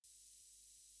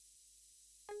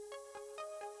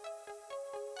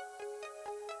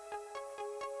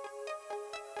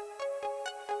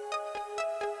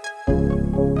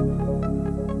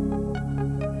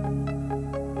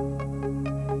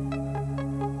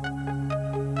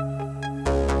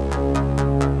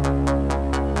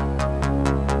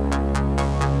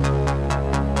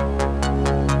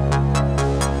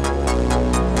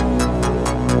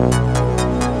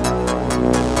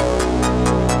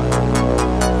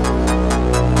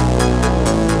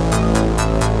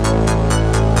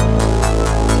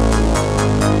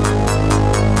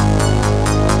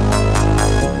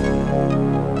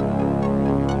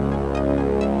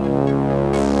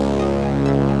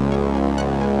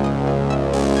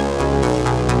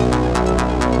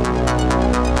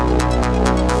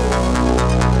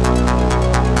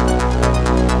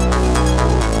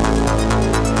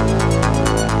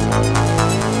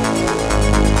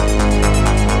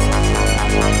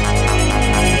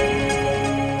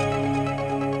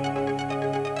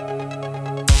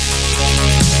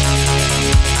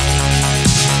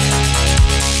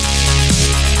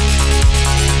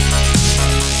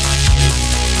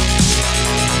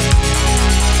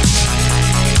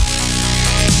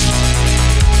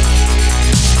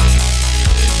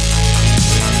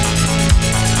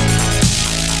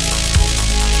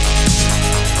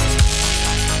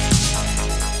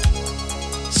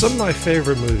Some of my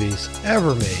favorite movies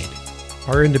ever made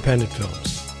are independent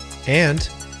films, and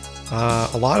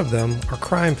a lot of them are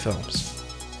crime films.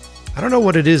 I don't know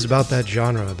what it is about that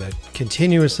genre that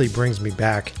continuously brings me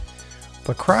back,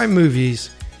 but crime movies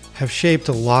have shaped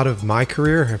a lot of my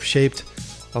career, have shaped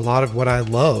a lot of what I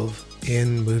love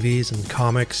in movies and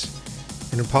comics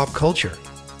and in pop culture.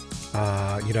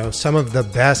 Some of the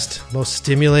best, most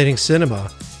stimulating cinema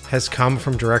has come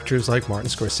from directors like Martin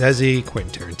Scorsese,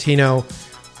 Quentin Tarantino,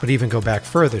 but even go back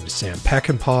further to Sam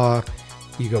Peckinpah.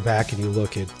 You go back and you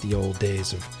look at the old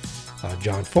days of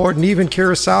John Ford and even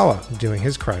Kurosawa doing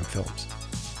his crime films.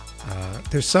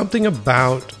 There's something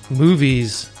about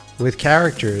movies with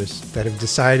characters that have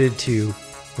decided to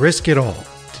risk it all,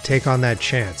 to take on that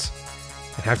chance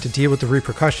and have to deal with the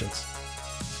repercussions.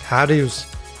 How does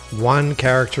one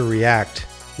character react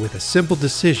with a simple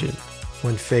decision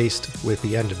when faced with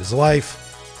the end of his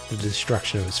life, the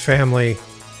destruction of his family,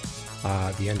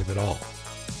 the end of it all?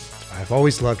 I've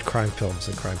always loved crime films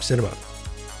and crime cinema.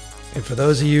 And for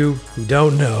those of you who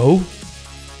don't know,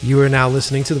 you are now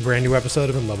listening to the brand new episode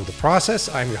of In Love with the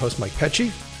Process. I'm your host, Mike Pecci.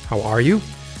 How are you?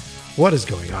 What is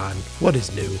going on? What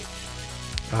is new?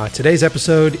 Today's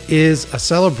episode is a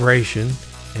celebration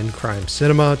in crime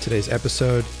cinema. Today's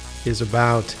episode is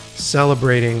about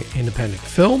celebrating independent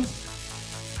film.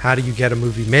 How do you get a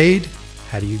movie made?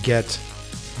 How do you get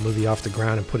a movie off the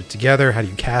ground and put it together? How do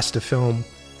you cast a film?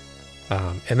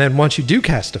 And then once you do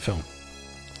cast a film,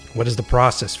 what is the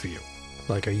process for you?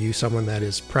 Like, are you someone that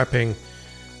is prepping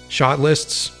shot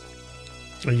lists?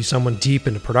 Are you someone deep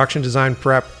into production design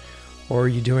prep? Or are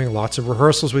you doing lots of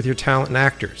rehearsals with your talent and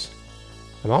actors?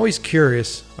 I'm always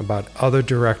curious about other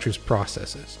directors'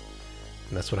 processes.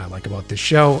 And that's what I like about this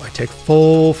show. I take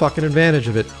full fucking advantage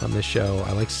of it on this show.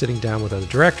 I like sitting down with other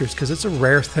directors because it's a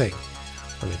rare thing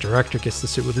when a director gets to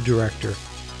sit with a director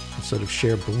and sort of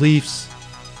share beliefs,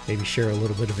 maybe share a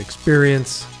little bit of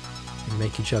experience, and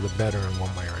make each other better in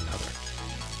one way or another.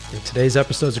 And today's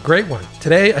episode is a great one.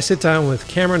 Today, I sit down with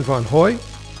Cameron Von Hoy,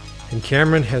 and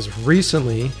Cameron has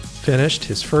recently finished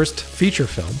his first feature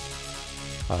film,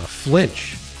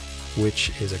 Flinch, which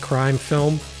is a crime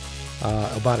film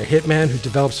about a hitman who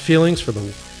develops feelings for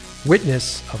the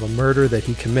witness of a murder that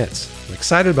he commits. I'm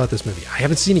excited about this movie. I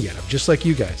haven't seen it yet. I'm just like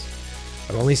you guys.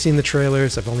 I've only seen the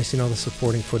trailers. I've only seen all the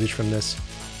supporting footage from this.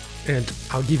 And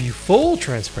I'll give you full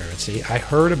transparency. I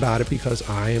heard about it because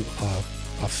I am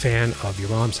a fan of Your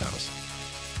Mom's House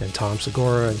and Tom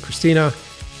Segura and Christina.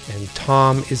 And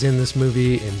Tom is in this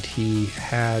movie, and he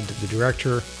had the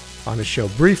director on his show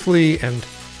briefly. And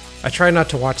I tried not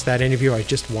to watch that interview. I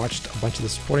just watched a bunch of the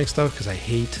supporting stuff because I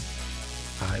hate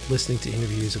listening to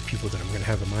interviews of people that I'm going to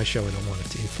have on my show. I don't want it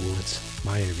to influence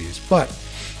my interviews. But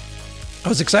I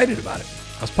was excited about it.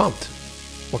 I was pumped.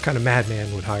 What kind of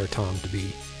madman would hire Tom to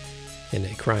be in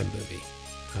a crime movie?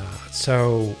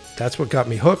 So that's what got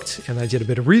me hooked, and I did a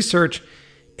bit of research,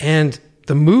 and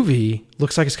the movie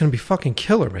looks like it's going to be fucking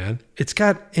killer, man. It's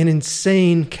got an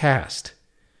insane cast.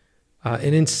 And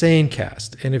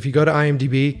if you go to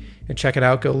IMDb and check it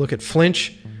out, go look at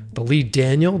Flinch, the lead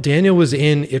Daniel. Daniel was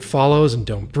in It Follows and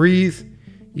Don't Breathe.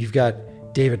 You've got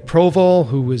David Proval,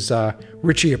 who was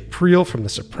Richie Aprile from The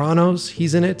Sopranos.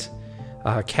 He's in it.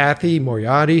 Kathy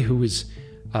Moriarty, who is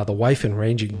the wife in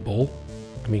Raging Bull.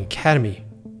 I mean, Academy.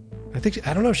 I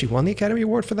don't know if she won the Academy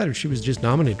Award for that or she was just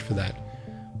nominated for that.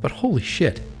 But holy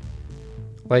shit.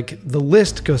 Like, the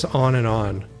list goes on and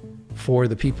on for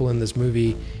the people in this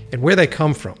movie. and where they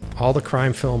come from. All the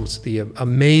crime films, the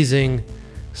amazing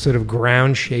sort of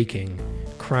ground-shaking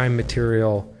crime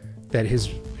material that has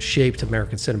shaped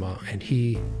American cinema. And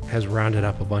he has rounded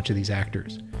up a bunch of these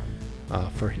actors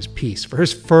for his piece, for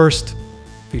his first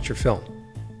feature film,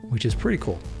 which is pretty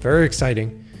cool. Very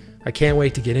exciting. I can't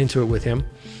wait to get into it with him.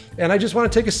 And I just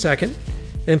want to take a second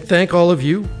and thank all of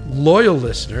you loyal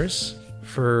listeners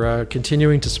for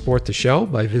continuing to support the show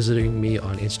by visiting me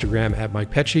on Instagram at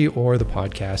Mike Pecci, or the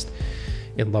podcast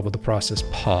In Love with the Process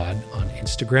Pod on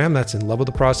Instagram. That's In Love with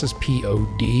the Process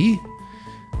POD.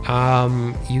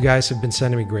 You guys have been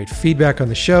sending me great feedback on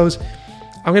the shows.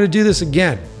 I'm going to do this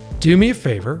again. Do me a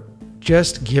favor.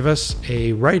 Just give us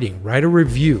a rating. Write a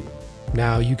review.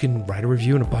 Now, you can write a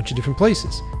review in a bunch of different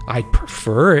places. I'd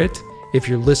prefer it if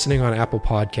you're listening on Apple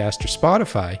Podcast or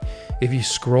Spotify. If you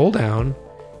scroll down,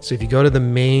 so if you go to the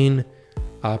main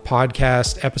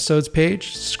podcast episodes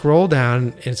page, scroll down,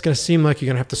 and it's going to seem like you're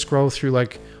going to have to scroll through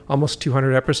like almost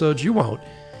 200 episodes. You won't.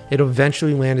 It'll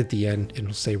eventually land at the end and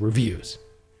it'll say reviews.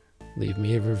 Leave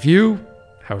me a review,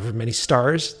 however many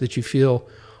stars that you feel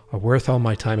are worth all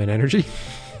my time and energy.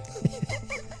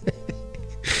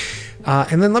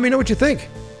 And then let me know what you think.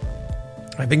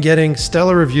 I've been getting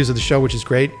stellar reviews of the show, which is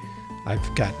great. I've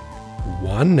got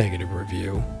one negative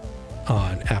review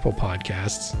on Apple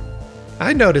Podcasts.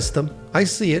 I noticed them. I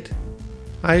see it.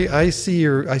 I see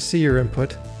your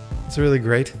input. It's really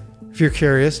great. If you're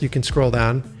curious, you can scroll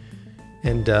down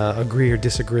and agree or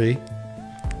disagree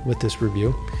with this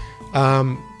review.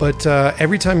 But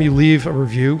every time you leave a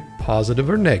review, positive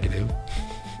or negative,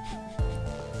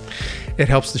 it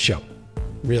helps the show.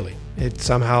 Really. It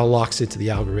somehow locks it to the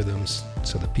algorithms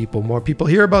so that more people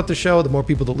hear about the show. The more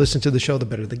people that listen to the show, the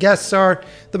better the guests are,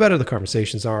 the better the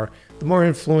conversations are, the more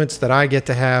influence that I get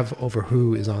to have over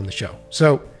who is on the show.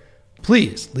 So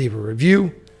please leave a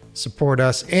review, support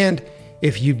us. And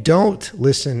if you don't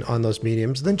listen on those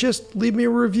mediums, then just leave me a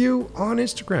review on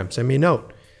Instagram. Send me a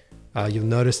note. You'll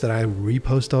notice that I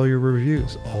repost all your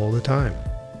reviews all the time.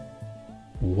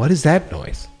 What is that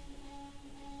noise?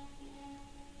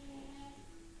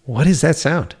 What is that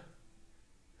sound?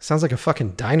 Sounds like a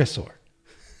fucking dinosaur.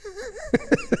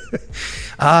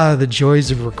 The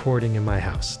joys of recording in my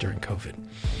house during COVID.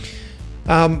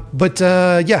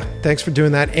 Yeah, thanks for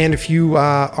doing that. And if you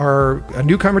are a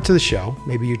newcomer to the show,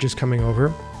 maybe you're just coming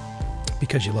over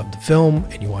because you love the film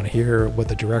and you want to hear what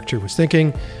the director was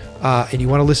thinking, and you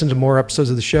want to listen to more episodes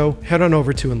of the show, head on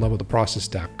over to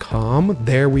inlovewiththeprocess.com.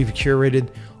 There we've curated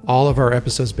all of our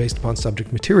episodes based upon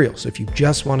subject material. So if you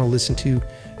just want to listen to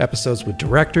episodes with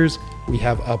directors, we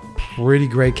have a pretty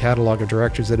great catalog of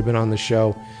directors that have been on the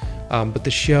show. But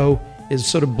the show is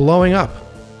sort of blowing up.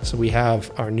 So we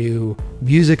have our new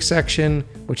music section,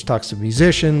 which talks to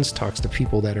musicians, talks to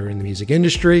people that are in the music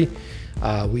industry.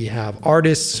 We have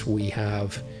artists. We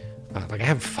have, I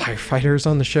have firefighters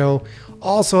on the show,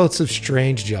 all sorts of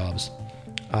strange jobs.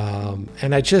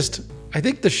 And I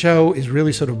think the show is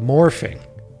really sort of morphing,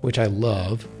 which I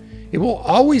love. It will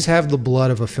always have the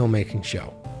blood of a filmmaking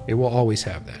show. It will always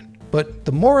have that. But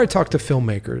the more I talk to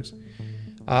filmmakers,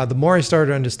 the more I start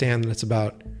to understand that it's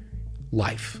about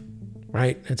life,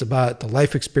 right? It's about the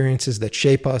life experiences that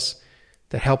shape us,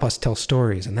 that help us tell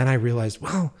stories. And then I realized,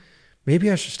 well, maybe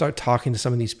I should start talking to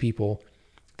some of these people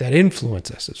that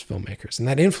influence us as filmmakers and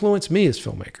that influence me as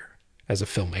a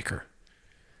filmmaker.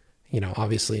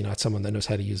 Obviously not someone that knows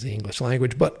how to use the English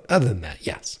language, but other than that,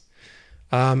 yes.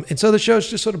 And so the show's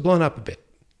just sort of blown up a bit.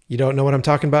 You don't know what I'm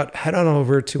talking about? Head on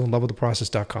over to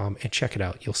inlovewiththeprocess.com and check it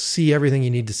out. You'll see everything you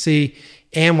need to see.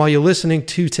 And while you're listening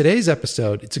to today's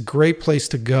episode, it's a great place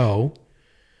to go.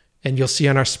 And you'll see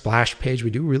on our splash page, we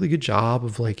do a really good job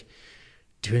of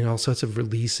doing all sorts of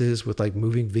releases with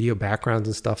moving video backgrounds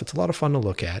and stuff. It's a lot of fun to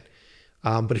look at.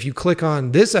 But if you click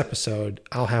on this episode,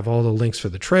 I'll have all the links for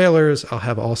the trailers. I'll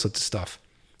have all sorts of stuff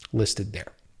listed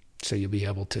there. So you'll be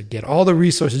able to get all the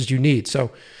resources you need.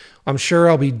 So I'm sure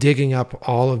I'll be digging up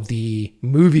all of the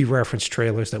movie reference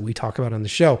trailers that we talk about on the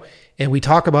show. And we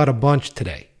talk about a bunch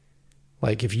today.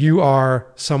 If you are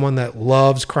someone that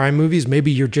loves crime movies,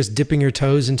 maybe you're just dipping your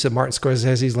toes into Martin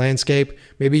Scorsese's landscape.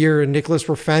 Maybe you're a Nicholas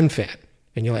Refn fan.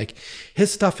 And you're like,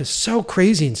 his stuff is so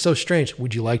crazy and so strange.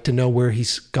 Would you like to know where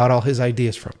he's got all his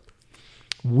ideas from?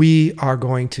 We are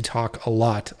going to talk a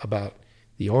lot about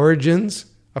the origins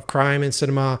of crime in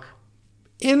cinema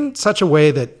in such a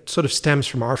way that sort of stems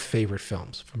from our favorite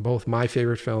films, from both my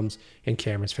favorite films and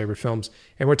Cameron's favorite films.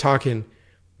 And we're talking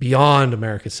beyond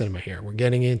American cinema here. We're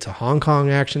getting into Hong Kong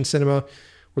action cinema.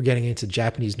 We're getting into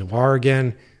Japanese noir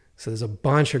again. So there's a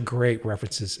bunch of great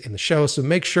references in the show. So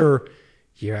make sure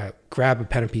you grab a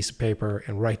pen and piece of paper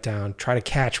and write down, try to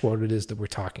catch what it is that we're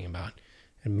talking about.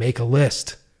 and make a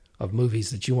list of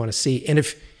movies that you want to see. And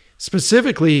if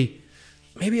specifically,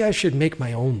 maybe I should make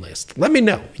my own list. Let me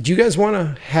know. Do you guys want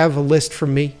to have a list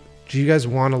from me? Do you guys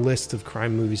want a list of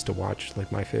crime movies to watch,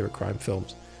 like my favorite crime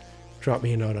films? Drop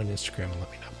me a note on Instagram and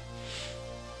let me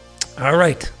know. All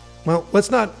right. Well,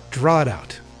 let's not draw it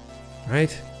out,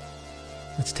 right?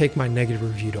 Let's take my negative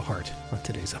review to heart on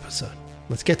today's episode.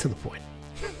 Let's get to the point.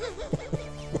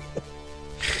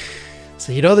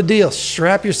 So you know the deal.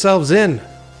 Strap yourselves in.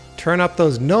 Turn up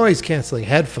those noise-canceling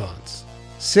headphones.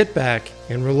 Sit back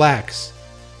and relax.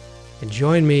 And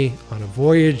join me on a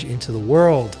voyage into the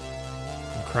world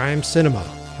of crime cinema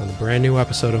on the brand new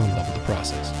episode of In Love with the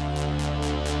Process.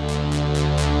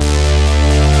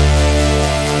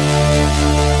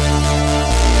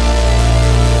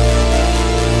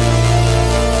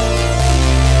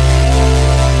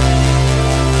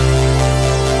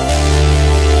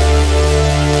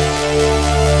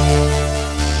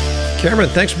 Cameron,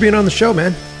 thanks for being on the show,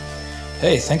 man.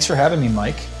 Hey, thanks for having me,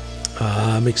 Mike.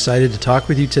 I'm excited to talk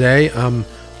with you today. I'm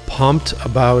pumped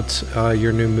about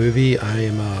your new movie. I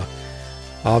am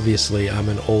obviously I'm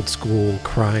an old school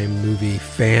crime movie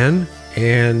fan,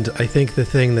 and I think the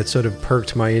thing that sort of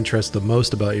perked my interest the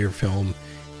most about your film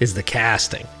is the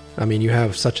casting. I mean, you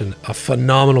have such a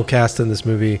phenomenal cast in this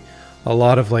movie. A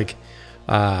lot of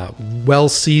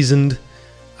well-seasoned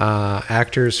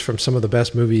actors from some of the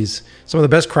best movies, some of the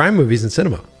best crime movies in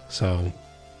cinema. So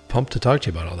pumped to talk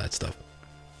to you about all that stuff.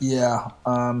 Yeah.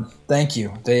 Thank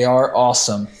you. They are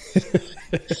awesome.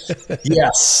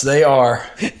 Yes, they are.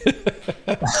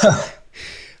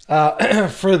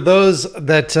 For those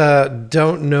that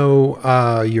don't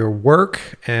know your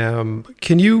work,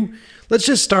 let's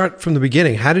just start from the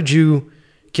beginning. How did you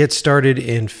get started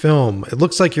in film? It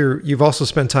looks like you've also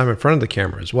spent time in front of the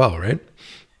camera as well, right?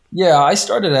 Yeah, I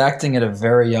started acting at a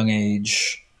very young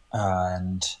age,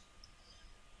 and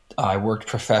I worked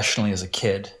professionally as a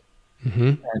kid. Mm-hmm.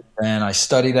 And then I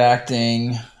studied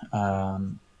acting,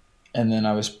 and then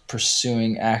I was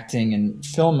pursuing acting and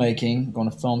filmmaking, going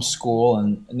to film school,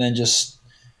 and then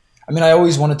I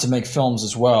always wanted to make films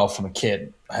as well from a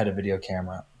kid. I had a video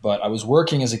camera, but I was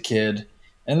working as a kid,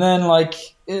 and then in my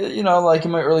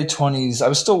early 20s, I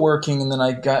was still working, and then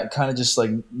I got kind of just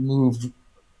moved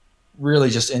really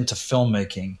just into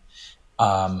filmmaking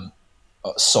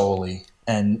solely.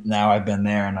 And now I've been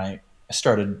there, and I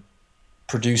started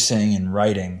producing and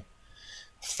writing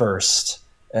first.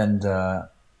 And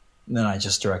then I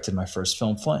just directed my first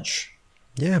film, Flinch.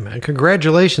 Yeah, man.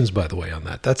 Congratulations, by the way, on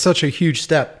that. That's such a huge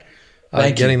step.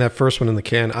 Getting that first one in the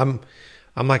can.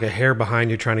 I'm like a hair behind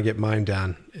you trying to get mine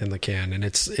down in the can, and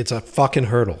it's a fucking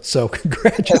hurdle. So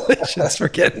congratulations for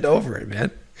getting over it, man.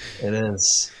 It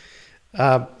is.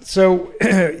 So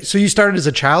you started as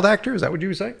a child actor? Is that what you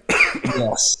were saying?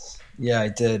 Yes. Yeah, I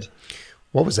did.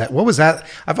 What was that?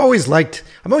 I'm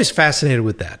always fascinated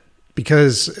with that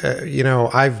because,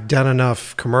 I've done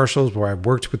enough commercials where I've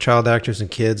worked with child actors and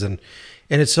kids, and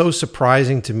it's so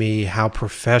surprising to me how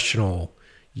professional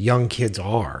young kids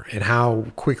are and how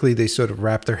quickly they sort of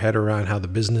wrap their head around how the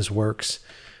business works.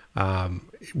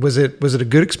 Was it a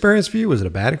good experience for you? Was it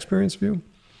a bad experience for you?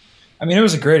 I mean, it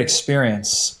was a great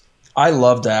experience. I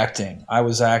loved acting. I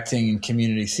was acting in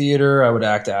community theater. I would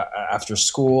act after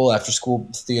school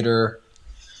theater.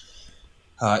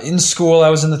 In school, I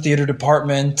was in the theater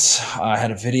department. I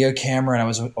had a video camera, and I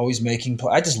was always making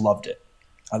I just loved it.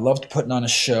 I loved putting on a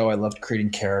show. I loved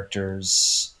creating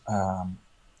characters.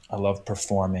 I loved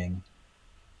performing.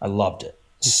 I loved it.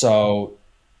 So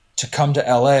to come to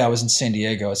LA, I was in San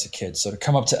Diego as a kid. So to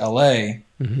come up to LA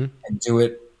and do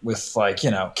it with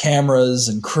cameras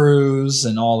and crews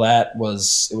and all that it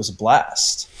was a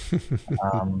blast.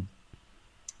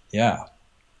 Yeah.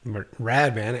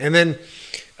 Rad, man. And then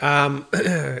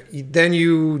then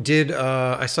you did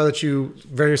I saw that you,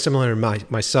 very similar to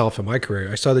myself in my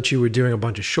career, I saw that you were doing a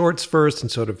bunch of shorts first, and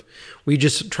sort of were you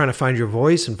just trying to find your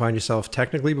voice and find yourself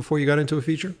technically before you got into a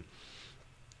feature?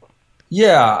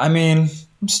 Yeah, I mean,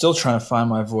 I'm still trying to find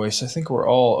my voice. I think we're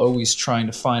all always trying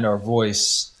to find our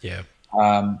voice. Yeah.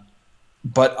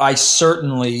 But I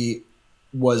certainly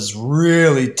was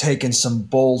really taking some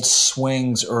bold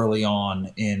swings early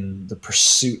on in the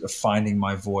pursuit of finding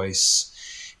my voice.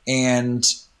 And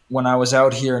when I was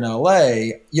out here in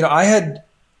LA,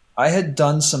 I had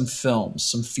done some films,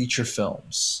 some feature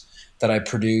films that I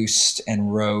produced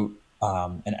and wrote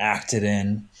and acted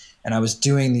in. And I was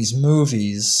doing these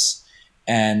movies,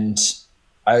 and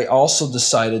I also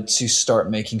decided to start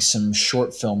making some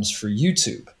short films for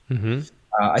YouTube. Mm-hmm.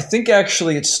 I think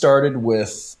actually it started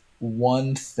with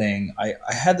one thing. I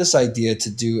had this idea to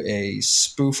do a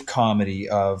spoof comedy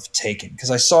of Taken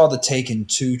because I saw the Taken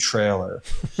 2 trailer,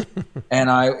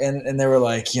 and they were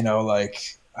like, you know,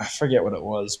 like I forget what it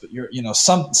was, but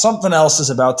something else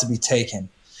is about to be taken,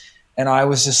 and I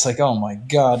was just like, oh my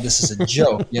god, this is a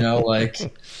joke, you know, like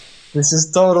this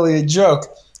is totally a joke,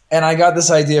 and I got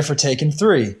this idea for Taken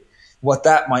 3, what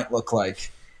that might look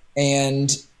like,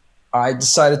 and I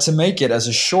decided to make it as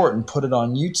a short and put it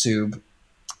on YouTube.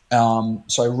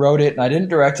 So I wrote it and I didn't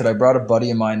direct it. I brought a buddy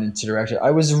of mine in to direct it.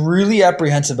 I was really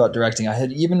apprehensive about directing. I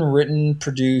had even written,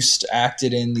 produced,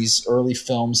 acted in these early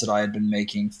films that I had been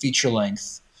making, feature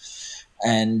length.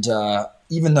 And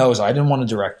even those, I didn't want to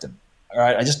direct them. All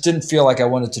right? I just didn't feel like I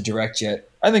wanted to direct yet.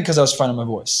 I think because I was finding my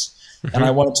voice. Mm-hmm. And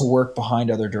I wanted to work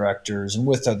behind other directors and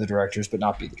with other directors, but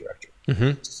not be the director.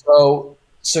 Mm-hmm.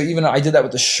 So even I did that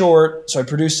with the short. So I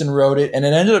produced and wrote it, and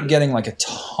it ended up getting like a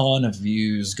ton of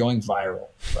views, going viral.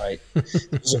 Right,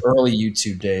 it was early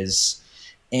YouTube days,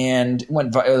 and it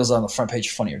was on the front page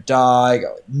of Funny or Die.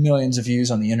 Got like millions of views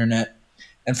on the internet,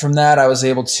 and from that I was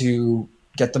able to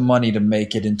get the money to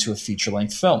make it into a feature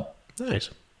length film. Nice,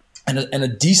 and a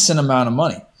decent amount of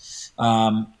money,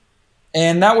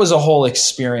 and that was a whole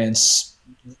experience.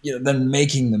 You know, then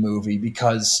making the movie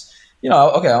because. You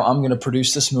know, okay, I'm going to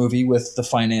produce this movie with the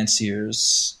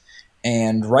financiers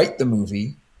and write the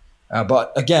movie.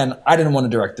 But again, I didn't want to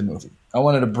direct the movie. I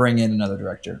wanted to bring in another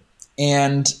director.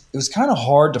 And it was kind of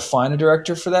hard to find a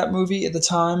director for that movie at the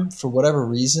time for whatever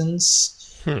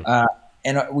reasons.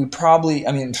 And we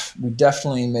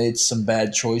definitely made some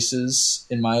bad choices,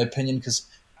 in my opinion, because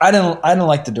I didn't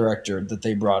like the director that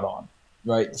they brought on,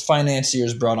 right? The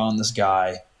financiers brought on this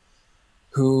guy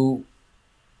who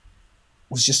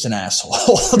was just an asshole,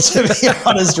 to be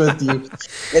honest with you.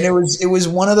 And it was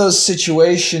one of those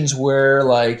situations where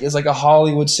it's like a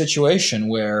Hollywood situation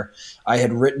where I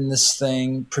had written this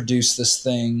thing, produced this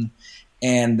thing,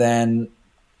 and then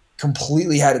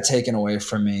completely had it taken away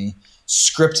from me.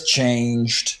 Script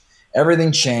changed,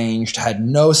 everything changed, had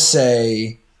no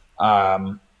say,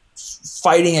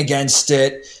 fighting against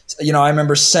it. You know, I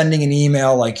remember sending an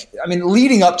email,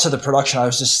 leading up to the production, I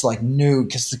was just like new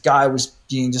because the guy was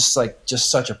being just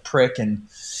such a prick, and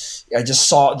I just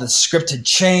saw the script had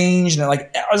changed, and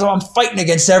I'm fighting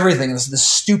against everything. This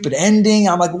stupid ending.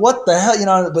 I'm like, what the hell, you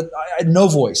know? But I had no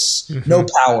voice, no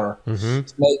power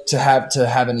to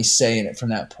have any say in it from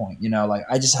that point. You know, like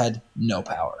I just had no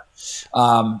power,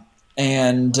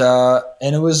 and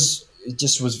it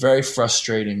just was very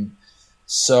frustrating.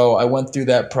 So I went through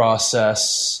that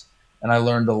process, and I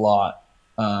learned a lot.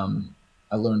 On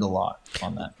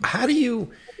that. How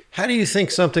do you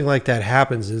think something like that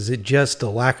happens? Is it just a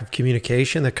lack of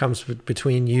communication that comes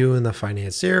between you and the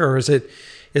financier, or is it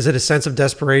a sense of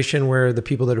desperation where the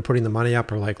people that are putting the money up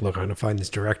are like, look, I'm going to find this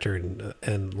director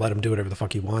and let him do whatever the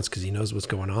fuck he wants because he knows what's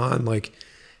going on? Like,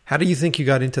 how do you think you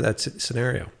got into that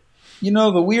scenario? You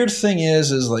know, the weird thing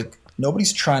is like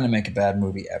nobody's trying to make a bad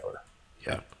movie ever.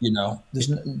 Yeah. You know, there's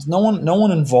no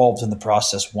one involved in the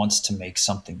process wants to make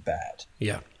something bad.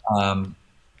 Yeah.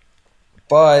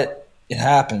 But it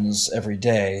happens every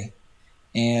day,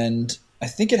 and I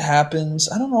think it happens.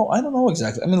 I don't know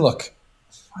exactly. I mean, look,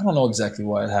 I don't know exactly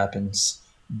why it happens,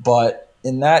 but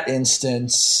in that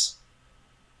instance,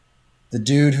 the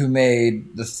dude who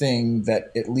made the thing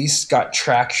that at least got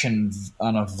traction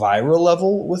on a viral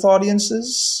level with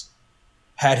audiences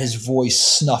had his voice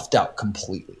snuffed out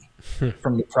completely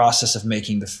from the process of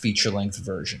making the feature-length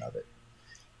version of it.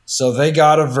 So they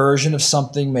got a version of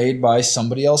something made by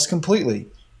somebody else completely.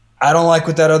 I don't like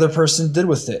what that other person did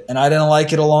with it, and I didn't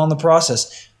like it along the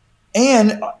process.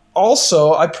 And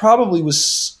also, I probably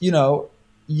was, you know,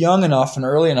 young enough and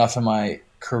early enough in my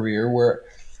career where,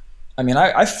 I mean,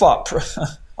 I fought.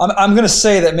 I'm going to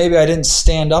say that maybe I didn't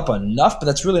stand up enough, but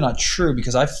that's really not true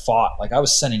because I fought. Like I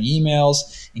was sending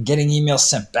emails and getting emails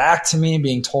sent back to me,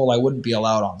 being told I wouldn't be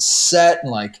allowed on set,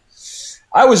 and like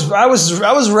I was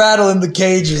rattling the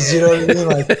cages, you know what I mean?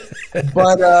 Like,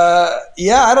 but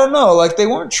yeah, I don't know. Like they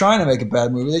weren't trying to make a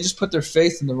bad movie; they just put their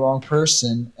faith in the wrong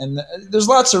person. And there's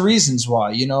lots of reasons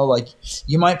why. You know, like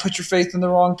you might put your faith in the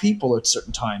wrong people at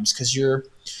certain times because you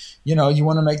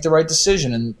want to make the right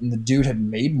decision. And the dude had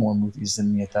made more movies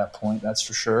than me at that point, that's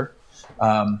for sure.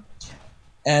 And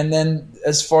then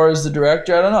as far as the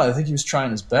director, I don't know. I think he was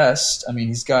trying his best. I mean,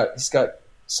 he's got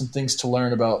some things to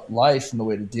learn about life and the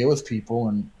way to deal with people.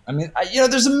 And I mean,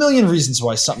 there's a million reasons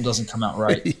why something doesn't come out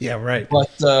right. Yeah, right.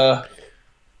 But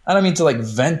I don't mean to like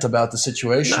vent about the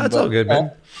situation. No, it's all good,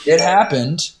 man. It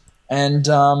happened, and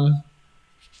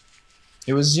it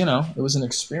it was, it was an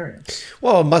experience.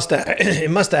 Well, it must have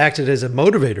acted as a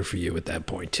motivator for you at that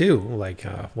point too. Like,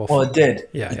 well, it did.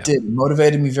 Yeah, it did. It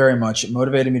motivated me very much. It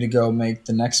motivated me to go make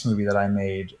the next movie that I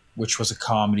made, which was a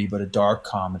comedy, but a dark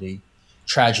comedy,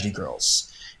 Tragedy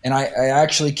Girls. And I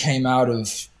actually came out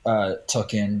of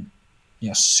Tuck-In,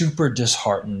 super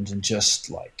disheartened and just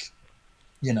like,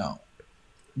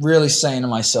 really saying to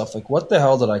myself, like, what the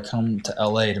hell did I come to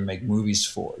LA to make movies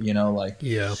for?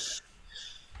 Yeah.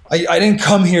 I didn't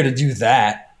come here to do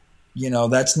that.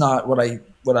 That's not what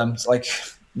I'm like.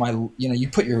 You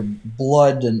put your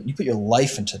blood and you put your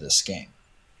life into this game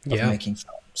of making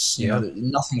films.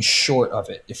 Nothing short of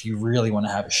it if you really want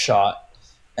to have a shot.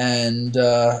 And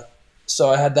so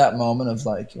I had that moment of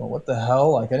like, what the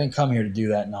hell? Like, I didn't come here to do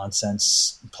that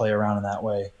nonsense, play around in that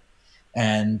way.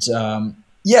 And so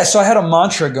I had a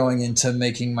mantra going into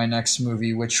making my next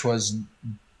movie, which was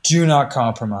do not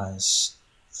compromise.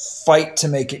 Fight to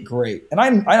make it great. And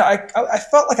I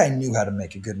felt like I knew how to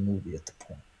make a good movie at the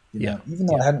point. Even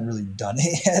though I hadn't really done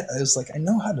it yet, I was like, I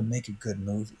know how to make a good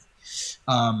movie.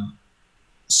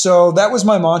 So that was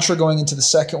my mantra going into the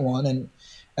second one.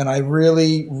 And I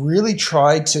really, really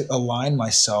tried to align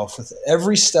myself with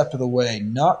every step of the way,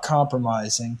 not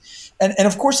compromising. And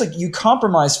of course, like, you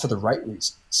compromise for the right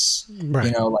reasons,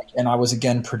 right. And I was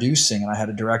again producing, and I had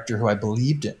a director who I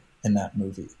believed in that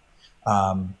movie.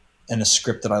 And a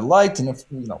script that I liked, and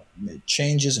made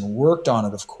changes and worked on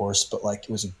it, of course, but like, it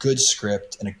was a good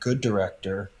script and a good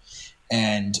director.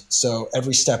 And so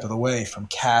every step of the way, from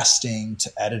casting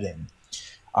to editing,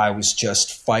 I was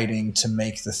just fighting to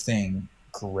make the thing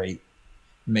great,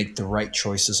 make the right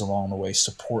choices along the way,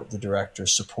 support the director,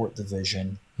 support the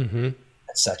vision,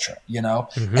 etc.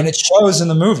 And it shows in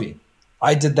the movie.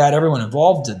 I did that. Everyone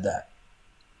involved did that.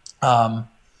 And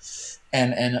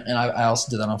I also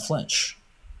did that on Flinch.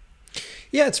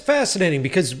 Yeah, it's fascinating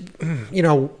because,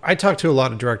 I talk to a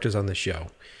lot of directors on the show,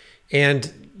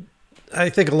 and I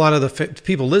think a lot of the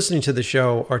people listening to the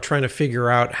show are trying to figure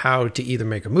out how to either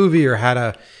make a movie or how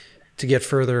to get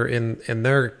further in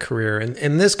their career.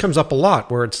 And this comes up a lot,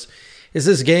 where is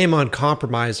this game on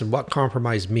compromise and what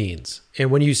compromise means.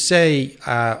 And when you say,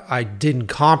 I didn't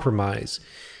compromise,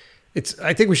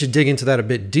 I think we should dig into that a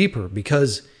bit deeper,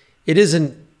 because it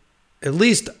isn't, at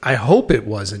least I hope it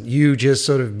wasn't you just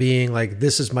sort of being like,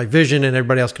 this is my vision and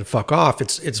everybody else can fuck off.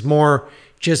 It's more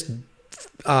just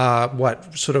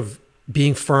sort of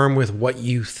being firm with what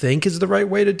you think is the right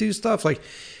way to do stuff. Like,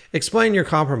 explain your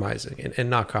compromising and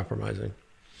not compromising.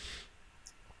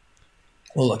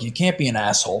 Well, look, you can't be an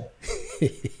asshole,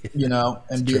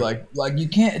 and be like you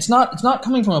can't. It's not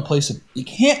coming from a place of. You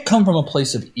can't come from a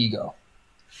place of ego,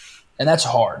 and that's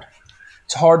hard.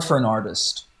 It's hard for an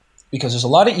artist, because there's a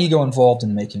lot of ego involved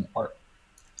in making art.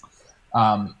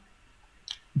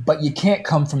 But you can't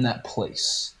come from that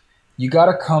place. You got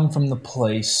to come from the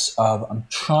place of, I'm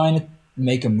trying to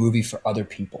make a movie for other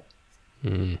people.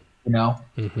 And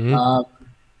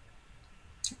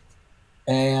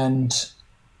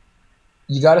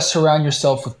you got to surround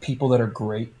yourself with people that are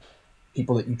great,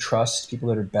 people that you trust, people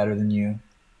that are better than you.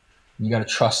 You got to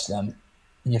trust them,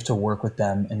 and you have to work with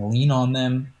them and lean on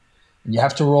them. And you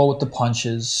have to roll with the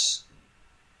punches,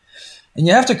 and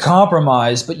you have to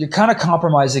compromise, but you kind of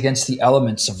compromise against the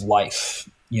elements of life,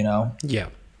 Yeah.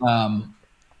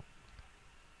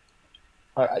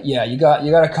 You got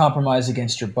to compromise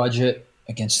against your budget,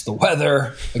 against the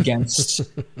weather, against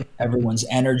everyone's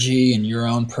energy and your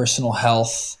own personal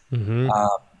health,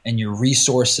 and your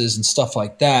resources and stuff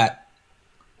like that.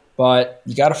 But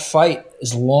you got to fight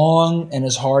as long and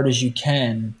as hard as you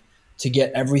can to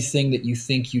get everything that you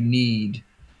think you need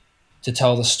to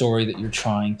tell the story that you're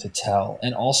trying to tell.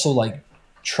 And also, like,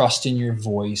 trust in your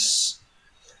voice,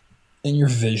 in your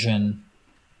vision.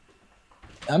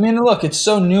 I mean, look, it's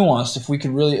so nuanced.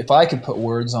 If I could put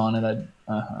words on it,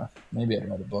 maybe I'd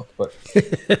write a book, but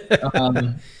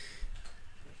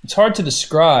it's hard to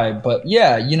describe. But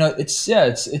yeah, it's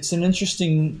an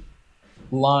interesting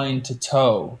line to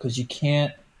toe, because you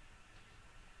can't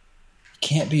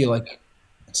be like,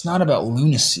 it's not about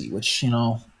lunacy, which,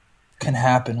 can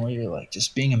happen where you're like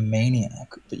just being a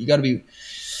maniac. But you got to be,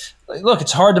 look,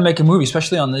 it's hard to make a movie,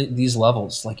 especially on these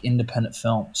levels, like independent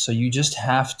film. So you just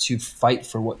have to fight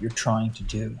for what you're trying to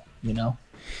do,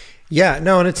 Yeah,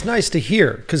 no, and it's nice to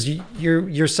hear, because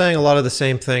you're saying a lot of the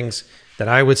same things that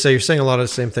I would say. You're saying a lot of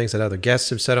the same things that other guests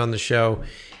have said on the show.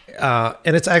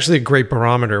 And it's actually a great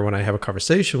barometer when I have a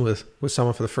conversation with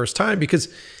someone for the first time,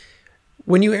 because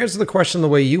when you answer the question the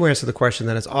way you answer the question,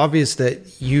 then it's obvious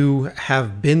that you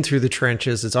have been through the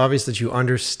trenches. It's obvious that you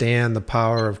understand the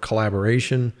power of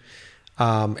collaboration.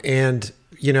 And,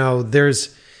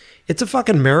 it's a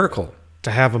fucking miracle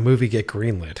to have a movie get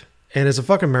greenlit. And it's a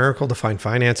fucking miracle to find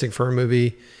financing for a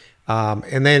movie.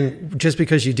 And then just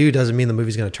because you do doesn't mean the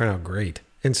movie's going to turn out great.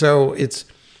 And so it's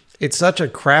such a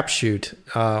crapshoot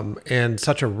and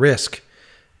such a risk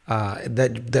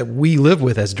that we live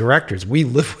with as directors. We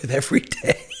live with every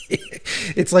day.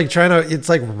 It's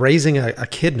like raising a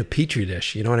kid in a petri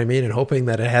dish, you know what I mean? And hoping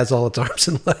that it has all its arms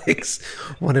and legs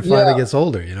when it finally gets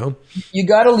older, you know? You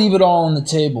got to leave it all on the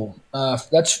table.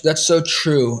 That's so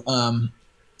true.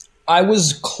 I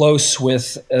was close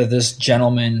with this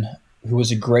gentleman who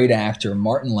was a great actor,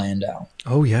 Martin Landau.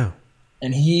 Oh, yeah.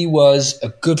 And he was a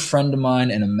good friend of mine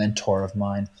and a mentor of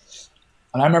mine.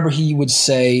 And I remember he would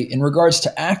say, in regards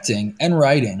to acting and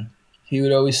writing, he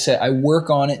would always say, I work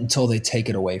on it until they take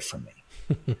it away from me.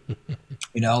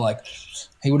 You know, like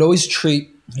he always treat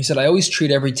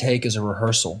every take as a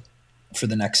rehearsal for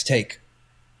the next take.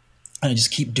 And I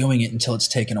just keep doing it until it's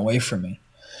taken away from me.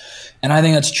 And I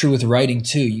think that's true with writing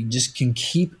too. You just can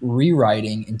keep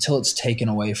rewriting until it's taken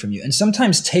away from you. And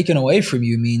sometimes taken away from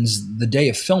you means the day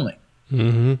of filming.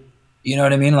 Mm-hmm. You know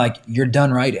what I mean? Like you're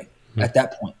done writing at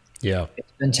that point. Yeah.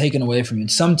 It's been taken away from you.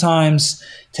 And sometimes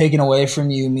taken away from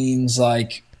you means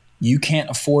like you can't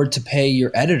afford to pay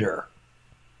your editor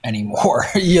anymore,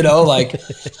 you know, like,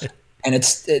 and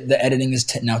the editing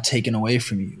is now taken away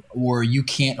from you, or you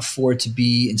can't afford to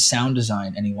be in sound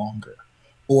design any longer.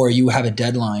 Or you have a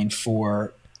deadline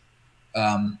for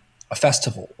a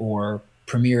festival or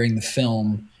premiering the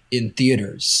film in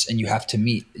theaters and you have to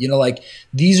meet. You know, like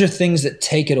these are things that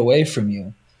take it away from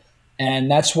you.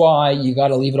 And that's why you got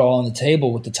to leave it all on the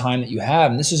table with the time that you have.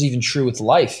 And this is even true with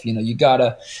life. You know, if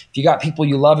you got people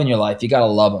you love in your life, you got to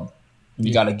love them. And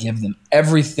you got to give them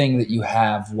everything that you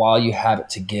have while you have it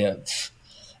to give.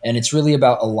 And it's really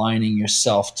about aligning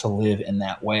yourself to live in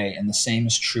that way. And the same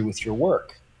is true with your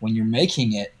work. When you're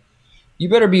making it, you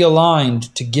better be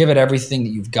aligned to give it everything that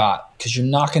you've got, because you're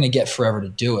not going to get forever to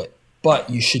do it.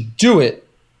 But you should do it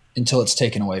until it's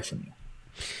taken away from you.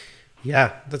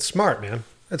 Yeah, that's smart, man.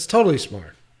 That's totally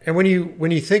smart. And when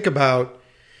you think about,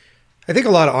 I think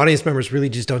a lot of audience members really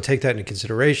just don't take that into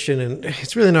consideration, and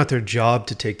it's really not their job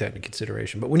to take that into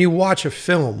consideration. But when you watch a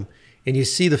film and you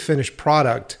see the finished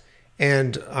product,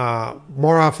 and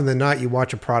more often than not, you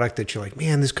watch a product that you're like,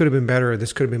 man, this could have been better, or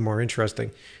this could have been more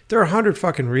interesting. There are 100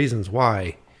 fucking reasons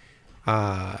why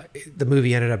the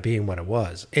movie ended up being what it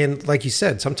was. And like you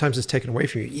said, sometimes it's taken away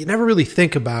from you. You never really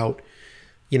think about,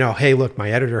 you know, hey, look,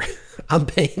 my editor, I'm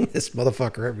paying this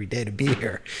motherfucker every day to be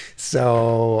here.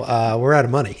 So we're out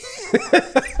of money.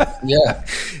 Yeah.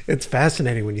 It's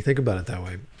fascinating when you think about it that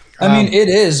way. I mean, it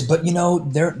is, but you know,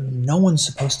 no one's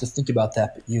supposed to think about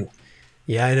that but you.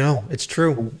 Yeah, I know. It's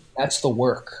true. That's the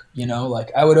work, you know?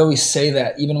 Like I would always say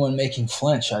that even when making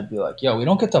Flinch, I'd be like, yo, we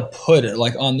don't get to put it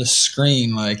like on the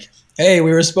screen like, hey,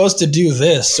 we were supposed to do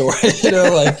this, or you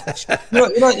know, like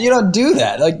you don't do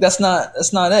that. Like that's not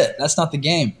it. That's not the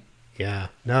game. Yeah.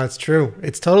 No, it's true.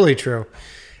 It's totally true.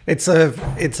 It's a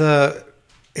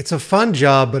fun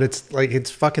job, but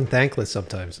it's fucking thankless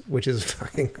sometimes, which is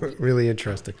fucking really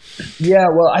interesting. Yeah,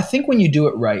 well, I think when you do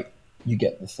it right, you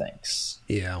get the thanks.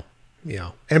 Yeah.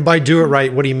 Yeah. And by do it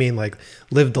right, what do you mean? Like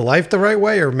live the life the right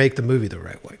way or make the movie the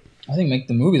right way? I think make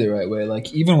the movie the right way.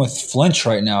 Like even with Flinch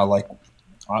right now, like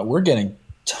we're getting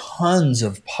tons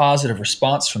of positive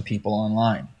response from people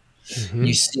online. Mm-hmm.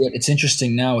 You see it. It's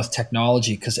interesting now with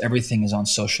technology because everything is on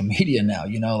social media now,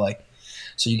 you know, like,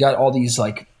 so you got all these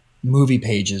like movie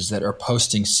pages that are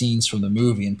posting scenes from the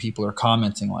movie and people are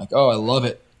commenting like, oh, I love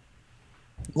it.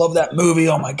 Love that movie.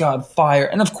 Oh my God, fire.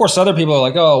 And of course other people are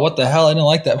like, oh, what the hell? I didn't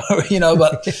like that movie, you know,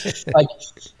 but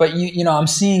but you know, I'm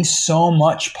seeing so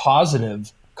much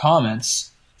positive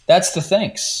comments. That's the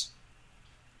thanks.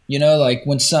 You know, like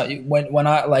when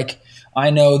I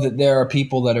know that there are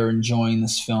people that are enjoying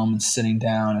this film and sitting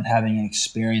down and having an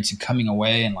experience and coming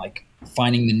away and like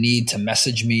finding the need to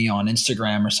message me on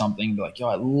Instagram or something, be like, yo,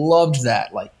 I loved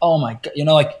that. Like, oh my God, you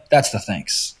know, like that's the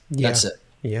thanks. Yeah. That's it.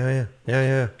 Yeah.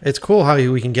 It's cool how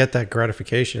we can get that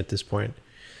gratification at this point.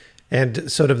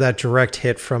 And sort of that direct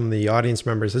hit from the audience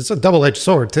members. It's a double-edged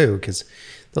sword too, because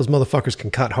those motherfuckers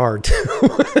can cut hard too.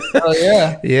 Oh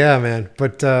yeah. Yeah, man.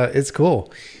 But it's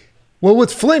cool. Well,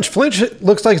 with Flinch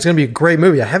looks like it's going to be a great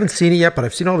movie. I haven't seen it yet, but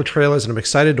I've seen all the trailers and I'm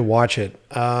excited to watch it.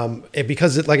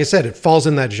 Because like I said, it falls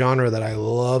in that genre that I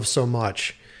love so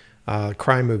much,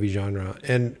 crime movie genre.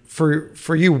 And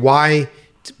for you, why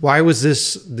was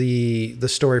this the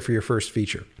story for your first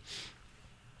feature?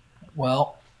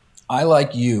 Well, I,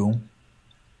 like you,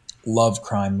 love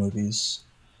crime movies.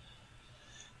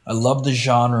 I love the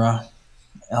genre.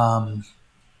 All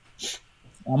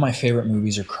my favorite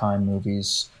movies are crime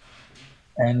movies.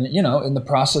 And, you know, in the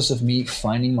process of me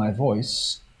finding my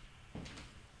voice,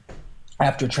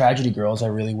 after Tragedy Girls, I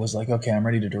really was like, okay, I'm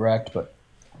ready to direct, but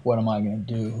what am I going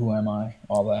to do? Who am I?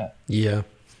 All that. Yeah.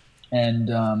 And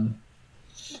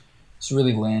it's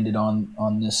really landed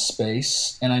on this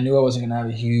space. And I knew I wasn't going to have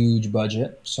a huge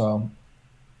budget, so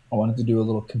I wanted to do a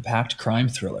little compact crime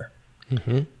thriller,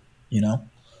 you know?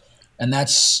 And that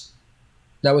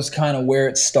was kind of where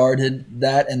it started.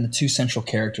 That and the two central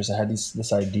characters. I had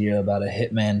this idea about a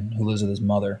hitman who lives with his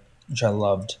mother, which I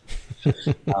loved.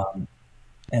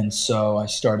 And so I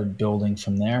started building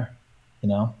from there, you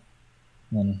know,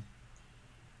 and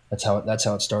that's how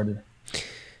it started.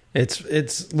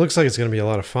 It's looks like it's going to be a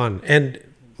lot of fun. And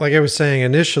like I was saying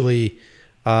initially,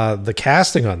 the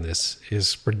casting on this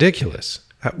is ridiculous.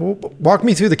 Walk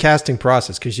me through the casting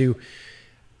process, because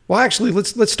well, actually,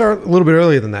 let's start a little bit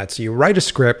earlier than that. So you write a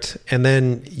script, and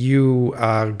then you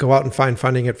go out and find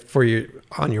funding it for you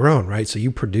on your own, right? So you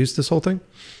produce this whole thing?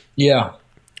 Yeah.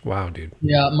 Wow, dude.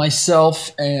 Yeah, myself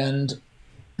and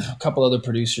a couple other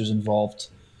producers involved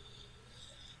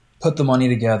put the money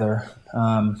together.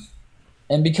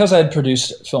 And because I had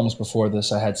produced films before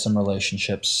this, I had some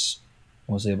relationships.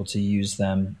 I was able to use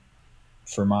them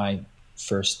for my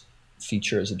first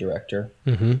feature as a director.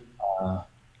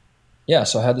 Yeah,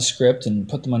 so I had the script and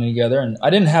put the money together. And I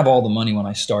didn't have all the money when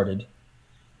I started,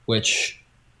 which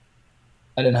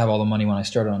I didn't have all the money when I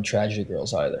started on Tragedy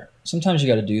Girls either. Sometimes you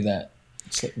got to do that.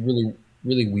 It's like really,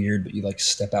 really weird, but you like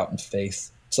step out in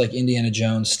faith. It's like Indiana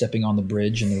Jones stepping on the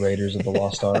bridge in the Raiders of the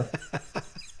Lost Ark.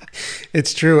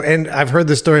 It's true, and I've heard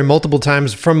this story multiple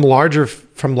times from larger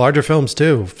films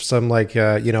too. Some like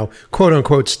quote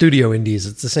unquote studio indies.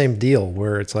 It's the same deal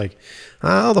where it's like,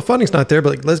 oh, the funding's not there, but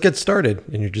like, let's get started,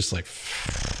 and you're just like,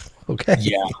 okay,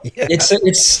 yeah.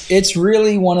 It's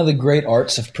really one of the great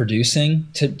arts of producing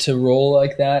to roll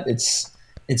like that. It's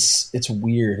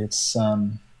weird. It's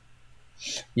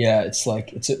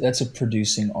that's a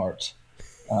producing art.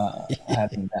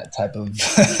 Having that type of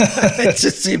it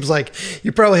just seems like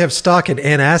you probably have stock in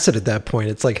antacid at that point.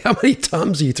 It's like, how many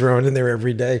Tums are you throwing in there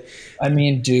every day? I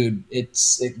mean, dude, it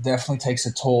definitely takes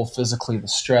a toll physically, the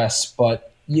stress,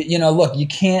 but you know, look, you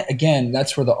can't, again,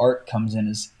 that's where the art comes in,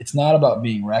 is it's not about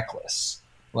being reckless.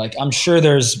 Like, I'm sure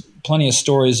there's plenty of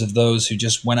stories of those who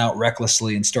just went out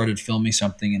recklessly and started filming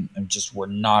something and just were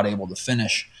not able to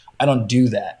finish. I don't do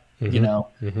that. You know,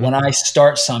 when I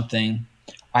start something,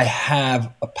 I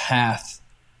have a path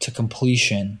to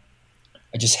completion.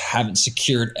 I just haven't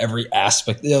secured every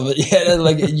aspect of it yet.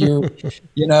 Like you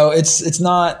know, it's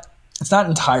not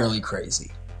entirely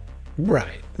crazy.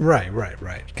 Right.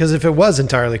 Because if it was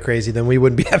entirely crazy, then we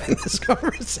wouldn't be having this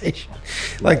conversation.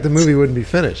 Like, the movie wouldn't be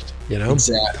finished, you know?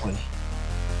 Exactly.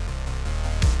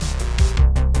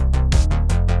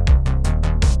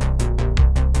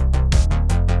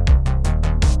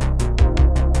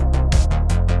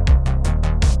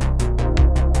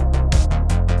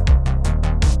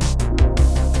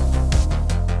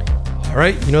 All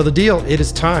right, you know the deal. It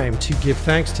is time to give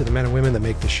thanks to the men and women that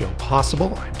make the show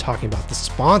possible. I'm talking about the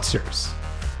sponsors.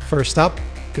 First up,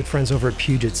 good friends over at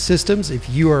Puget Systems. If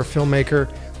you are a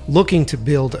filmmaker looking to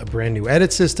build a brand new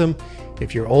edit system,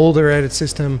 if your older edit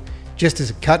system just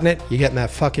isn't cutting it, you're getting that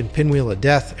fucking pinwheel of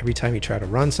death every time you try to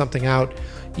run something out.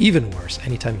 Even worse,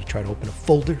 anytime you try to open a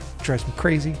folder, it drives me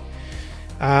crazy.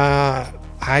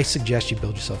 I suggest you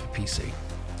build yourself a PC.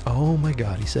 Oh my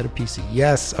God, he said a PC.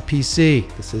 Yes, a PC.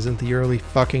 This isn't the early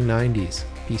fucking 90s.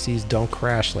 PCs don't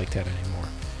crash like that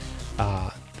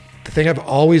anymore. The thing I've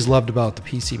always loved about the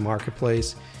PC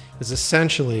marketplace is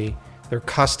essentially they're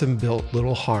custom-built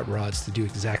little hot rods to do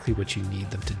exactly what you need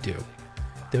them to do.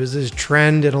 There's this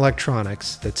trend in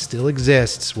electronics that still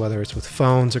exists, whether it's with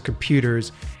phones or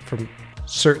computers from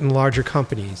certain larger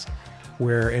companies,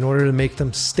 where in order to make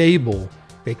them stable,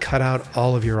 they cut out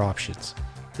all of your options.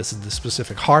 This is the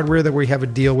specific hardware that we have a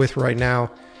deal with right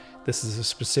now. This is a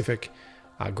specific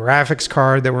graphics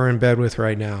card that we're in bed with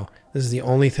right now. This is the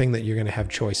only thing that you're going to have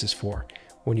choices for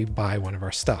when you buy one of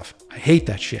our stuff. I hate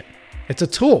that shit. It's a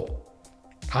tool.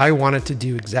 I want it to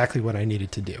do exactly what I need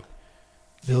it to do.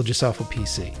 Build yourself a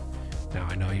PC. Now,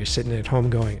 I know you're sitting at home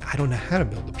going, I don't know how to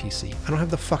build a PC. I don't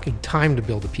have the fucking time to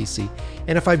build a PC.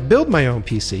 And if I build my own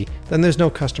PC, then there's no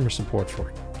customer support for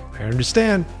it. I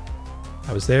understand.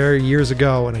 I was there years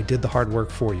ago and I did the hard work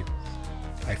for you.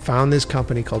 I found this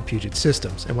company called Puget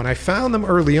Systems. And when I found them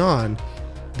early on,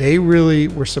 they really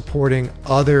were supporting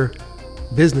other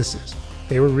businesses.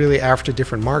 They were really after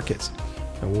different markets.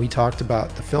 And when we talked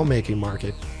about the filmmaking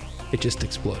market, it just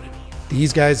exploded.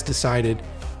 These guys decided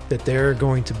that they're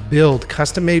going to build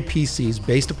custom-made PCs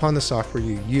based upon the software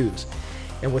you use.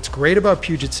 And what's great about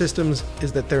Puget Systems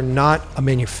is that they're not a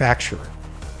manufacturer.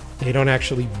 They don't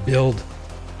actually build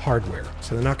hardware.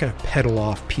 So they're not going to peddle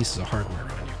off pieces of hardware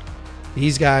on you.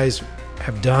 These guys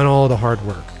have done all the hard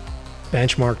work.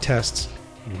 Benchmark tests,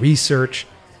 research.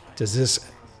 Does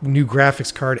this new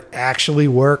graphics card actually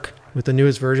work with the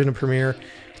newest version of Premiere?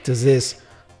 Does this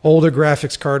older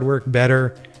graphics card work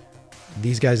better?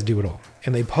 These guys do it all.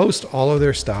 And they post all of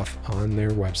their stuff on their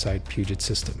website, Puget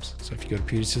Systems. So if you go to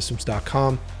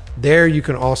PugetSystems.com, there you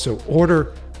can also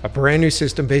order a brand new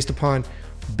system based upon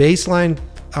baseline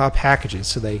packages.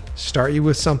 So they start you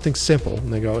with something simple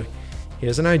and they go,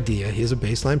 here's an idea, here's a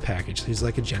baseline package. Here's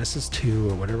like a Genesis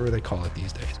 2 or whatever they call it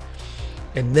these days.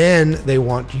 And then they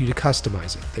want you to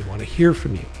customize it. They want to hear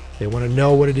from you. They want to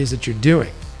know what it is that you're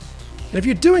doing. And if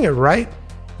you're doing it right,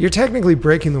 you're technically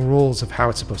breaking the rules of how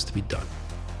it's supposed to be done.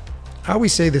 I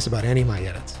always say this about any of my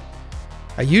edits.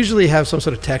 I usually have some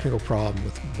sort of technical problem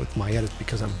with my edits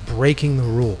because I'm breaking the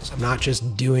rules. I'm not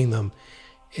just doing them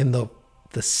in the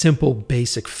simple,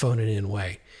 basic phone-it-in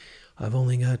way. I've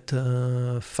only got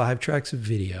 5 tracks of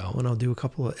video, and I'll do a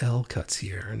couple of L cuts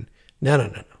here. And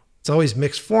no. It's always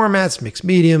mixed formats, mixed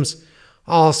mediums,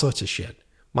 all sorts of shit.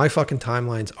 My fucking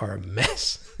timelines are a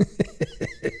mess.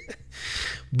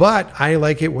 But I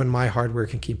like it when my hardware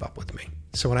can keep up with me.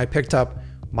 So when I picked up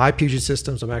my Puget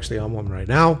Systems, I'm actually on one right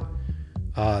now.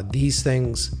 These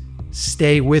things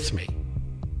stay with me.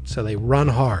 So they run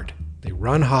hard. They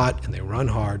run hot and they run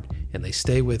hard and they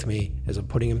stay with me as I'm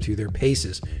putting them through their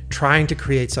paces, trying to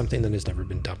create something that has never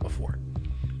been done before.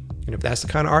 And if that's the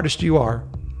kind of artist you are,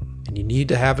 and you need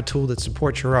to have a tool that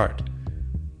supports your art,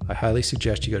 I highly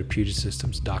suggest you go to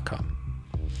PugetSystems.com.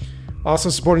 Also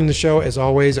supporting the show, as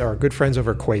always, are our good friends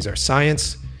over at Quasar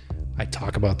Science. I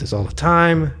talk about this all the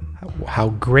time, how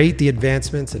great the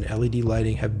advancements in LED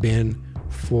lighting have been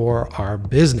for our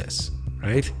business,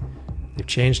 right? They've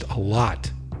changed a lot.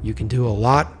 You can do a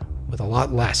lot with a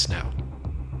lot less now.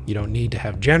 You don't need to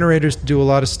have generators to do a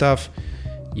lot of stuff.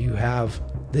 You have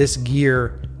this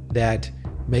gear that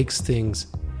makes things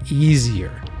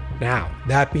easier. Now,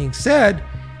 that being said,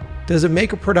 does it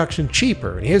make a production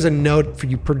cheaper? And here's a note for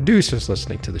you producers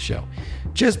listening to the show.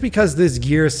 Just because this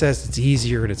gear says it's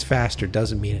easier and it's faster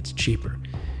doesn't mean it's cheaper.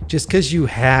 Just because you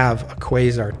have a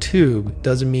Quasar tube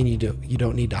doesn't mean you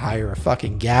don't need to hire a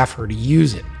fucking gaffer to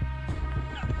use it.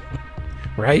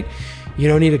 Right? You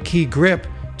don't need a key grip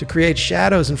to create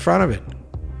shadows in front of it.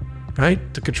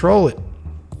 Right? To control it.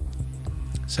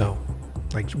 So,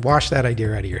 wash that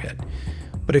idea out of your head.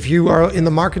 But if you are in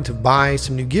the market to buy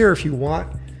some new gear, if you want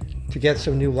to get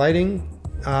some new lighting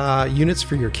units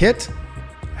for your kit,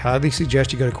 I highly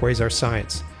suggest you go to Quasar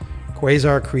Science.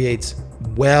 Quasar creates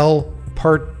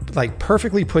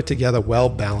perfectly put together,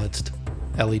 well-balanced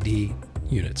LED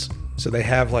units. So they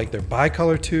have their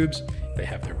bicolor tubes, they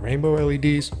have their rainbow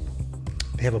LEDs,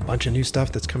 they have a bunch of new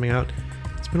stuff that's coming out.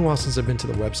 It's been a while since I've been to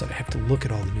the website. I have to look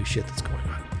at all the new shit that's going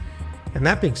on. And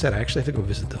that being said, I actually have to go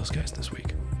visit those guys this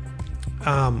week.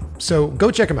 So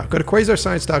go check them out. Go to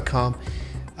QuasarScience.com.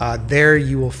 There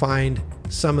you will find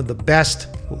some of the best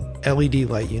LED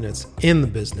light units in the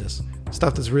business.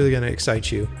 Stuff that's really going to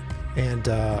excite you. And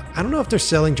I don't know if they're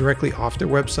selling directly off their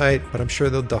website, but I'm sure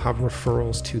they'll have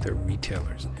referrals to their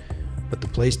retailers. But the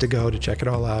place to go to check it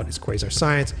all out is Quasar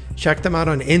Science. Check them out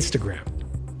on Instagram.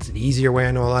 It's an easier way.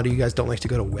 I know a lot of you guys don't like to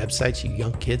go to websites. You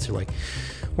young kids are like,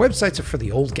 websites are for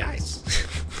the old guys.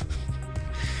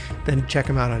 Then check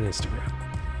them out on Instagram.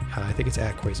 I think it's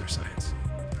at Quasar Science.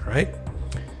 All right.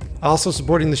 Also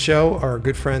supporting the show are our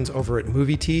good friends over at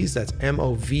Movie Tees. That's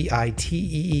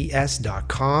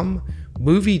MOVITEES.com.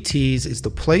 Movie Tees is the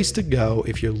place to go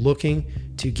if you're looking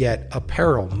to get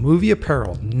apparel, movie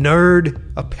apparel, nerd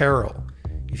apparel.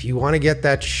 If you want to get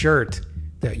that shirt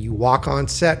that you walk on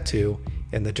set to,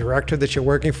 and the director that you're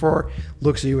working for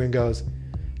looks at you and goes,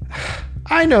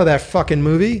 I know that fucking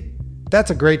movie.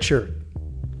 That's a great shirt.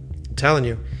 I'm telling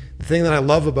you, the thing that I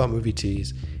love about Movie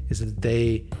Tees is that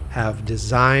they have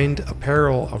designed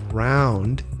apparel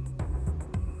around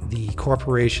the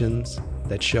corporations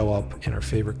that show up in our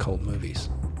favorite cult movies.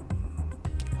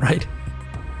 Right?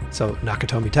 So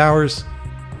Nakatomi Towers,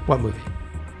 what movie?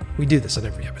 We do this on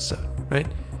every episode, right?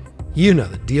 You know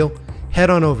the deal. Head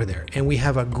on over there, and we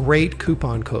have a great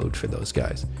coupon code for those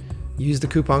guys. Use the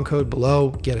coupon code below,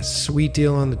 get a sweet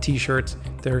deal on the t-shirts.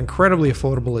 They're incredibly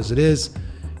affordable as it is.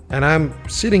 And I'm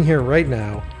sitting here right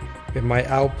now in my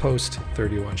Outpost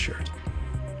 31 shirt.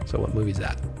 So what movie is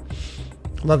that?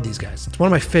 Love these guys. It's one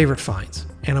of my favorite finds.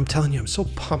 And I'm telling you, I'm so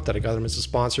pumped that I got them as a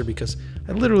sponsor because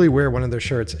I literally wear one of their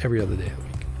shirts every other day of the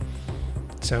week.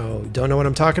 So don't know what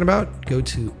I'm talking about? Go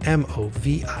to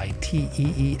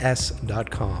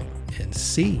MOVITEES.com. and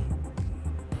see.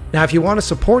 Now, if you want to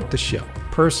support the show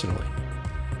personally,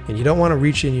 and you don't want to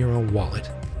reach in your own wallet,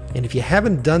 and if you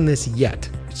haven't done this yet,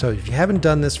 so if you haven't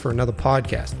done this for another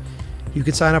podcast, you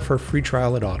can sign up for a free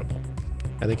trial at Audible.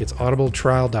 I think it's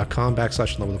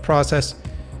audibletrial.com/Love the Process.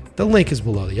 The link is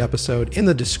below the episode. In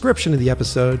the description of the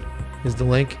episode is the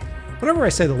link. Whenever I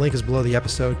say the link is below the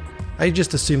episode, I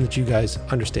just assume that you guys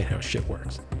understand how shit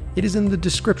works. It is in the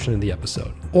description of the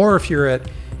episode. Or if you're at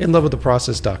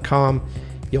inlovewiththeprocess.com,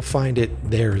 you'll find it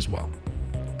there as well.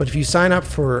 But if you sign up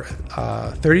for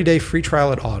a 30-day free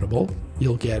trial at Audible,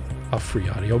 you'll get a free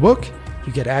audiobook.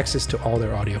 You get access to all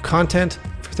their audio content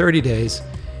for 30 days,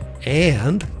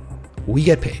 and we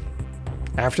get paid.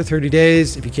 After 30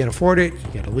 days, if you can't afford it,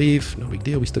 you got to leave. No big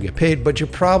deal. We still get paid, but you're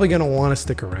probably going to want to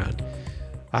stick around.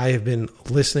 I have been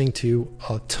listening to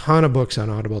a ton of books on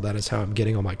Audible. That is how I'm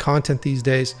getting all my content these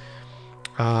days.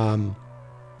 I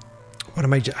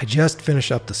just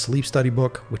finished up the sleep study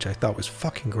book, which I thought was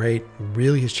fucking great. It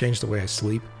really has changed the way I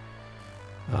sleep.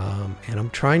 And I'm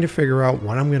trying to figure out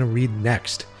what I'm going to read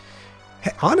next.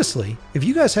 Hey, honestly, if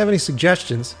you guys have any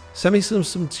suggestions, send me some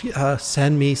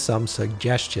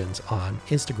suggestions on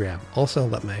Instagram. Also,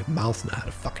 let my mouth know how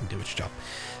to fucking do its job.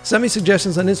 Send me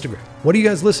suggestions on Instagram. What are you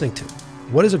guys listening to?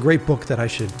 What is a great book that I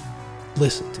should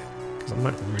listen to? Because I'm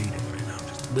not reading right now, I'm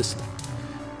just listening.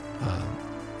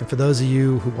 And for those of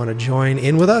you who want to join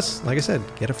in with us, like I said,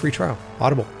 get a free trial.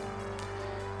 Audible.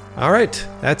 All right,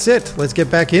 that's it. Let's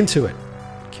get back into it.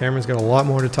 Cameron's got a lot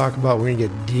more to talk about. We're going to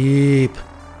get deep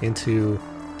into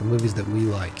the movies that we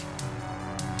like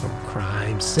from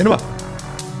crime cinema.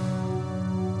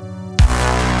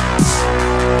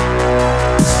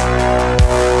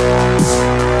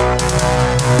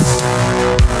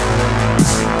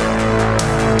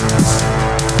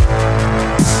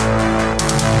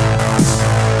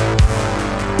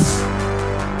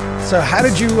 So how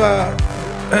did you,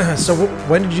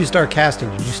 when did you start casting?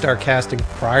 Did you start casting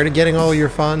prior to getting all your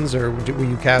funds, or were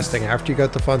you casting after you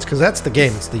got the funds? Because that's the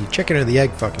game. It's the chicken or the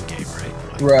egg fucking game,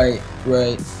 right?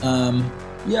 Right.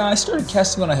 Yeah, I started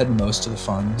casting when I had most of the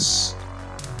funds.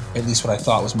 At least what I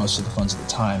thought was most of the funds at the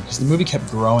time, because the movie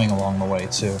kept growing along the way,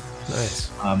 too.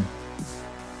 Nice.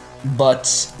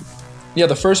 But, yeah,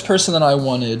 the first person that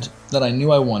I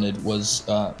knew I wanted was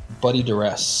Buddy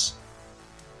Duress.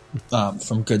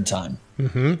 From Good Time.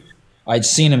 Mm-hmm. I'd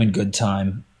seen him in Good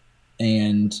Time,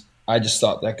 and I just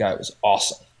thought that guy was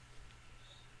awesome.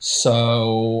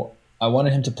 So I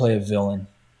wanted him to play a villain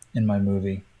in my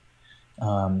movie.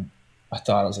 I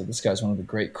was like, this guy's one of the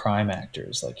great crime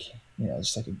actors. Like,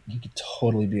 he could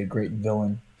totally be a great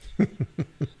villain.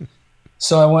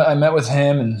 So I met with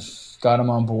him and got him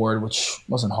on board, which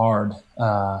wasn't hard.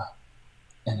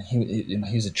 And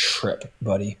he's a trip,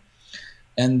 Buddy.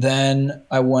 And then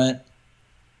I went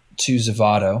to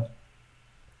Zavato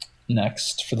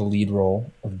next for the lead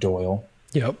role of Doyle.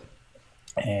 Yep.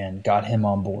 And got him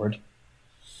on board.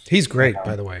 He's great,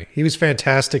 by the way. He was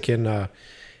fantastic in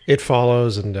It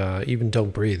Follows and even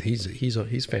Don't Breathe.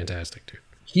 He's fantastic, dude.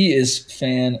 He is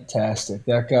fantastic.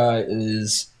 That guy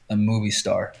is a movie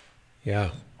star.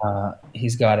 Yeah.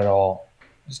 He's got it all.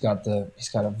 He's got a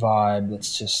vibe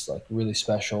that's just like really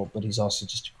special, but he's also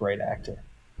just a great actor.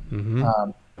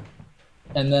 Mm-hmm.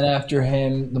 And then after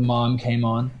him, the mom came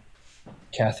on,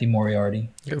 Kathy Moriarty.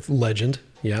 Legend.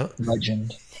 Yeah.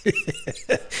 Legend.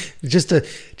 just a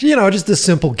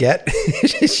simple get.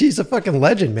 She's a fucking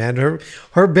legend, man.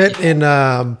 Her bit in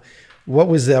what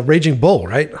was Raging Bull,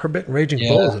 right? Her bit in Raging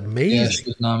Bull is amazing. Yeah, she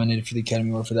was nominated for the Academy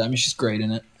Award for that. I mean, she's great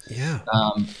in it. Yeah.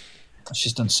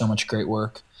 She's done so much great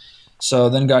work. So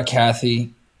then got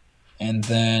Kathy, and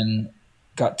then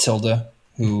got Tilda,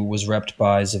 who was repped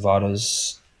by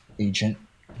Zavato's agent.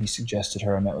 He suggested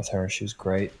her. I met with her. She was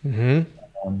great. Mm-hmm.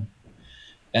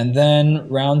 And then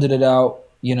rounded it out,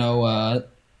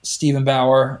 Stephen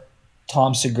Bauer,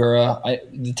 Tom Segura.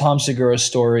 The Tom Segura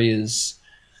story is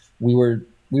we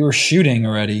were shooting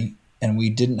already, and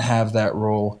we didn't have that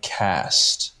role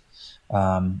cast.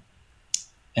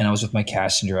 And I was with my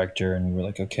casting director, and we were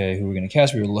like, okay, who are we going to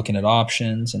cast? We were looking at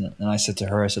options, and I said to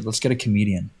her, let's get a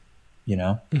comedian,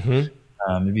 Mm-hmm.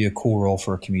 It'd be a cool role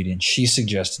for a comedian. She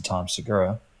suggested Tom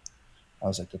Segura. I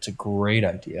was like, that's a great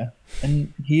idea.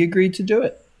 And he agreed to do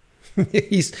it.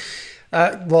 He's,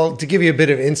 to give you a bit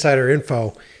of insider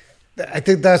info, I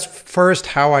think that's first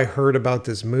how I heard about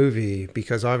this movie,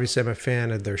 because obviously I'm a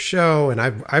fan of their show, and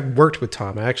I've worked with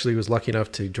Tom. I actually was lucky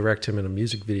enough to direct him in a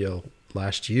music video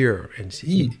last year, and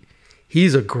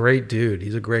he's a great dude.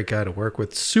 He's a great guy to work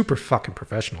with. Super fucking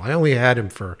professional. I only had him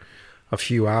for a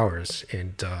few hours,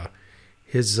 and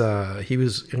he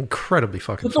was incredibly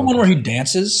fucking. Is that the one where he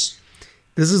dances?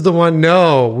 This is the one.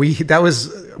 No, we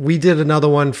did another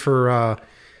one for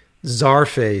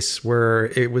Czarface where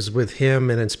it was with him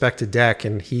and Inspector Deck,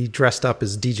 and he dressed up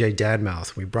as DJ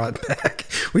Dadmouth. We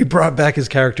brought back his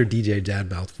character DJ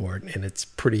Dadmouth for it, and it's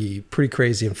pretty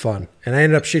crazy and fun. And I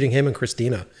ended up shooting him and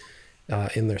Christina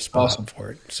in their spot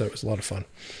for it, so it was a lot of fun.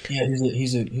 Yeah,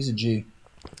 he's a G.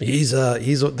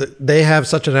 They have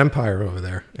such an empire over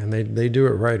there, and they do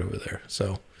it right over there.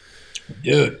 So,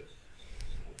 dude,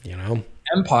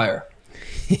 empire.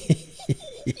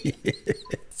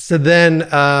 So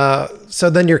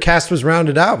then your cast was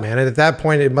rounded out, man. And at that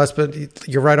point,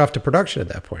 you're right off to production at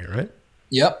that point, right?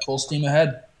 Yep, full steam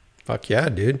ahead. Fuck yeah,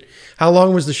 dude. How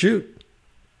long was the shoot?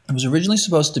 It was originally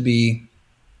supposed to be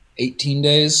 18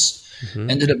 days. Mm-hmm.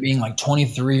 Ended up being like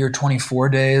 23 or 24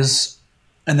 days.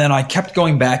 And then I kept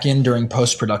going back in during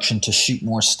post-production to shoot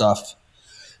more stuff.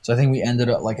 So I think we ended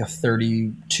up like a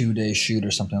 32-day shoot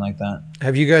or something like that.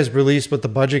 Have you guys released what the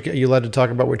budget? Are you allowed to talk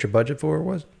about what your budget for it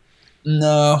was?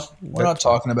 No, we're not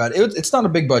talking about it. It's not a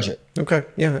big budget. Okay,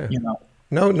 yeah.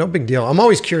 No big deal. I'm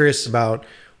always curious about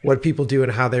what people do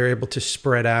and how they're able to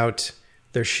spread out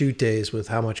their shoot days with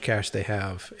how much cash they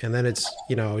have. And then it's,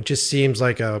 it just seems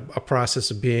like a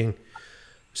process of being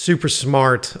super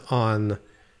smart on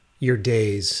your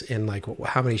days and like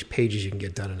how many pages you can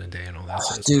get done in a day and all that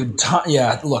stuff. Dude,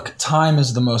 time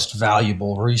is the most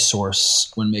valuable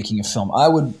resource when making a film.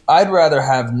 I'd rather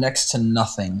have next to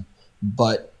nothing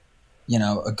but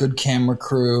a good camera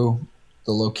crew,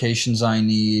 the locations I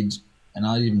need, and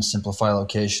I'll even simplify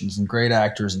locations, and great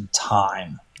actors and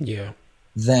time. Yeah.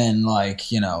 Then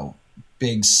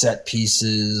big set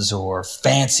pieces or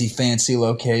fancy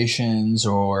locations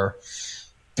or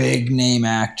big name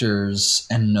actors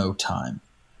and no time.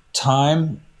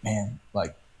 Time, man,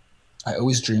 like I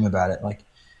always dream about it. Like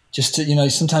just to,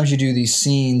 sometimes you do these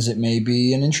scenes, it may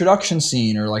be an introduction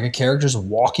scene or like a character's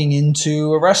walking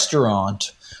into a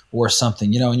restaurant or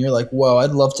something, and you're like, whoa,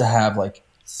 I'd love to have like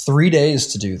 3 days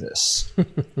to do this.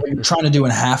 What you're trying to do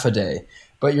in half a day.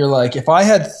 But you're like, if I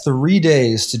had 3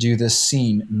 days to do this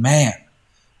scene, man,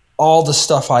 all the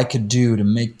stuff I could do to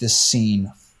make this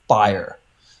scene fire.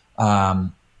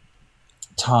 Time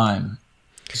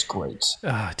is great.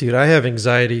 Dude, I have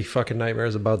anxiety fucking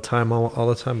nightmares about time all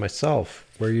the time myself,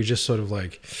 where you're just sort of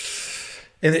like,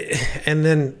 and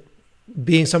then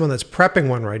being someone that's prepping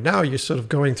one right now, you're sort of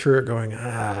going through it going,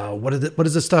 what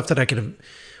is the stuff that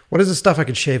what is the stuff I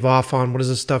could shave off on? What is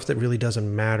the stuff that really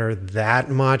doesn't matter that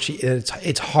much?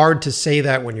 It's hard to say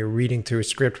that when you're reading through a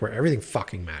script where everything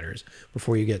fucking matters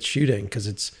before you get shooting, because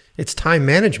it's time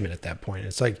management at that point.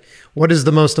 It's like, what is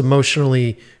the most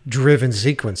emotionally driven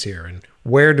sequence here? And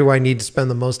where do I need to spend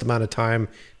the most amount of time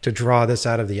to draw this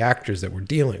out of the actors that we're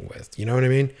dealing with? You know what I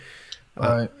mean?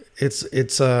 Right.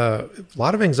 It's a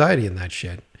lot of anxiety in that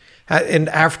shit. And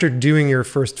after doing your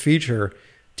first feature,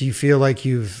 do you feel like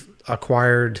you've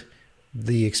acquired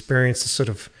the experience to sort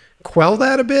of quell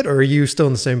that a bit, or are you still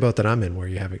in the same boat that I'm in where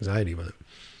you have anxiety with it?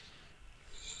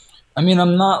 I mean,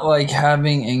 I'm not like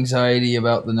having anxiety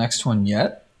about the next one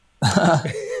yet.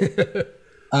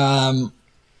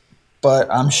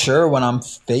 But I'm sure when I'm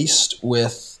faced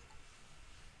with,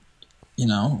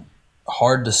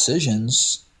 hard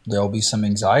decisions, there'll be some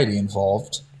anxiety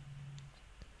involved.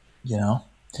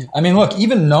 I mean, look,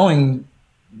 even knowing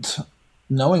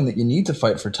that you need to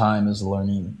fight for time is a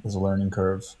learning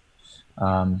curve.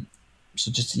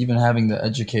 So just even having the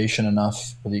education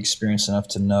enough or the experience enough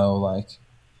to know like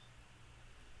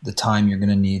the time you're going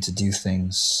to need to do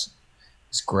things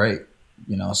is great.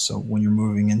 So when you're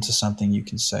moving into something, you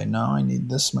can say, no, I need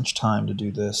this much time to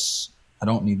do this. I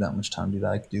don't need that much time to do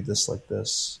that. I can do this like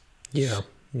this. Yeah.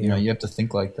 You have to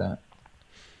think like that.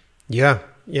 Yeah.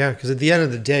 Yeah. Because at the end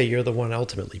of the day, you're the one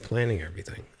ultimately planning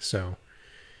everything. So,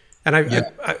 and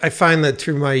I find that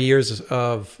through my years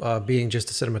of being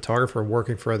just a cinematographer and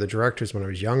working for other directors when I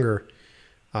was younger,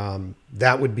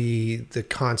 that would be the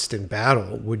constant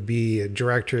battle, would be a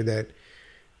director that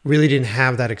really didn't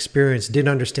have that experience, didn't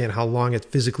understand how long it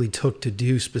physically took to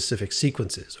do specific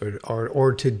sequences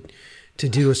or to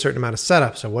do a certain amount of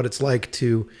setups, or what it's like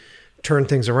to turn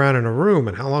things around in a room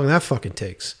and how long that fucking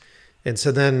takes. And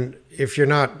so then if you're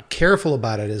not careful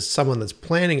about it as someone that's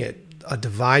planning it, a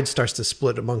divide starts to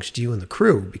split amongst you and the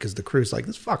crew, because the crew's like,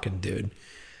 this fucking dude.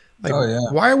 Like,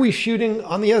 why are we shooting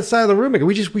on the other side of the room? Like,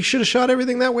 we should have shot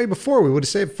everything that way before. We would have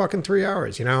saved fucking 3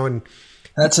 hours, and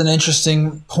that's an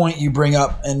interesting point you bring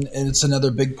up. And it's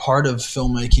another big part of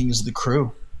filmmaking is the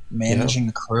crew, managing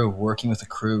the crew, working with the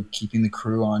crew, keeping the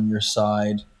crew on your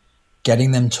side,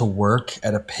 getting them to work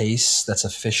at a pace that's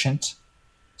efficient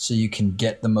so you can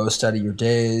get the most out of your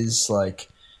days. Like,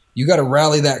 you got to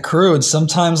rally that crew. And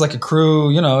sometimes like a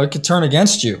crew, you know, it could turn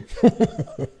against you.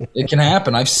 It can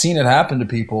happen. I've seen it happen to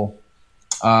people.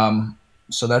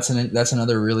 So that's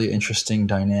another really interesting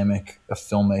dynamic of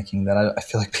filmmaking that I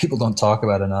feel like people don't talk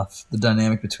about enough. The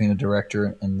dynamic between a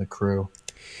director and the crew.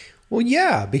 Well,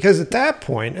 yeah, because at that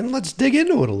point, and let's dig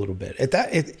into it a little bit.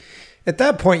 At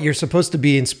that point, you're supposed to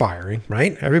be inspiring,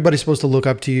 right? Everybody's supposed to look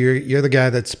up to you. You're the guy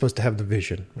that's supposed to have the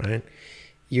vision, right?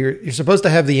 You're supposed to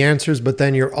have the answers, but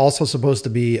then you're also supposed to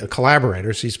be a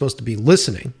collaborator. So you're supposed to be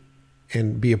listening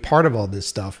and be a part of all this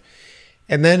stuff.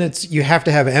 And then you have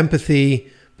to have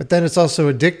empathy, but then it's also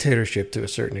a dictatorship to a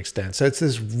certain extent. So it's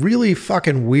this really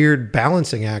fucking weird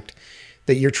balancing act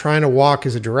that you're trying to walk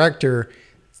as a director,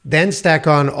 then stack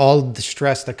on all the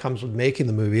stress that comes with making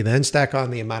the movie, then stack on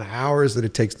the amount of hours that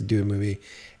it takes to do a movie,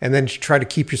 and then try to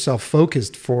keep yourself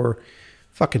focused for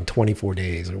fucking 24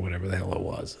 days or whatever the hell it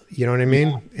was. You know what I mean?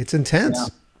 Yeah. It's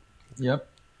intense. Yeah. Yep.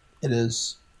 It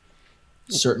is.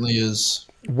 It certainly is.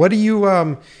 What do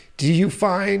you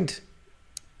find?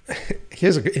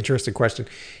 Here's an interesting question.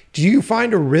 Do you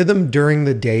find a rhythm during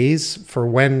the days for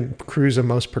when crews are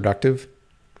most productive?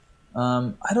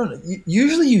 I don't know.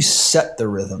 Usually you set the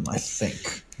rhythm, I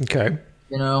think. Okay.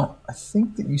 You know, I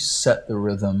think that you set the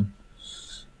rhythm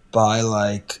by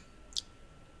like,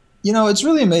 you know, it's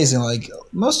really amazing. Like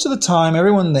most of the time,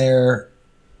 everyone there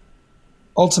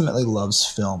ultimately loves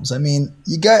films. I mean,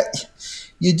 you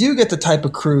do get the type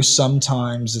of crew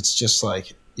sometimes it's just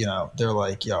like, you know, they're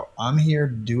like, yo, I'm here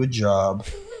to do a job.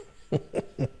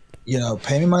 You know,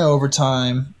 pay me my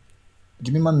overtime.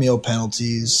 Give me my meal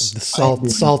penalties. The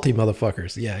salty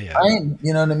motherfuckers. Yeah, yeah.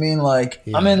 You know what I mean? Like,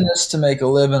 yeah. I'm in this to make a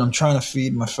living. I'm trying to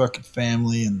feed my fucking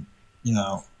family and, you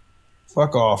know,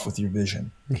 fuck off with your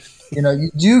vision. You know, you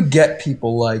do get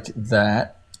people like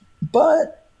that,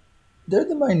 but they're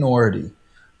the minority.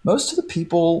 Most of the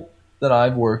people that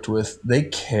I've worked with, they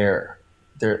care.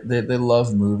 They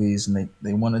love movies and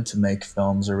they wanted to make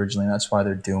films originally. And that's why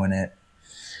they're doing it.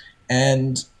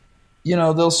 And, you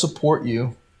know, they'll support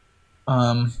you.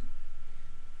 It's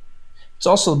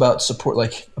also about support.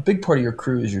 Like a big part of your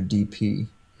crew is your DP,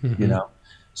 you know?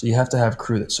 So you have to have a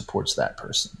crew that supports that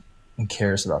person and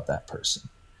cares about that person.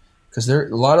 Because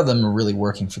a lot of them are really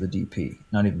working for the DP,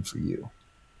 not even for you.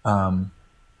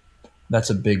 That's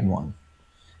a big one.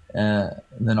 And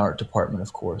then art department,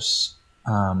 of course.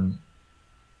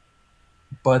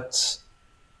 But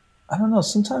I don't know,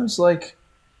 sometimes like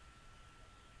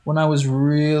when I was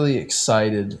really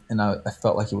excited and I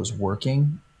felt like it was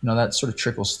working, you know, that sort of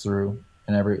trickles through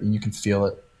and you can feel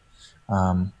it,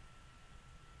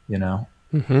 you know?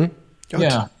 Mm-hmm.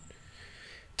 Yeah.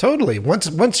 Totally.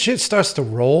 Once shit starts to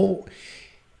roll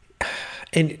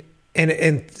and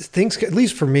things, at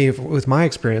least for me, with my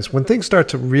experience, when things start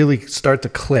to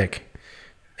click,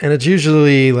 and it's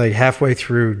usually like halfway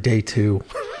through day 2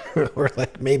 or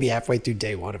like maybe halfway through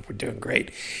day 1 if we're doing great.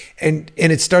 And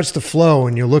it starts to flow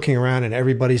and you're looking around and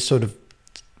everybody's sort of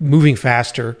moving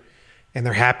faster and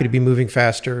they're happy to be moving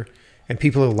faster and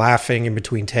people are laughing in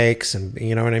between takes and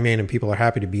you know what I mean? And people are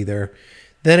happy to be there.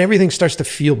 Then everything starts to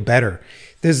feel better.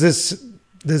 There's this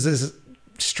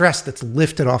stress that's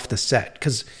lifted off the set.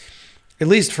 Because at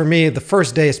least for me, the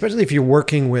first day, especially if you're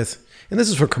working with, and this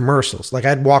is for commercials, like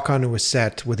I'd walk onto a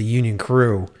set with a union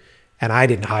crew and I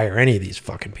didn't hire any of these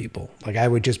fucking people. Like I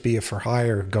would just be a for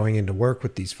hire going into work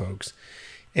with these folks.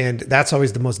 And that's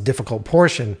always the most difficult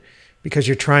portion because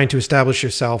you're trying to establish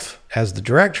yourself as the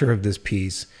director of this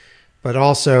piece. But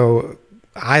also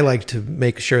I like to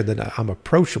make sure that I'm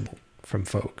approachable from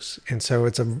folks. And so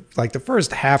it's like the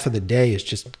first half of the day is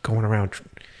just going around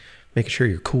making sure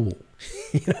you're cool.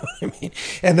 You know what I mean?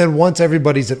 And then once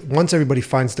everybody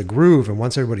finds the groove and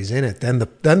once everybody's in it, then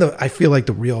I feel like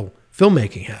the real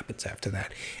filmmaking happens after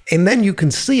that. And then you can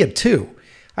see it too.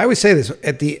 I always say this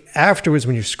afterwards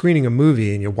when you're screening a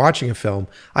movie and you're watching a film,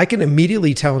 I can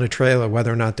immediately tell in a trailer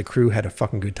whether or not the crew had a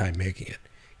fucking good time making it.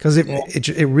 Because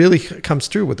it really comes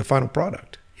through with the final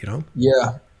product, you know?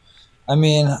 Yeah. I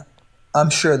mean, I'm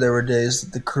sure there were days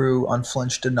that the crew on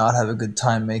Flinch did not have a good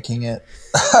time making it.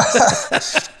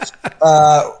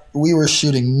 We were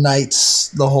shooting nights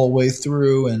the whole way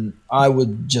through, and I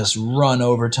would just run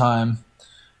overtime.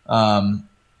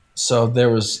 So there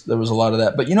was a lot of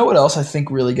that. But you know what else I think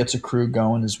really gets a crew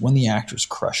going is when the actors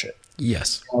crush it.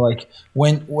 Yes. Like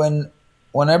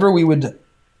whenever we would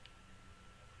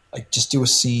like just do a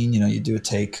scene, you know, you do a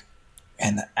take,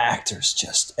 and the actors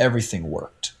just everything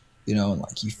worked. You know, and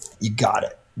like you got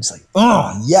it. It's like,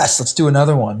 oh yes, let's do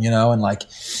another one. You know, and like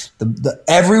the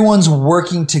everyone's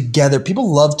working together.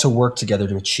 People love to work together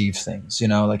to achieve things. You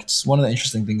know, like it's one of the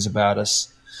interesting things about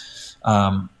us.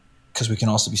 because we can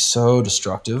also be so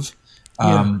destructive.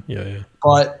 Yeah.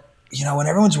 But when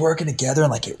everyone's working together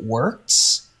and like it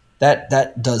works,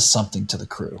 that does something to the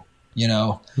crew.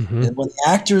 Mm-hmm. And when the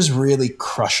actors really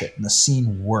crush it and the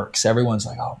scene works, everyone's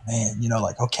like, oh man,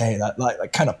 like, okay, that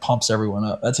like kind of pumps everyone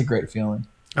up. That's a great feeling.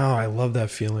 Oh, I love that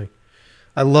feeling.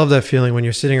 I love that feeling when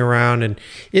you're sitting around and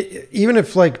even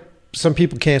if like some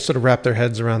people can't sort of wrap their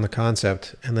heads around the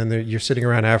concept, and then you're sitting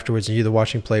around afterwards and you're either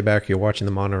watching playback or you're watching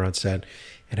the monitor on set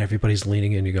and everybody's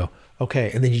leaning in, you go,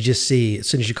 okay. And then you just see, as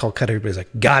soon as you call cut, everybody's like,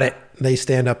 got it. They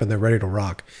stand up and they're ready to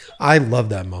rock. I love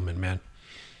that moment, man.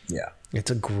 Yeah. It's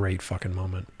a great fucking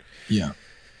moment. Yeah.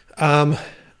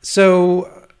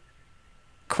 So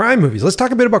crime movies. Let's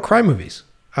talk a bit about crime movies.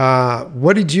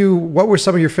 What were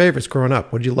some of your favorites growing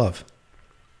up? What did you love?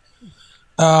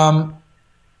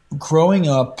 Growing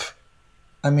up,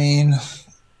 I mean,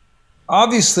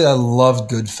 obviously I loved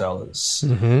Goodfellas.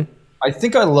 Mm-hmm. I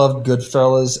think I loved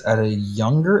Goodfellas at a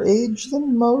younger age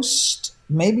than most.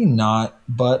 Maybe not,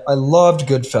 but I loved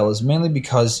Goodfellas mainly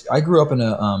because I grew up in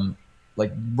a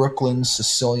like Brooklyn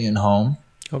Sicilian home.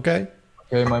 Okay.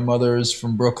 My mother is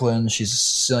from Brooklyn. She's a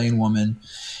Sicilian woman,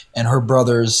 and her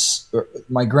brothers.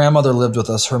 My grandmother lived with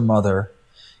us. Her mother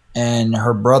and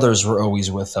her brothers were always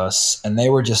with us, and they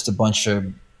were just a bunch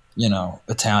of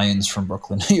Italians from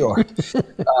Brooklyn, New York.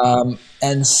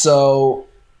 And so,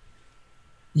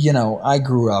 I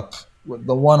grew up with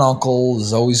the one uncle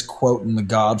is always quoting The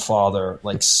Godfather,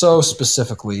 like so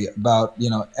specifically about,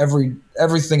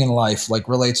 everything in life, like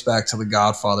relates back to The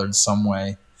Godfather in some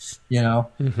way,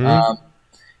 Mm-hmm.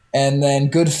 And then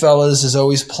Goodfellas is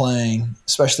always playing,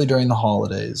 especially during the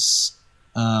holidays.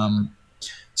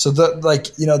 So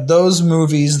those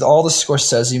movies, all the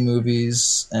Scorsese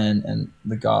movies and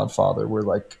The Godfather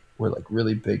were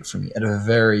really big for me at a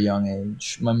very young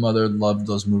age. My mother loved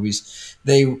those movies.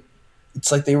 It's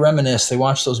like they reminisce. They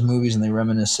watch those movies and they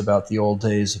reminisce about the old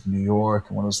days of New York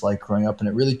and what it was like growing up, and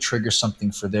it really triggers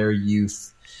something for their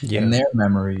youth and their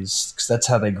memories because that's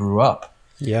how they grew up.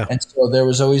 Yeah. And so there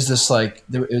was always this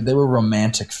they were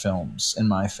romantic films in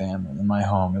my family, in my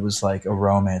home. It was like a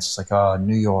romance. It's like, oh,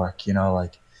 New York,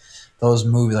 like those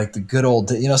movies, like the good old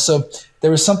days, so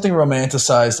there was something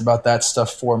romanticized about that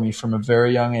stuff for me from a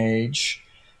very young age.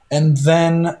 And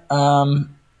then,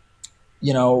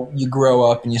 you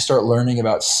grow up and you start learning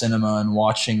about cinema and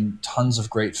watching tons of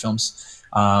great films.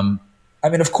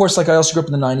 Of course, like I also grew up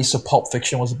in the 90s, so Pulp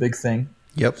Fiction was a big thing.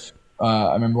 Yep.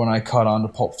 I remember when I caught on to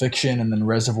Pulp Fiction and then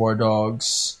Reservoir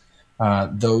Dogs.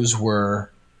 Those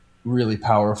were really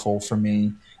powerful for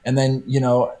me. And then,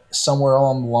 somewhere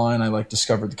along the line, I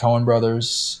discovered the Coen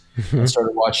brothers and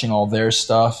started watching all their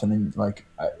stuff. And then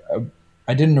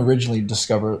I didn't originally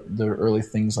discover their early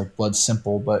things like Blood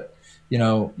Simple, but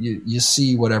you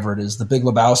see whatever it is, The Big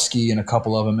Lebowski and a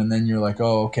couple of them. And then you're like,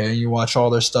 oh, okay. You watch all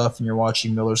their stuff and you're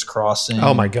watching Miller's Crossing.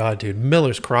 Oh my God, dude.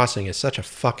 Miller's Crossing is such a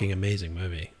fucking amazing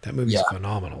movie. That movie is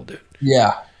phenomenal, dude.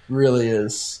 Yeah, really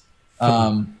is.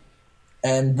 And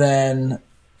then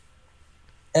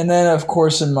of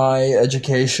course in my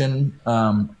education,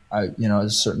 at a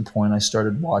certain point I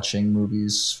started watching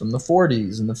movies from the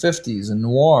 40s and the 50s and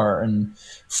noir and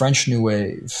French New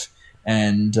Wave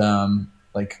and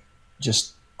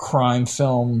just crime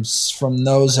films from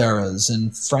those eras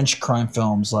and French crime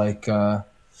films like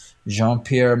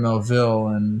Jean-Pierre Melville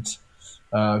and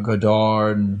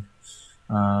Godard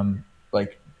and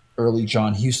early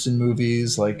John Huston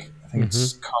movies like I think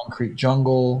it's Concrete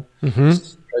Jungle,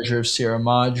 Treasure of Sierra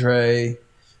Madre,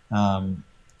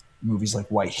 movies like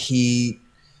White Heat.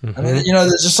 I mean,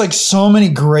 there's just so many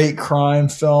great crime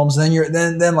films.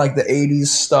 Then then like the 80s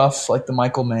stuff, like the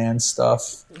Michael Mann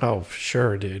stuff. Oh, for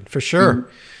sure, dude. For sure.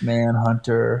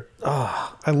 Manhunter.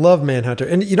 Oh, I love Manhunter.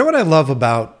 And you know what I love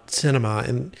about cinema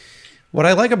and what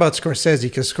I like about Scorsese,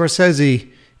 because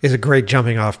Scorsese is a great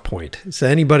jumping off point. So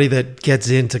anybody that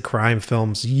gets into crime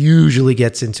films usually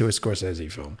gets into a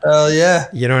Scorsese film. Oh yeah.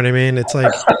 You know what I mean? It's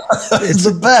like, it's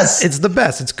the best. It's the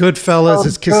best. It's Goodfellas.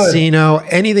 It's Casino.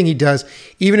 Anything he does.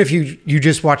 Even if you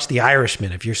just watch The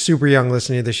Irishman, if you're super young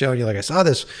listening to the show and you're like, I saw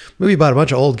this movie about a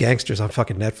bunch of old gangsters on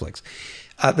fucking Netflix.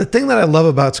 The thing that I love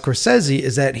about Scorsese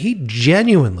is that he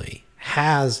genuinely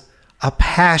has a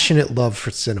passionate love for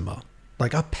cinema.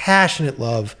 Like a passionate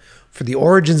love for the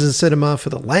origins of cinema, for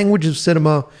the language of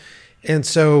cinema. And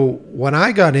so when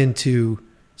I got into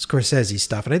Scorsese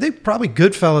stuff, and I think probably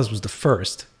Goodfellas was the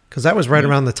first, because that was right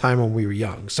around the time when we were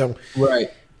young. So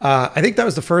I think that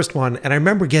was the first one. And I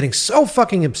remember getting so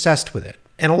fucking obsessed with it.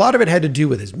 And a lot of it had to do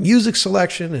with his music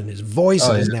selection and his voice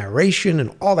and his narration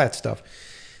and all that stuff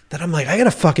that I'm like, I got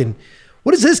to fucking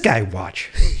what does this guy watch?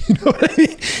 You know what I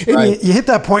mean? And Right. you hit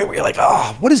that point where you're like,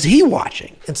 oh, what is he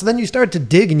watching? And so then you start to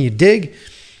dig and you dig.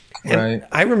 And Right.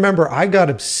 I remember I got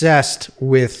obsessed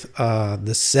with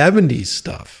the 70s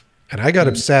stuff. And I got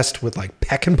obsessed with like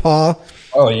Peckinpah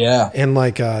Oh yeah. and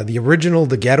like the original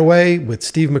The Getaway with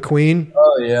Steve McQueen.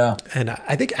 Oh yeah. And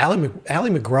I think Ali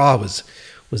McGraw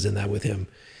was in that with him.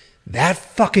 That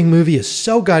fucking movie is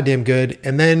so goddamn good.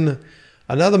 And then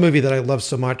another movie that I love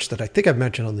so much that I think I've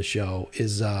mentioned on the show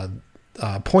is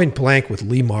Point Blank with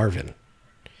Lee Marvin.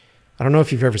 I don't know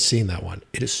if you've ever seen that one.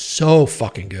 It is so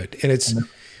fucking good. And it's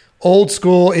old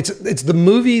school. It's the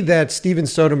movie that Steven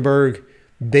Soderbergh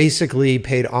basically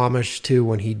paid homage to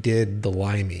when he did The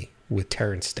Limey with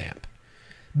Terrence Stamp.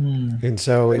 And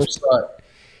so Never saw it.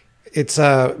 it's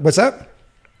what's that?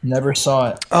 Never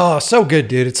saw it. Oh, so good,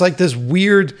 dude. It's like this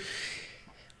weird.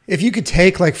 If you could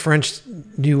take like French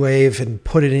New Wave and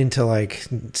put it into like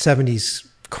 70s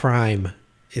crime,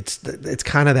 it's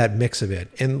kind of that mix of it.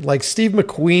 And like Steve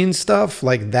McQueen stuff,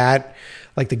 like that,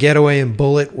 like The Getaway and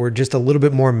Bullet were just a little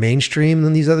bit more mainstream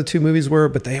than these other two movies were,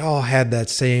 but they all had that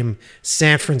same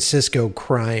San Francisco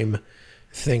crime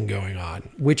thing going on,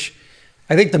 which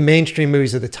I think the mainstream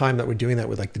movies at the time that were doing that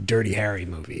were like the Dirty Harry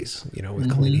movies, you know,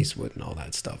 with Clint Eastwood and all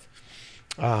that stuff.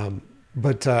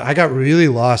 But I got really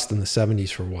lost in the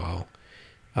 70s for a while.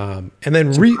 And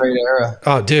then Great era.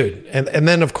 oh, dude. And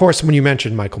then, of course, when you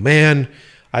mentioned Michael Mann,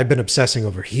 I've been obsessing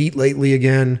over Heat lately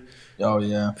again Oh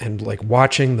yeah. and like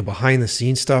watching the behind the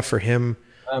scenes stuff for him.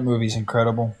 That movie's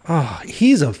incredible. Oh,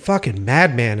 he's a fucking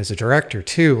madman as a director,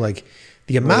 too. Like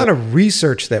the amount of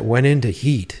research that went into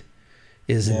Heat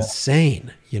is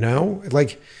insane, you know?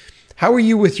 Like, how are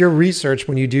you with your research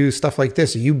when you do stuff like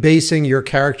this? Are you basing your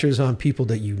characters on people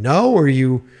that you know, or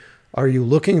are you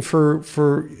looking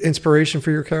for inspiration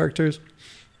for your characters?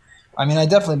 I mean, I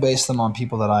definitely base them on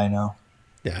people that I know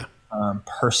Yeah,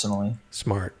 personally.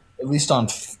 smart. At least on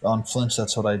Flinch,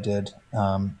 that's what I did.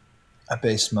 I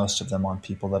based most of them on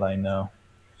people that I know.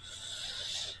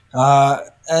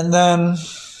 And then,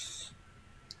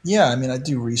 yeah, I mean, I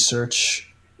do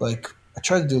research. Like, I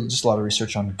try to do just a lot of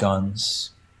research on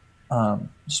guns,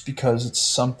 just because it's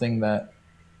something that,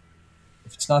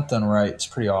 if it's not done right, it's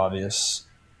pretty obvious,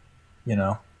 you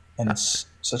know? And it's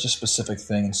such a specific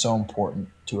thing and so important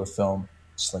to a film.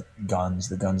 It's like guns,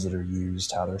 the guns that are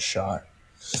used, how they're shot.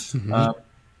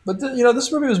 But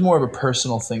this movie was more of a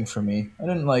personal thing for me. I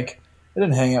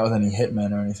didn't hang out with any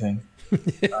hitmen or anything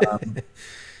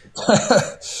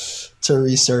to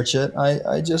research it.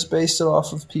 I just based it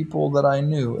off of people that I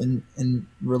knew in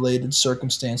related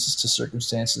circumstances to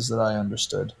circumstances that I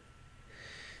understood.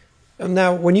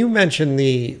 Now, when you mention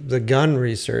the gun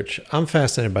research, I'm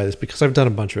fascinated by this because I've done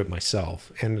a bunch of it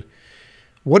myself. And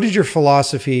what is your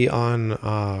philosophy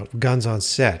on guns on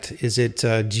set? Is it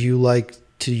do you like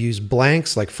to use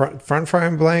blanks, like front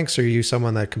frame blanks, or are you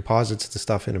someone that composites the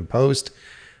stuff in post?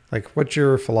 Like, what's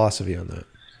your philosophy on that?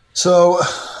 So,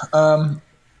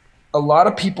 a lot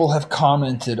of people have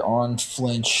commented on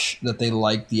Flinch that they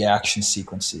like the action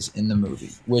sequences in the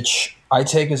movie, which I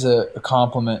take as a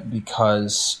compliment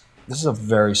because this is a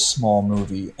very small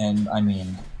movie. And I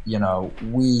mean,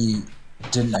 we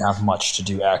didn't have much to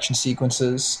do action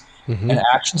sequences, and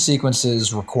action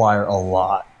sequences require a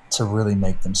lot to really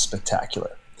make them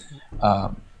spectacular.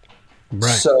 Right.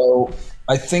 So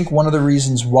I think one of the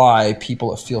reasons why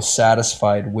people feel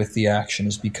satisfied with the action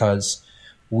is because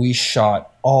we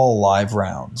shot all live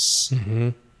rounds,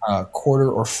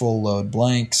 quarter or full load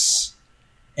blanks,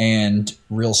 and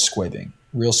real squibbing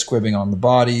on the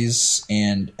bodies,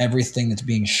 and everything that's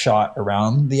being shot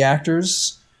around the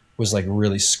actors was like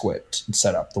really squibbed and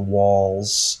set up. The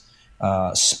walls,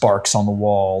 sparks on the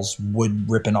walls, wood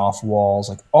ripping off walls,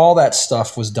 like all that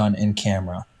stuff was done in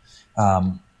camera.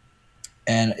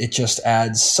 And it just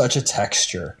adds such a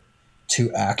texture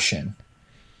to action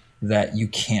that you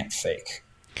can't fake.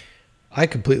 I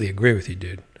completely agree with you,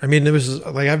 dude. I mean, there was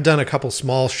like I've done a couple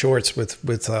small shorts with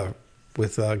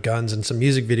guns and some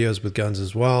music videos with guns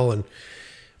as well. And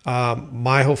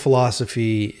my whole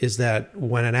philosophy is that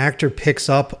when an actor picks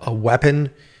up a weapon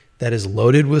that is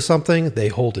loaded with something, they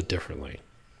hold it differently,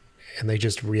 and they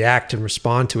just react and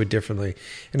respond to it differently.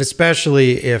 And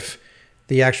especially if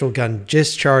the actual gun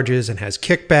discharges and has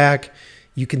kickback,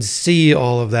 you can see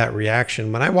all of that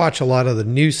reaction. When I watch a lot of the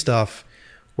new stuff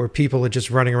where people are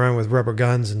just running around with rubber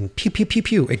guns and pew pew pew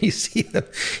pew, and you see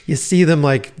them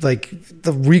like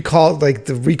the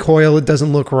recoil, it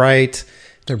doesn't look right.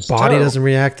 Their body doesn't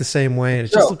react the same way, and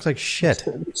it just looks like shit.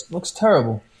 It looks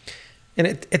terrible. And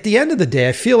at the end of the day,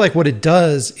 I feel like what it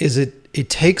does is it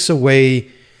takes away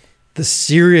the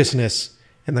seriousness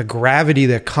and the gravity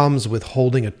that comes with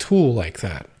holding a tool like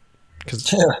that.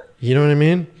 Because you know what I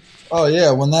mean? Oh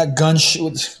yeah, when that gun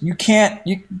you can't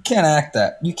act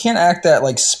that. You can't act that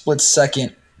like split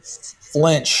second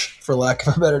flinch, for lack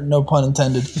of a better, no pun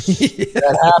intended.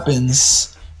 That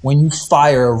happens when you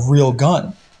fire a real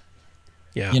gun.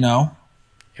 Yeah. You know?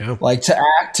 Yeah. Like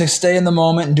to stay in the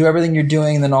moment and do everything you're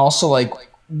doing, and then also like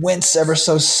wince ever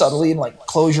so subtly and like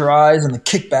close your eyes and the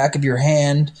kickback of your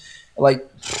hand. Like,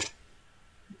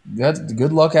 that's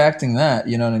good luck acting that.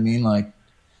 You know what I mean? Like,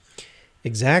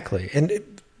 exactly. And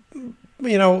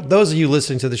you know, those of you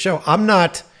listening to the show, I'm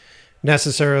not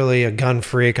necessarily a gun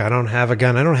freak. I don't have a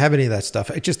gun. I don't have any of that stuff.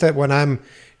 It's just that when I'm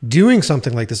doing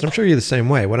something like this, and I'm sure you're the same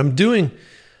way, when I'm doing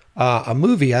a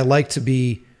movie, I like to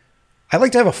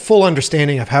have a full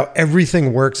understanding of how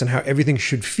everything works and how everything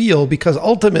should feel, because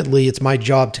ultimately it's my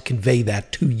job to convey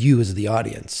that to you as the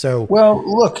audience. So, well,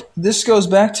 look, this goes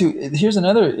back to, here's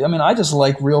another, I mean, I just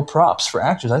like real props for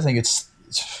actors. I think it's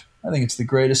the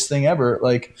greatest thing ever.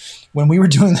 Like when we were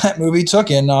doing that movie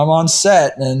Tooken, I'm on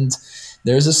set and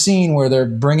there's a scene where they're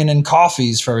bringing in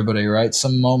coffees for everybody, right?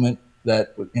 Some moment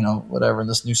that, you know, whatever,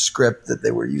 this new script that they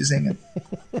were using.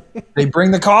 They bring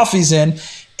the coffees in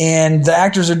and the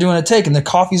actors are doing a take and the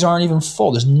coffees aren't even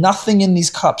full. There's nothing in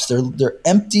these cups. They're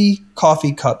empty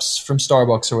coffee cups from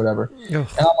Starbucks or whatever. Ugh.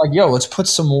 And I'm like, yo, let's put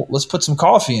some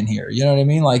coffee in here. You know what I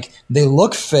mean? Like they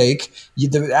look fake.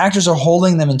 The actors are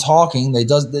holding them and talking.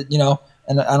 You know,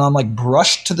 and I'm like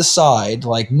brushed to the side.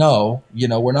 Like, no, you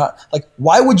know, we're not, like,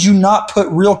 why would you not put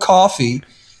real coffee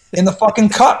in the fucking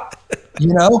cup?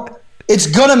 You know, it's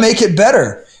gonna make it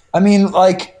better. I mean,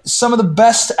 like, some of the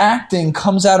best acting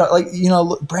comes out of, like, you know,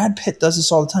 look, Brad Pitt does this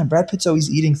all the time. Brad Pitt's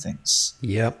always eating things.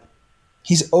 Yep.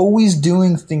 He's always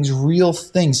doing things, real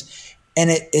things. And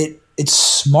it's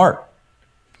smart.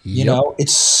 You know,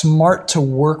 it's smart to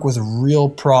work with real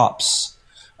props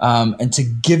and to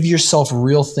give yourself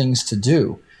real things to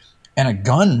do. And a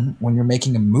gun, when you're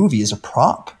making a movie, is a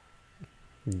prop.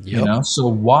 Yep. You know, so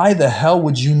why the hell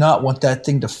would you not want that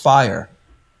thing to fire?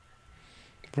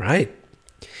 Right.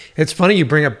 It's funny you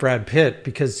bring up Brad Pitt,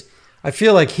 because I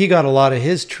feel like he got a lot of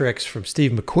his tricks from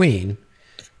Steve McQueen.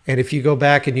 And if you go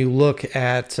back and you look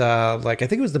at, like, I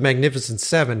think it was The Magnificent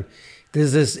Seven,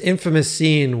 there's this infamous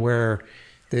scene where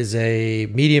there's a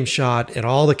medium shot and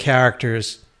all the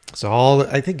characters. So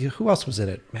I think, who else was in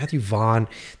it? Matthew Vaughn.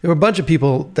 There were a bunch of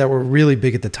people that were really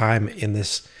big at the time in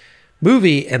this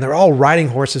movie, and they're all riding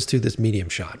horses to this medium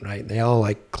shot, right? And they all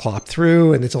like clop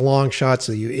through, and it's a long shot,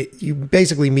 so you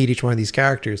basically meet each one of these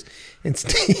characters. And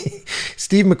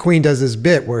Steve McQueen does this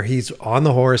bit where he's on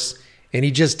the horse and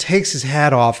he just takes his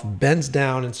hat off, bends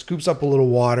down, and scoops up a little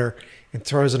water and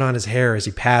throws it on his hair as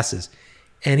he passes,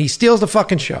 and he steals the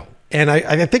fucking show. And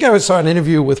I think I saw an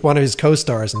interview with one of his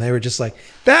co-stars, and they were just like,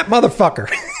 that motherfucker.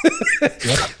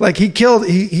 Yep. Like he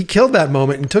killed that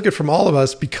moment and took it from all of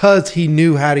us because he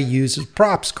knew how to use his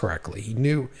props correctly. He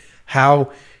knew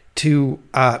how to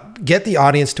get the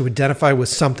audience to identify with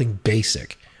something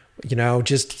basic. You know,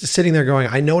 just sitting there going,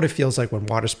 I know what it feels like when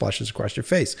water splashes across your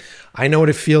face. I know what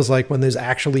it feels like when there's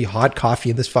actually hot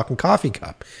coffee in this fucking coffee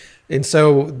cup. And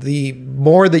so the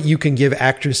more that you can give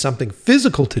actors something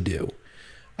physical to do,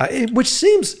 which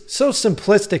seems so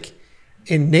simplistic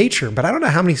in nature, but I don't know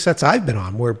how many sets I've been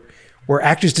on where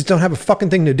actors just don't have a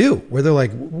fucking thing to do, where they're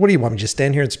like, what do you want me to just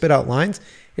stand here and spit out lines?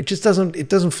 It just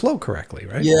doesn't flow correctly,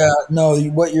 right? Yeah, no,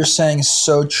 what you're saying is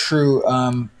so true.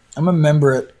 I'm a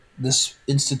member at this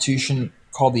institution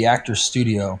called the Actors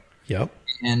Studio. Yep.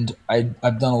 And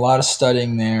I've done a lot of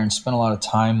studying there and spent a lot of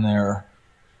time there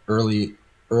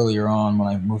earlier on when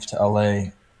I moved to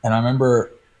LA. And I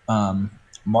remember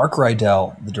Mark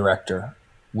Rydell, the director,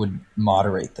 would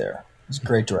moderate there. He's a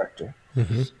great director.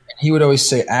 Mm-hmm. And he would always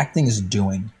say, acting is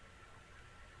doing.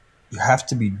 You have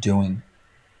to be doing.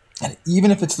 And even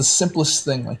if it's the simplest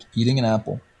thing, like eating an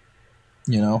apple,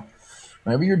 you know,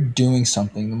 whenever you're doing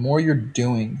something, the more you're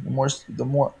doing, the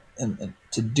more, and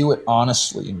to do it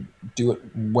honestly and do it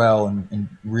well and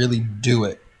really do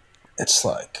it, it's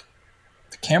like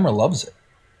the camera loves it.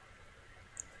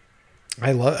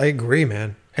 I agree,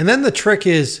 man. And then the trick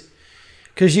is,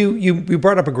 because you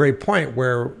brought up a great point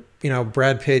where, you know,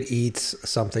 Brad Pitt eats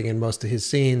something in most of his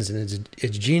scenes and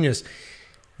it's genius.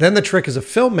 Then the trick as a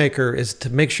filmmaker is to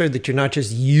make sure that you're not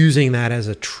just using that as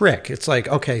a trick. It's like,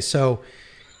 okay, so,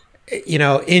 you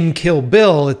know, in Kill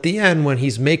Bill at the end when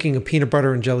he's making a peanut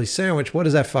butter and jelly sandwich, what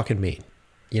does that fucking mean?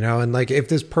 You know, and like if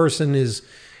this person is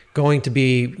going to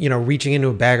be, you know, reaching into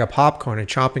a bag of popcorn and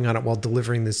chomping on it while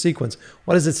delivering this sequence,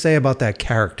 what does it say about that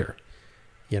character?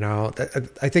 You know,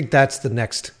 I think that's the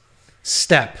next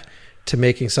step to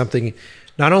making something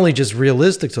not only just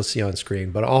realistic to see on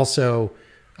screen, but also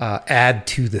add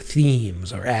to the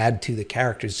themes or add to the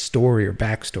character's story or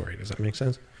backstory. Does that make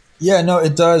sense? Yeah, no,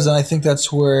 it does. And I think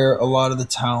that's where a lot of the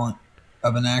talent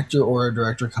of an actor or a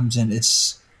director comes in.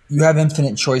 It's you have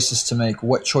infinite choices to make.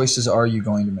 What choices are you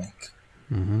going to make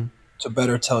to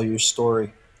better tell your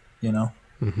story, you know?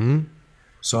 Mm-hmm.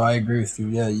 So I agree with you.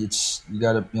 Yeah, you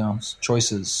got to, it's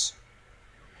choices.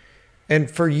 And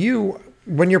for you,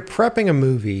 when you're prepping a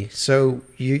movie, so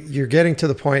you're getting to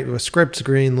the point where script's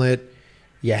greenlit,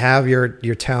 you have your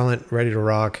talent ready to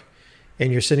rock,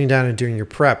 and you're sitting down and doing your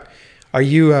prep. Are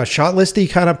you a shot listy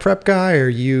kind of prep guy? Are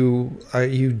you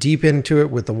deep into it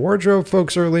with the wardrobe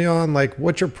folks early on? Like,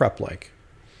 what's your prep like?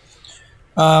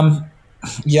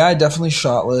 Yeah, I definitely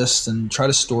shot list and try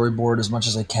to storyboard as much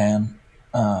as I can.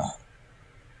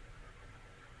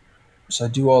 So I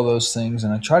do all those things,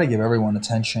 and I try to give everyone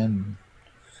attention.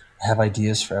 I have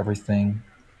ideas for everything,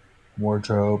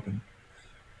 wardrobe, and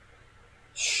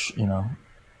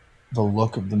the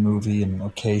look of the movie and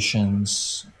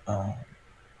locations.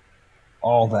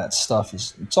 All that stuff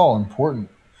it's all important.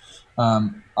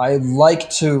 I like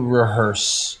to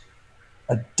rehearse.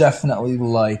 I definitely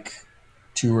like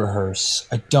to rehearse.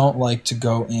 I don't like to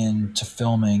go into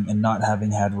filming and not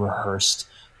having had rehearsed.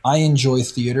 I enjoy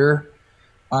theater.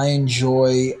 I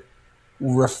enjoy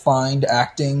refined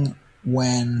acting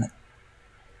when,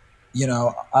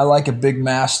 I like a big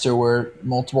master where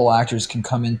multiple actors can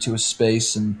come into a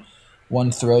space and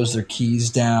one throws their keys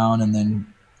down and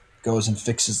then goes and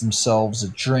fixes themselves a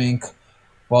drink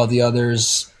while the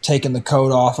other's taking the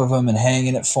coat off of them and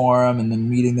hanging it for them and then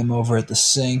meeting them over at the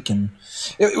sink and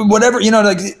whatever,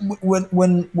 like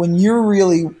when you're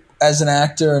really, as an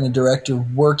actor and a director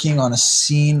working on a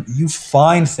scene, you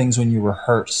find things when you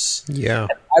rehearse. Yeah.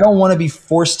 I don't want to be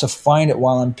forced to find it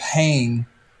while I'm paying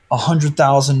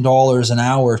 $100,000 an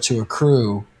hour to a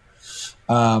crew.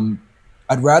 I'd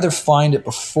rather find it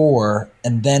before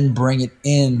and then bring it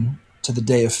in to the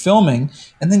day of filming.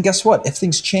 And then guess what? If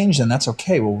things change, then that's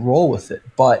okay. We'll roll with it.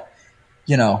 But,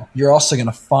 you're also going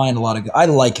to find a lot of – I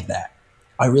like that.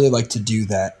 I really like to do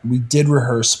that. We did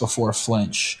rehearse before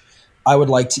Flinch. I would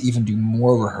like to even do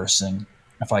more rehearsing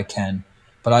if I can.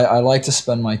 But I like to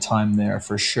spend my time there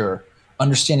for sure.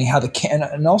 Understanding how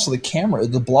and also the camera,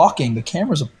 the blocking, the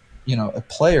camera's a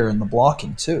player in the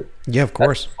blocking too. Yeah, of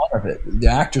course. That's part of it. The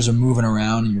actors are moving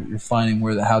around and you're finding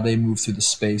how they move through the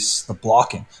space, the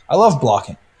blocking. I love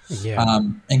blocking. Yeah.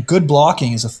 And good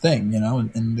blocking is a thing,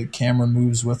 and the camera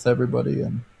moves with everybody.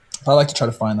 And I like to try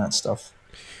to find that stuff.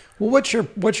 Well, what's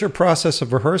your process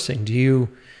of rehearsing? Do you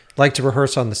like to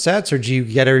rehearse on the sets, or do you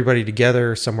get everybody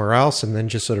together somewhere else and then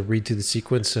just sort of read through the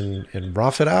sequence and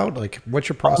rough it out? Like, what's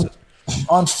your process?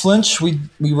 On Flinch, we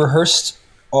rehearsed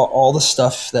all the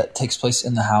stuff that takes place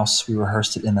in the house. We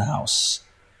rehearsed it in the house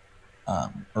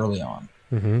early on.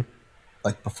 Mm-hmm.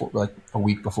 Like a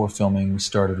week before filming we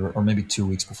started, or maybe 2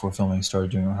 weeks before filming we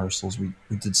started doing rehearsals. We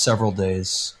did several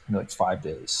days, like 5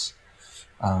 days.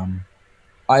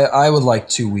 I would like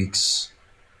 2 weeks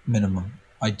minimum,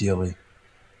 ideally,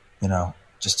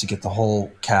 just to get the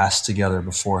whole cast together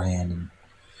beforehand.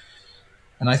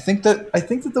 And I think that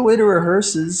the way to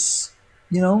rehearse is,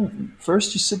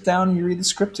 first you sit down and you read the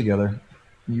script together.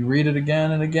 You read it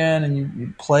again and again, and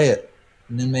you play it.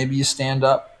 And then maybe you stand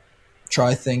up,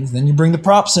 try things. Then you bring the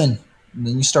props in. And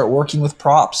then you start working with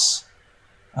props.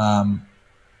 And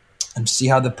see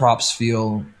how the props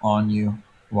feel on you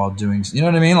while doing, you know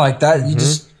what I mean? Like that,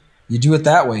 you do it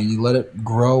that way. You let it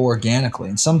grow organically.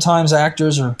 And sometimes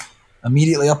actors are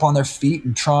immediately up on their feet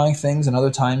and trying things, and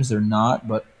other times they're not.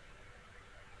 But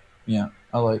yeah,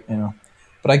 I like,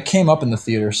 but I came up in the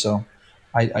theater, so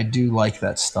I do like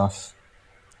that stuff.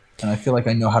 And I feel like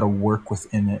I know how to work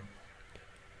within it.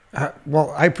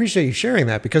 Well, I appreciate you sharing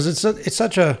that, because it's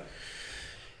such a,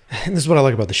 and this is what I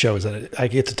like about the show, is that I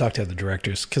get to talk to other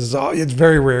directors, because it's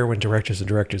very rare when directors and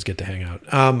directors get to hang out.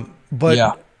 But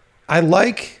yeah. I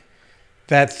like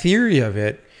that theory of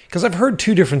it, because I've heard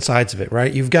two different sides of it,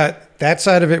 right? You've got that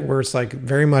side of it where it's like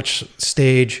very much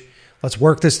stage, let's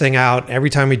work this thing out. Every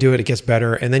time we do it, it gets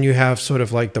better. And then you have sort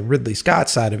of like the Ridley Scott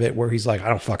side of it, where he's like, I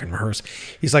don't fucking rehearse.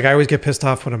 He's like, I always get pissed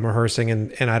off when I'm rehearsing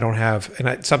and I don't have,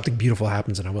 something beautiful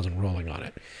happens and I wasn't rolling on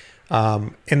it.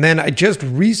 And then I just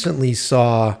recently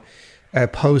saw a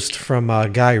post from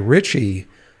Guy Ritchie,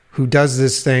 who does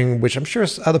this thing, which I'm sure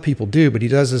other people do, but he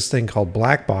does this thing called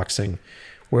black boxing,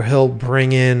 where he'll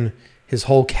bring in his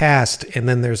whole cast, and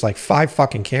then there's like 5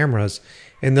 fucking cameras,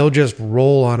 and they'll just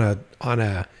roll on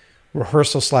a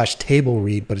rehearsal / table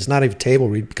read, but it's not even table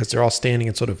read, because they're all standing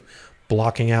and sort of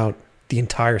blocking out the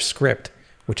entire script,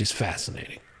 which is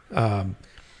fascinating.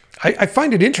 I I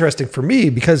find it interesting for me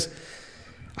because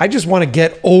I just want to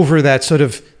get over that sort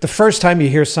of the first time you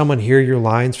hear someone hear your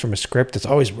lines from a script, it's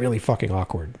always really fucking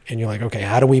awkward. And you're like, okay,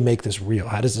 how do we make this real?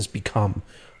 How does this become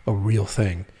a real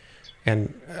thing?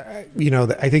 And,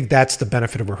 I think that's the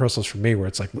benefit of rehearsals for me, where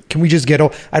it's like, can we just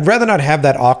I'd rather not have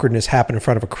that awkwardness happen in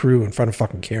front of a crew, in front of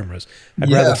fucking cameras.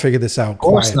 I'd rather figure this out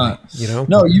quietly. Not.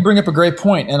 No, you bring up a great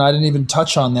point, and I didn't even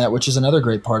touch on that, which is another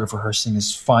great part of rehearsing,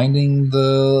 is finding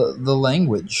the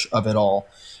language of it all.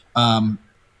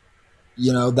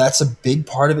 That's a big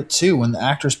part of it too. When the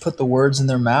actors put the words in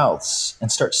their mouths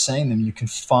and start saying them, you can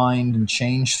find and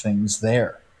change things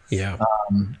there. Yeah.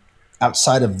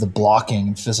 Outside of the blocking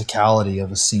and physicality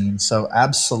of a scene. So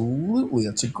absolutely,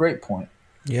 that's a great point.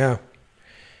 Yeah.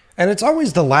 And it's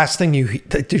always the last thing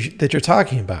that you're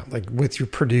talking about, like with your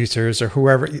producers or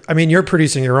whoever. I mean, you're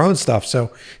producing your own stuff,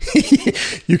 so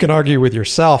you can argue with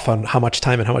yourself on how much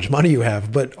time and how much money you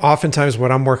have. But oftentimes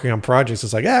when I'm working on projects,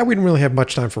 it's like, we didn't really have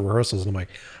much time for rehearsals. And I'm like,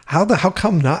 how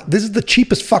come not? This is the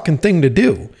cheapest fucking thing to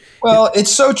do. Well,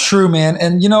 it's so true, man.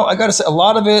 And, I got to say, a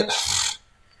lot of it,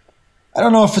 I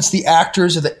don't know if it's the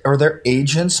actors or their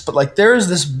agents, but like there is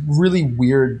this really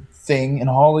weird thing in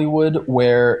Hollywood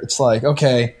where it's like,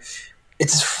 okay,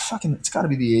 it's got to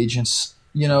be the agents,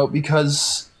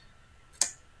 because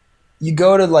you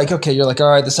go to like, okay, you're like, all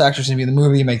right, this actor's gonna be in the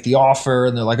movie, you make the offer,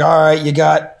 and they're like, all right, you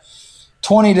got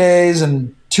 20 days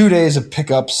and 2 days of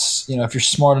pickups, if you're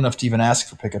smart enough to even ask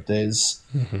for pickup days.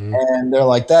 Mm-hmm. And they're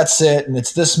like, that's it, and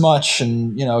it's this much,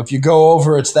 and if you go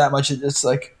over, it's that much. It's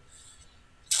like,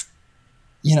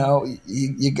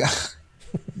 you got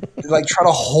like try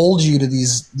to hold you to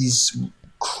these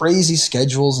crazy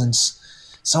schedules, and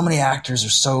so many actors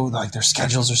are so like their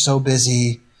schedules are so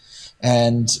busy,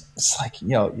 and it's like,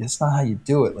 it's not how you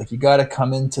do it. Like you got to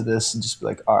come into this and just be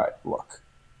like, all right, look,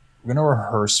 we're going to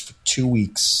rehearse for 2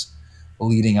 weeks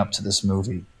leading up to this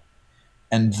movie,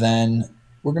 and then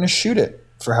we're going to shoot it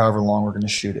for however long we're going to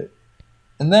shoot it.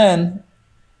 And then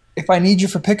if I need you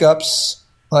for pickups,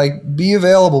 like, be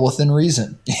available within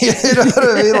reason. You know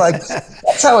what I mean? Like,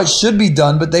 that's how it should be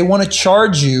done. But they want to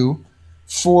charge you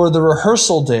for the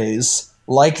rehearsal days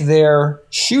like they're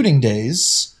shooting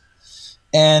days.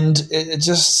 And it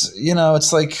just,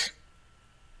 it's like,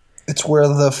 it's where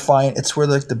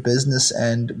the business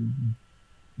end,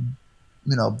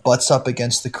 butts up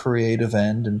against the creative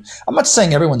end. And I'm not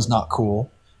saying everyone's not cool.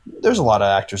 There's a lot of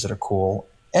actors that are cool.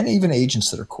 And even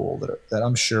agents that are cool that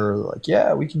I'm sure like,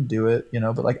 yeah, we can do it,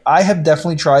 but like I have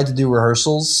definitely tried to do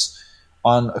rehearsals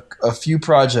on a few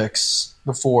projects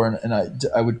before. And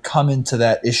I would come into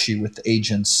that issue with the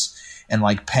agents and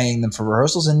like paying them for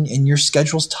rehearsals, and your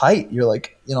schedule's tight. You're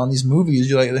like, on these movies,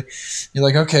 you're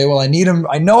like, okay, well I need them.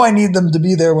 I know I need them to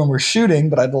be there when we're shooting,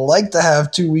 but I'd like to have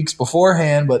 2 weeks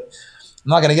beforehand, but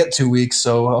I'm not going to get 2 weeks.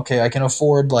 So, okay, I can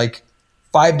afford like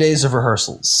 5 days of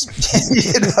rehearsals.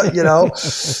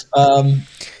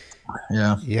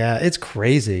 Yeah, it's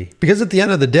crazy because at the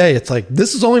end of the day, it's like,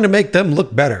 this is only to make them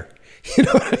look better.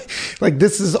 Like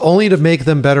this is only to make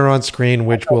them better on screen,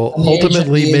 which will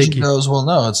ultimately make you goes, well,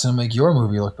 no, it's going to make your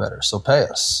movie look better. So pay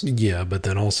us. Yeah. But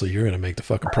then also you're going to make the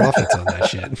fucking profits on that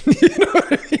shit. You know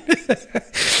what I mean?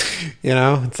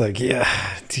 It's like, yeah.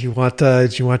 Do you want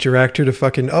your actor to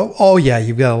fucking, oh yeah,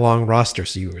 you've got a long roster,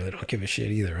 so you really don't give a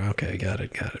shit either. Okay. Got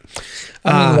it.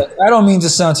 I don't mean to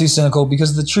sound too cynical,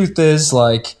 because the truth is,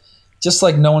 like, just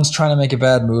like no one's trying to make a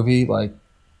bad movie, like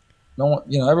no one,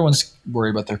 everyone's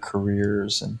worried about their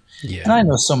careers, and I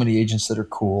know so many agents that are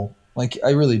cool. Like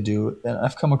I really do. And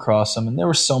I've come across them, and there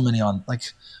were so many on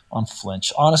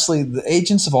Flinch. Honestly, the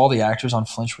agents of all the actors on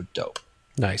Flinch were dope.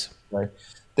 Nice. Right.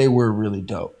 They were really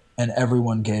dope. And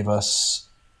everyone gave us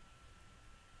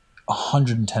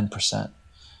 110%.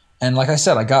 And like I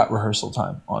said, I got rehearsal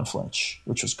time on Flinch,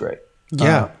 which was great.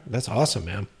 Yeah, that's awesome,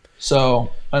 man.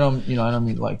 So I don't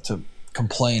mean like to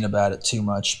complain about it too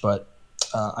much, but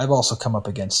I've also come up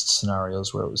against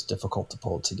scenarios where it was difficult to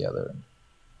pull it together. And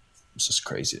it's just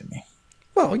crazy to me.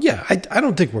 Well, yeah, I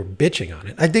don't think we're bitching on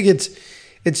it. I think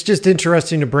it's just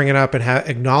interesting to bring it up and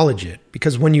acknowledge it,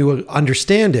 because when you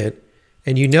understand it,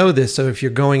 and this, so if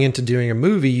you're going into doing a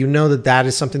movie, that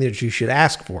is something that you should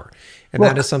ask for. And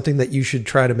that is something that you should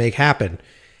try to make happen.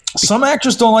 Some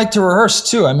actors don't like to rehearse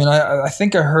too. I mean, I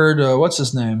think I heard, what's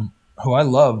his name? Who I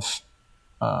love.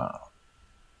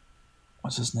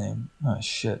 What's his name? Oh,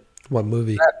 shit. What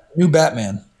movie? New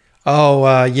Batman.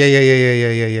 Oh,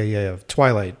 yeah.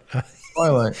 Twilight.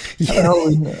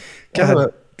 Yeah.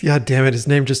 God damn it. His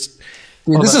name just...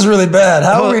 Dude, this is really bad.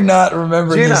 How are we not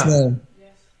remembering his name?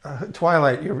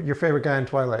 Twilight, your favorite guy in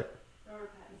Twilight.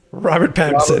 Robert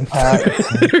Pattinson.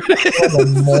 What a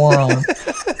moron.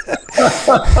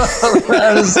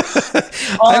 That is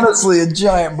honestly a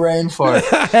giant brain fart.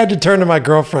 I had to turn to my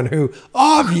girlfriend, who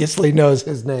obviously knows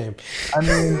his name. I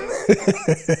mean,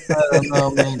 I don't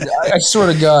know, man. I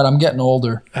swear to God, I'm getting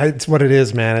older. It's what it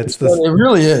is, man. It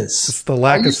really is. It's the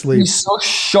lack of sleep. He's so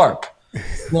sharp.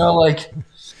 Like,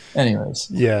 anyways.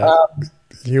 Yeah.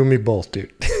 You and me both,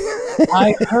 dude.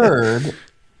 I heard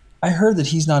that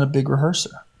he's not a big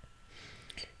rehearser.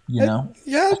 Yeah,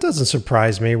 it doesn't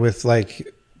surprise me with like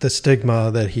the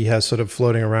stigma that he has sort of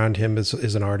floating around him as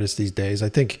an artist these days. I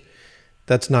think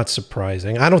that's not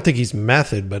surprising. I don't think he's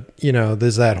method, but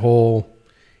there's that whole,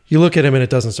 you look at him and it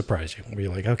doesn't surprise you.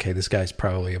 You're like, okay, this guy's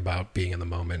probably about being in the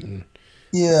moment. And,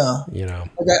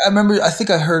 Like I remember, I think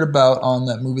I heard about on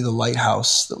that movie, The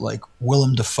Lighthouse, that like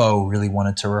Willem Dafoe really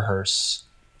wanted to rehearse.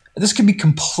 This could be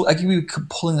I could be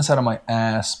pulling this out of my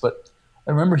ass, but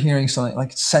I remember hearing something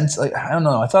like I don't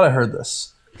know. I thought I heard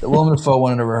this, that Willem Dafoe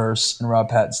wanted to rehearse and Rob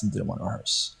Pattinson didn't want to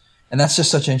rehearse. And that's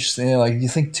just such interesting. Like, you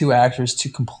think two actors, two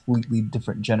completely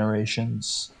different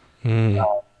generations,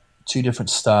 two different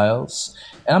styles.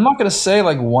 And I'm not going to say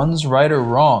like one's right or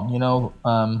wrong.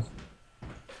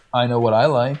 I know what I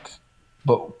like,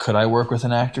 but could I work with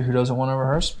an actor who doesn't want to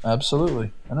rehearse?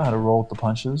 Absolutely. I know how to roll with the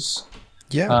punches.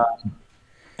 Yeah.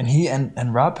 And he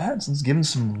and Rob Pattinson's given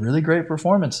some really great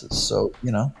performances. So,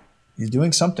 he's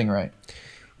doing something right.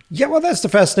 Yeah, well, that's the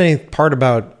fascinating part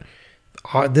about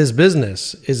this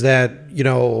business is that,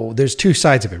 there's two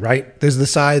sides of it, right? There's the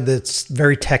side that's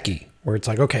very techie, where it's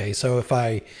like, okay, so if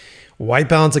I white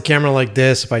balance a camera like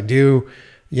this, if I do,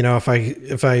 if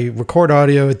I record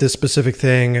audio at this specific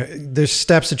thing, there's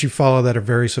steps that you follow that are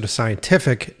very sort of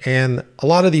scientific. And a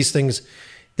lot of these things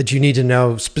that you need to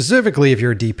know specifically if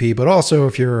you're a DP, but also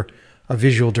if you're a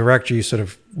visual director, you sort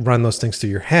of run those things through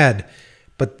your head.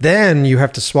 But then you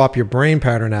have to swap your brain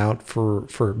pattern out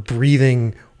for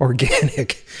breathing,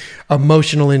 organic,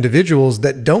 emotional individuals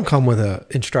that don't come with an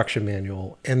instruction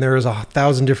manual. And there's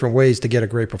 1,000 different ways to get a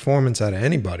great performance out of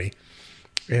anybody.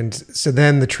 And so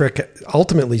then the trick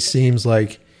ultimately seems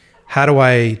like, how do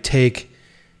I take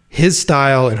his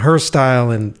style and her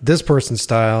style and this person's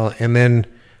style, and then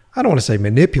I don't want to say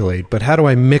manipulate, but how do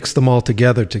I mix them all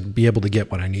together to be able to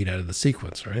get what I need out of the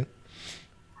sequence, right?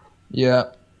 Yeah.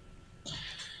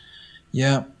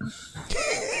 Yeah.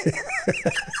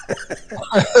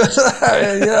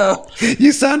 Yeah.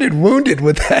 You sounded wounded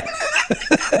with that.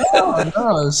 No,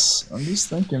 I'm just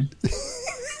thinking.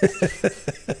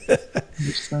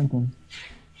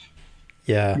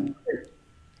 Yeah.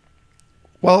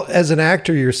 Well, as an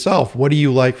actor yourself, what do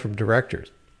you like from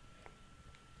directors?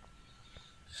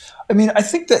 I mean, I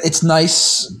think that it's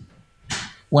nice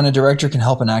when a director can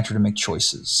help an actor to make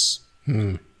choices.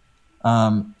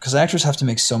 Because actors have to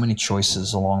make so many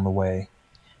choices along the way.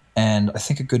 And I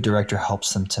think a good director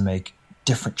helps them to make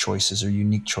different choices or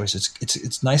unique choices.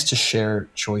 It's nice to share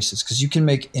choices because you can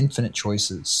make infinite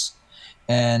choices.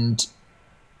 And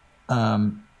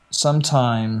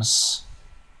sometimes,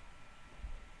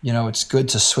 it's good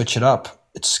to switch it up.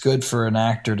 It's good for an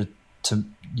actor to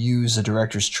use a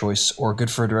director's choice, or good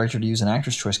for a director to use an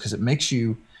actor's choice, because it makes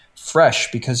you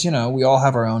fresh, because we all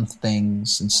have our own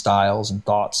things and styles and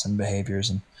thoughts and behaviors,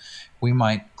 and we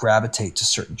might gravitate to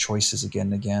certain choices again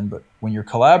and again. But when you're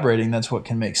collaborating, that's what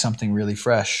can make something really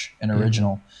fresh and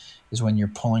original, is when you're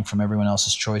pulling from everyone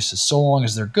else's choices, so long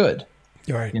as they're good.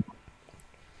 Right.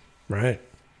 Right.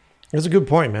 That's a good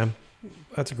point, man.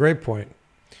 That's a great point.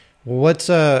 Well,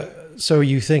 so are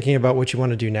you thinking about what you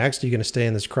want to do next? Are you going to stay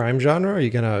in this crime genre? Or are you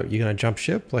going to jump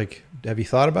ship? Like, have you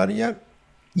thought about it yet?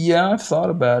 Yeah, I've thought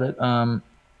about it.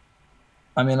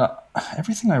 I mean,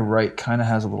 everything I write kind of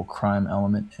has a little crime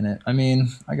element in it. I mean,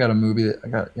 I got a movie I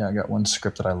got one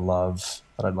script that I love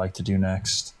that I'd like to do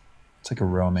next. It's like a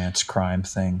romance crime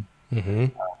thing. Mm-hmm.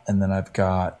 And then I've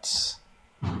got,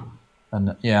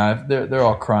 they're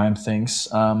all crime things.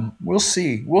 We'll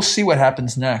see what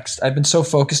happens next. I've been so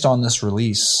focused on this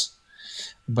release,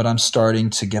 but I'm starting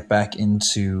to get back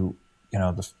into,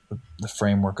 the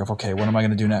framework of, okay, what am I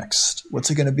going to do next? What's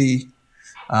it going to be?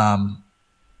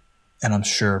 And I'm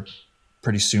sure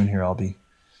pretty soon here I'll be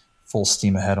full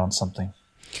steam ahead on something.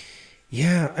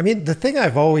 Yeah. I mean, the thing I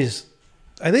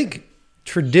think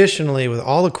traditionally with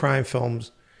all the crime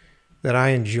films that I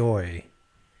enjoy,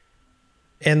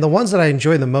 and the ones that I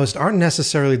enjoy the most aren't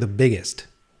necessarily the biggest.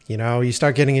 You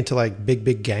start getting into like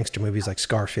big gangster movies like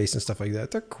Scarface and stuff like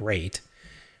that. They're great.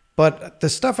 But the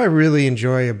stuff I really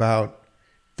enjoy about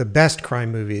the best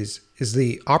crime movies is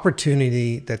the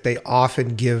opportunity that they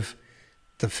often give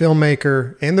the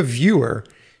filmmaker and the viewer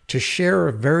to share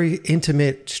a very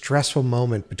intimate, stressful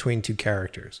moment between two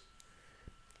characters.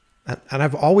 And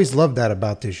I've always loved that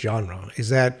about this genre, is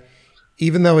that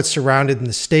even though it's surrounded and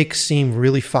the stakes seem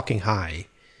really fucking high,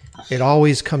 it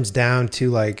always comes down to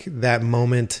like that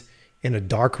moment in a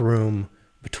dark room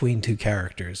between two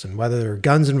characters, and whether there are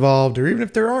guns involved or even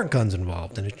if there aren't guns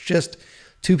involved, and it's just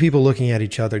two people looking at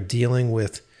each other dealing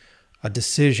with a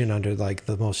decision under like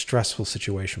the most stressful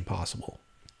situation possible,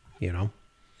 you know?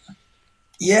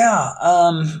 Yeah,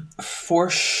 for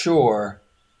sure.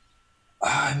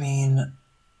 I mean,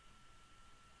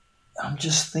 I'm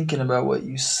just thinking about what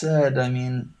you said. I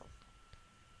mean,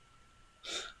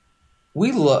 I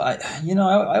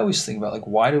always think about like,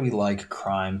 why do we like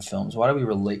crime films? Why do we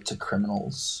relate to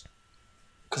criminals?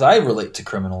 Because I relate to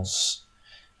criminals,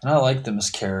 and I like them as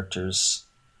characters.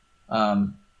 I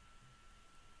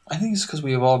think it's because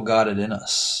we have all got it in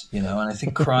us, you know. And I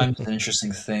think crime is an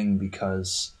interesting thing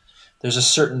because there's a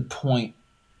certain point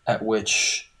at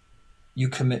which you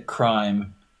commit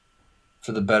crime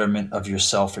for the betterment of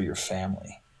yourself or your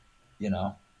family, you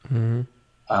know. Mm-hmm.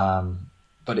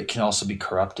 But it can also be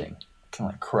corrupting. It can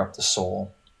like corrupt the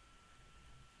soul.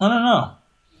 I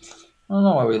don't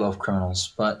know why we love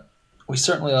criminals, but we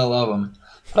certainly all love them.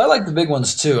 But I like the big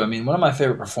ones too. I mean, one of my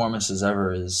favorite performances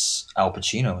ever is Al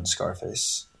Pacino in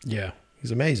Scarface. Yeah,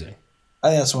 he's amazing. I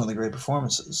think that's one of the great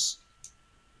performances.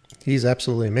 He's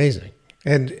absolutely amazing.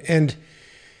 And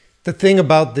the thing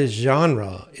about this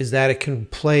genre is that it can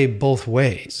play both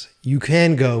ways. You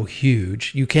can go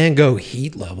huge. You can go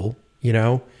heat level, you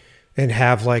know, and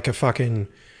have like a fucking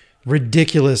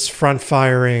ridiculous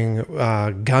front-firing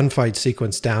gunfight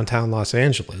sequence downtown Los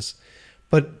Angeles.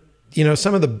 But, you know,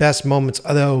 some of the best moments,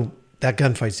 although that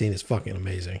gunfight scene is fucking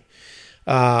amazing.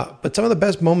 But some of the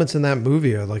best moments in that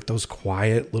movie are like those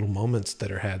quiet little moments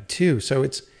that are had too. So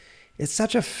it's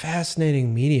such a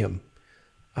fascinating medium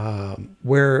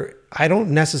where I don't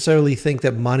necessarily think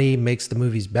that money makes the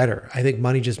movies better. I think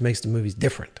money just makes the movies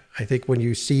different. I think when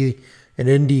you see an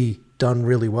indie done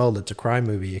really well that's a crime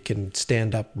movie, it can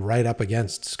stand up right up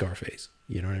against Scarface.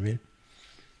 You know what I mean?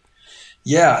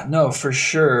 Yeah, no, for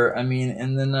sure. I mean,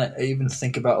 and then I even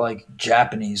think about like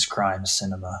Japanese crime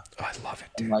cinema. Oh, I love it,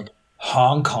 dude. And like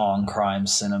Hong Kong crime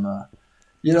cinema.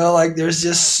 You know, like there's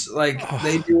just like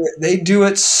they do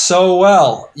it so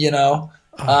well, you know.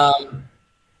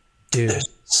 Dude,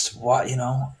 what, you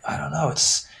know, I don't know.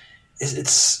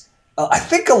 It's I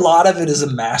think a lot of it is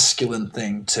a masculine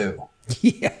thing too.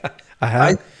 Yeah.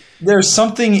 There's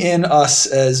something in us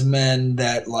as men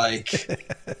that like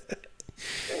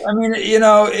I mean, you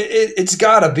know, it's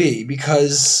gotta be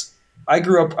because I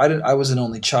grew up. I was an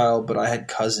only child, but I had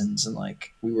cousins, and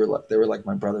like they were like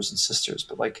my brothers and sisters.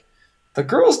 But like the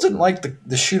girls didn't like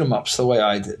the shoot 'em ups the way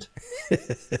I did.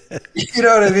 You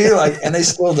know what I mean? Like, and they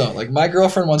still don't. Like my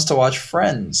girlfriend wants to watch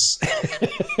Friends at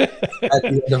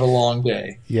the end of a long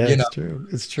day. Yeah, you know?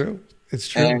 It's true. It's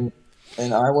true.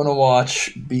 And I want to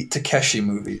watch Beat Takeshi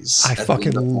movies. I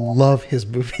fucking love his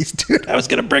movies, dude. I was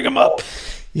gonna bring him up.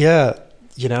 Yeah.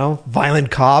 You know, Violent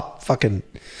Cop, fucking.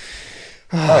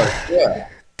 Yeah.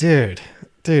 Dude,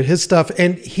 his stuff.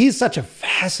 And he's such a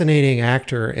fascinating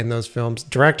actor in those films,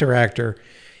 actor.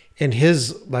 And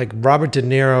his like Robert De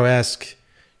Niro-esque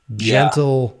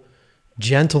gentle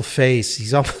face.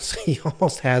 He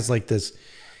almost has like this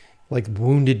like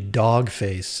wounded dog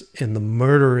face and the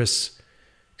murderous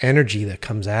energy that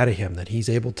comes out of him that he's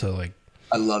able to like.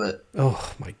 I love it.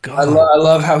 Oh my God.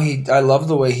 I love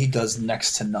the way he does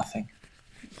next to nothing.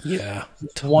 Yeah.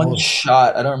 One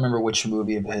shot, I don't remember which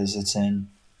movie of his it's in.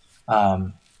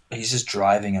 He's just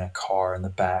driving in a car in the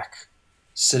back,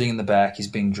 sitting in the back. He's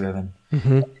being driven.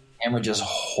 Mm-hmm. The camera just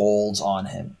holds on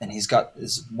him, and he's got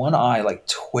his one eye like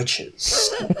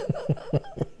twitches,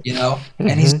 you know,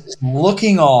 and he's just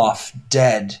looking off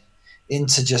dead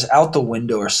into just out the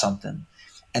window or something,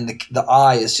 and the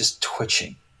eye is just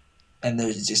twitching, and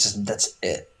there's just that's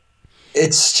it.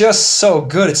 It's just so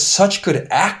good. It's such good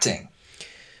acting.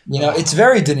 You know, it's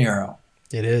very De Niro.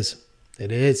 It is.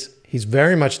 He's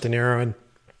very much De Niro, and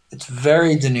it's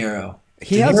very De Niro.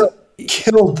 He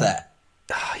killed that.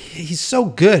 He's so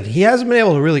good. He hasn't been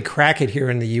able to really crack it here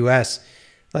in the U.S.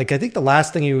 Like I think the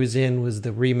last thing he was in was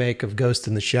the remake of Ghost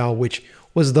in the Shell, which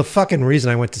was the fucking reason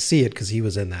I went to see it because he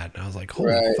was in that, and I was like,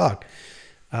 holy fuck.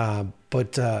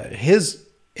 But his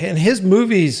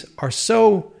movies are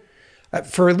so,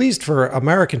 for at least for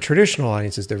American traditional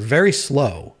audiences, they're very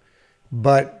slow.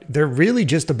 But they're really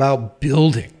just about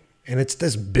building. And it's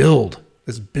this build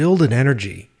and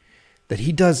energy that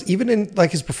he does, even in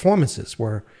like his performances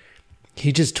where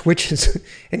he just twitches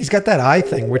and he's got that eye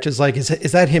thing, which is like, is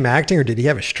that him acting or did he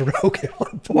have a stroke at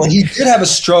one point? Well, he did have a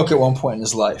stroke at one point in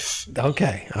his life.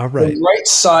 Okay. All right. The right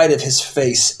side of his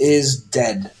face is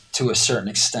dead to a certain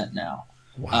extent now.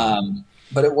 Wow.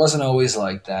 But it wasn't always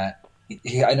like that.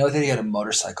 I know that he had a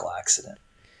motorcycle accident.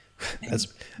 That's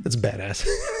badass.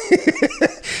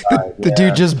 The Yeah.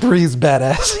 dude just breathes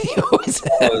badass. He always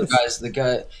has. The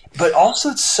guy, but also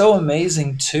it's so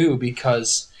amazing too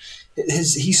because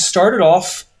he started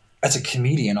off as a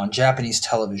comedian on Japanese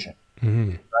television,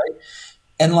 right?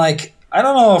 And like, I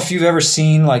don't know if you've ever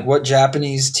seen like what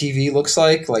Japanese TV looks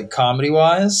like comedy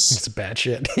wise. It's bad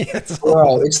shit.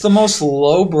 Bro, it's the most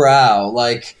lowbrow.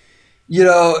 Like, you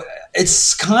know,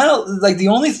 it's kind of like the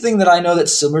only thing that I know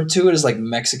that's similar to it is like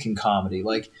Mexican comedy.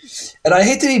 Like, and I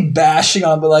hate to be bashing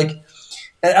on, but like,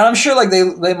 and I'm sure like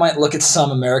they might look at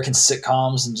some American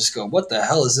sitcoms and just go, "What the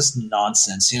hell is this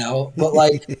nonsense?" You know? But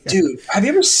like, dude, have you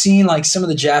ever seen like some of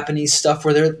the Japanese stuff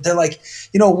where they're like,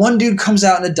 you know, one dude comes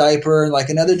out in a diaper and like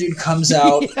another dude comes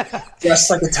out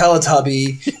dressed like a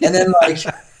Teletubby, and then like,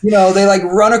 you know, they like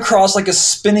run across like a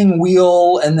spinning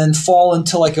wheel and then fall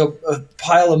into like a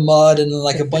pile of mud, and then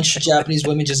like a bunch of Japanese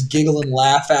women just giggle and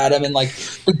laugh at them, and like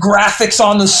the graphics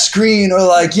on the screen are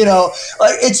like, you know,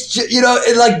 like it's just, you know,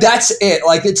 like that's it.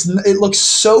 Like it looks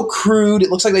so crude. It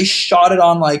looks like they shot it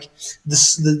on like the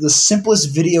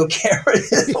simplest video camera.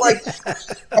 Like,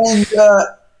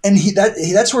 and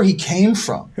that's where he came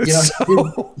from. You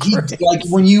know, he like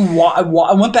when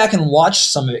I went back and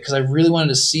watched some of it because I really wanted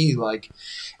to see like.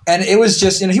 And it was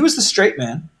just, you know, he was the straight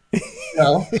man, you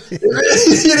know,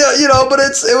 but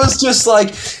it was just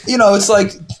like, you know, it's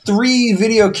like 3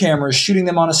 video cameras shooting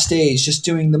them on a stage, just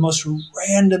doing the most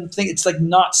random thing. It's like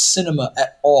not cinema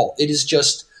at all. It is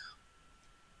just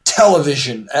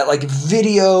television at like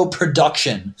video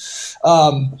production.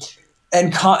 And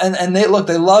they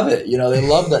love it. You know, they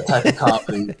love that type of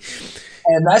comedy.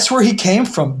 And that's where he came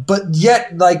from. But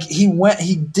yet, like, he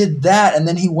did that, and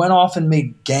then he went off and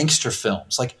made gangster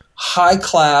films, like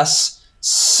high-class,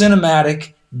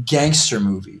 cinematic gangster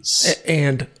movies.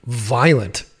 And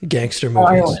violent gangster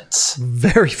movies.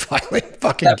 Very violent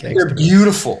fucking gangster movies. They're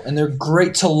beautiful, and they're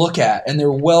great to look at, and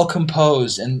they're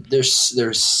well-composed, and they're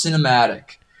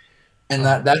cinematic. And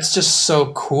that's just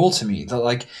so cool to me. That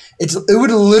like it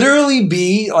would literally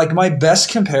be like my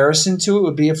best comparison to it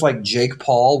would be if like Jake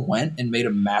Paul went and made a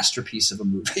masterpiece of a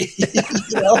movie.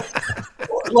 You know?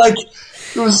 Like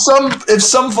it was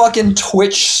some fucking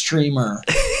Twitch streamer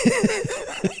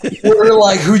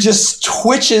who just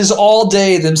twitches all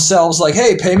day themselves like,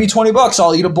 hey, pay me $20,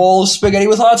 I'll eat a bowl of spaghetti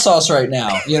with hot sauce right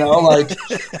now, you know, like,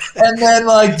 and then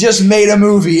like just made a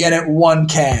movie and it won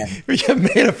Cannes. You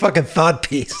made a fucking thought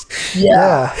piece.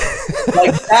 Yeah.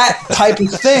 Like that type of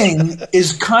thing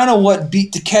is kind of what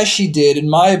Beat Takeshi did, in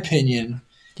my opinion,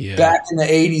 back in the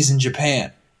 80s in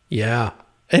Japan. Yeah.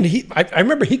 And I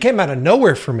remember he came out of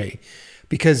nowhere for me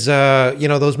because, you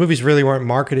know, those movies really weren't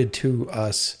marketed to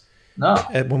us. No.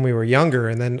 When we were younger,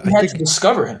 and then I had to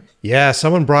discover him. Yeah,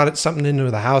 someone brought something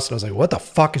into the house, and I was like, "What the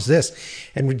fuck is this?"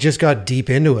 And we just got deep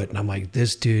into it, and I'm like,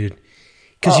 "This dude,"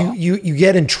 because you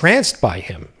get entranced by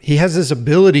him. He has this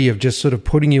ability of just sort of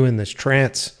putting you in this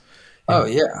trance.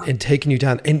 And taking you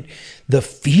down, and the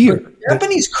fear.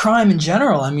 Japanese crime in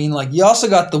general. I mean, like you also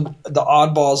got the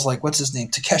oddballs, like what's his name,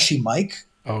 Takeshi Mike.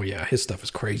 Oh yeah, his stuff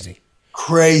is crazy.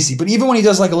 But even when he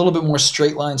does like a little bit more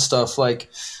straight line stuff, like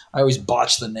I always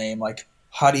botch the name, like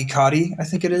Harikari, I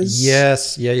think it is.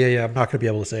 Yes, yeah. I'm not gonna be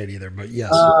able to say it either, but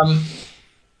yes.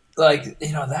 Like,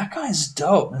 you know, that guy's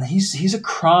dope, and he's a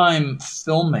crime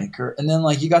filmmaker. And then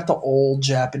like you got the old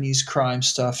Japanese crime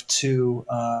stuff too.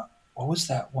 What was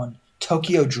that one?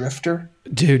 Tokyo Drifter.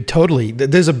 Dude, totally.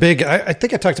 There's a big. I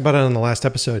think I talked about it on the last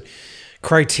episode.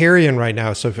 Criterion right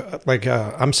now. So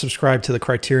I'm subscribed to the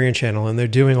Criterion channel, and they're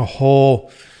doing a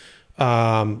whole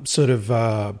sort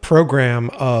of program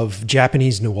of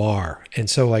Japanese noir. And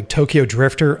so like Tokyo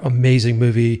Drifter, amazing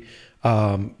movie.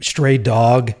 Stray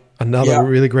Dog, another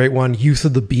really great one. Youth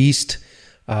of the Beast,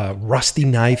 Rusty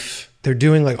Knife. They're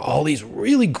doing like all these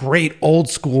really great old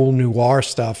school noir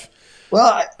stuff.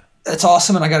 Well, that's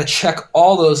awesome, and I got to check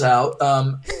all those out.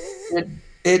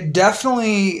 It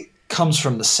definitely comes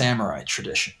from the samurai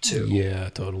tradition too. Yeah,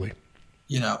 totally.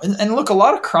 You know, and look, a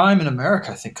lot of crime in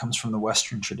America, I think, comes from the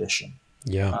Western tradition.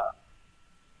 Yeah.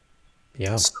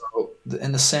 So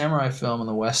in the samurai film and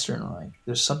the Western, like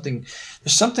there's something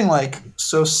like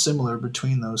so similar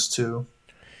between those two.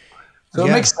 So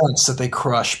it makes sense that they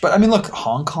crush. But I mean, look,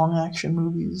 Hong Kong action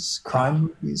movies, crime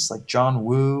movies like John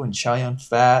Woo and Chow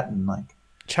Yun-fat, and like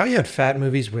Chow Yun-fat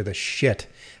movies were the shit.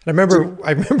 And I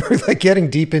remember like getting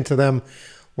deep into them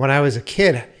when I was a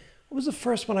kid. What was the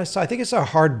first one I saw? I think I saw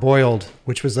Hard Boiled,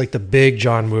 which was like the big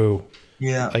John Woo,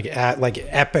 like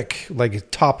epic,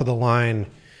 like top of the line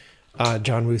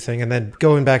John Woo thing, and then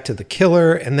going back to The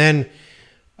Killer, and then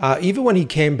Even when he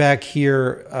came back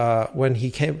here, when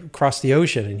he came across the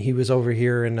ocean, and he was over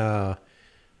here in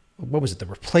what was it, The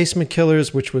Replacement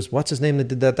Killers, which was what's his name that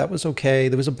did that. That was okay.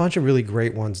 There was a bunch of really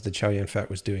great ones that Chow Yun-fat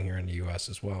was doing here in the U.S.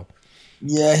 as well.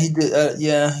 Yeah, he did.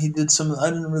 He did some. I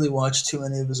didn't really watch too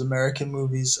many of his American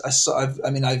movies. I've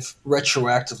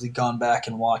retroactively gone back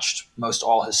and watched most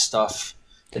all his stuff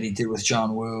that he did with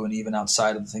John Woo, and even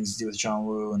outside of the things he did with John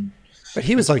Woo. And but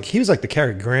he was like the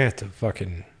Cary Grant of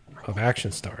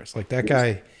action stars. Like that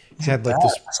guy had like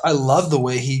this. I love the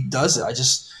way he does it.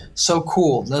 So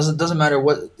cool. Doesn't matter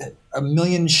what, a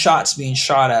million shots being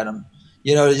shot at him.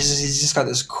 You know, he's just got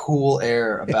this cool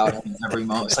air about him every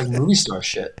moment. It's like movie star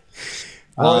shit.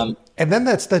 And then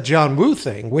that's the John Woo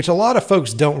thing, which a lot of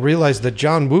folks don't realize that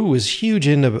John Woo was huge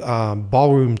into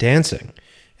ballroom dancing.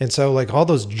 And so like all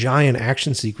those giant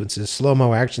action sequences,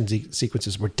 slow-mo action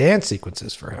sequences were dance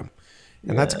sequences for him.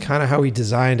 And that's kind of how he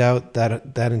designed out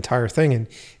that entire thing. And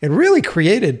it really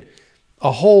created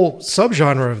a whole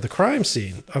subgenre of the crime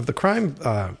scene, of the crime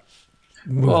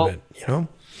movement, you know?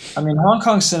 I mean, Hong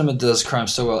Kong cinema does crime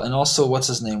so well. And also, what's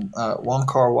his name? Wong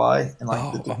Kar-wai. And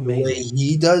like the way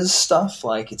he does stuff,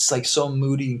 like it's like so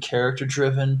moody and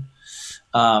character-driven.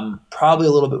 Probably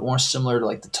a little bit more similar to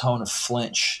like the tone of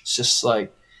Flinch. It's just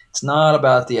like, it's not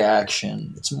about the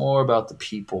action. It's more about the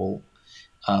people.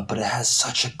 But it has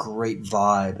such a great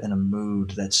vibe and a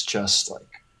mood that's just like,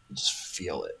 you just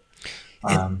feel it.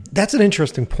 That's an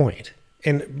interesting point.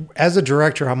 And as a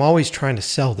director, I'm always trying to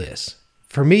sell this.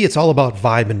 For me, it's all about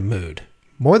vibe and mood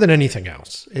more than anything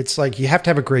else. It's like you have to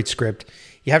have a great script.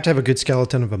 You have to have a good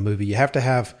skeleton of a movie. You have to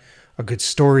have a good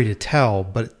story to tell.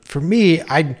 But for me,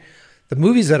 the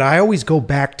movies that I always go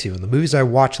back to and the movies I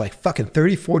watch like fucking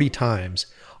 30, 40 times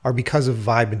are because of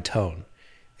vibe and tone.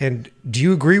 And do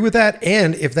you agree with that?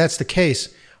 And if that's the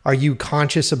case, are you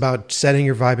conscious about setting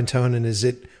your vibe and tone? And is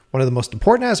it one of the most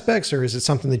important aspects, or is it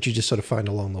something that you just sort of find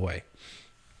along the way?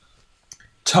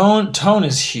 Tone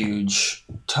is huge.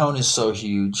 Tone is so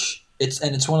huge.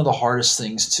 It's one of the hardest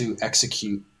things to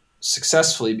execute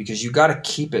successfully because you got to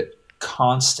keep it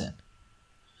constant.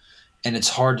 And it's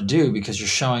hard to do because you're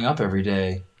showing up every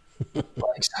day.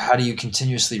 Like, how do you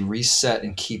continuously reset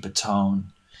and keep a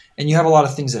tone? And you have a lot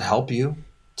of things that help you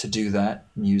to do that.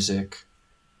 Music,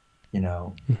 you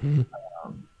know,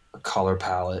 a color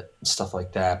palette and stuff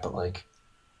like that. But like,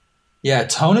 yeah,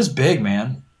 tone is big,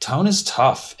 man. Tone is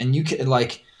tough. And you can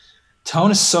like,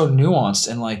 tone is so nuanced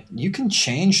and like you can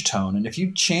change tone. And if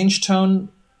you change tone,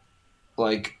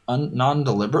 like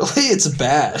non-deliberately, it's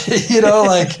bad, you know,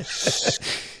 like,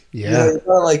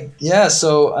 yeah.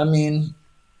 So, I mean,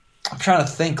 I'm trying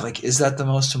to think like, is that the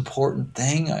most important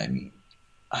thing? I mean,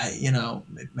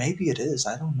 maybe it is.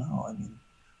 I don't know. I mean,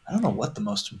 I don't know what the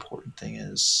most important thing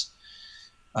is.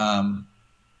 Well,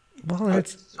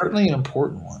 it's certainly an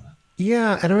important one.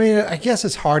 Yeah. And I mean, I guess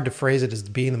it's hard to phrase it as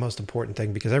being the most important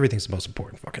thing because everything's the most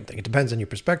important fucking thing. It depends on your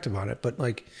perspective on it. But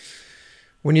like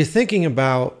when you're thinking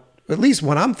about, at least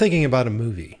when I'm thinking about a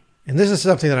movie, and this is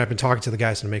something that I've been talking to the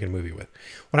guys I'm making a movie with.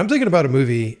 When I'm thinking about a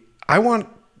movie, I want,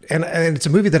 and it's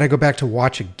a movie that I go back to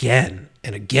watch again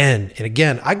and again and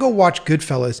again. I go watch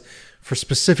Goodfellas for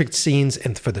specific scenes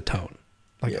and for the tone,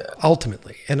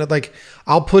 ultimately. And like,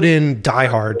 I'll put in Die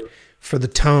Hard for the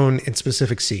tone in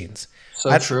specific scenes.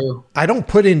 So true. I don't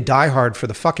put in Die Hard for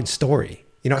the fucking story.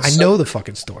 You know, I know the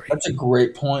fucking story. That's a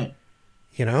great point.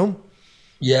 You know?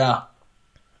 Yeah,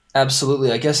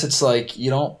 absolutely. I guess it's like, you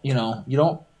don't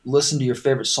listen to your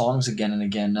favorite songs again and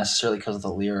again necessarily because of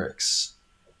the lyrics.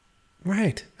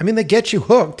 Right. I mean, they get you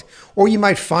hooked, or you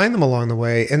might find them along the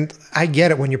way. And I get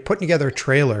it when you're putting together a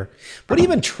trailer, but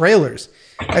even trailers,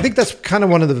 I think that's kind of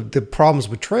one of the problems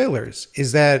with trailers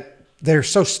is that they're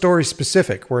so story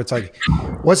specific where it's like,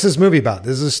 what's this movie about?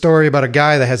 This is a story about a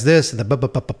guy that has this and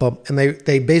and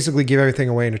they basically give everything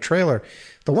away in a trailer.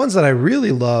 The ones that I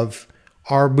really love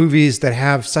are movies that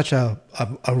have such a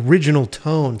original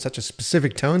tone, such a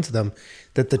specific tone to them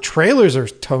that the trailers are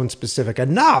tone specific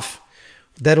enough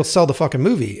that'll sell the fucking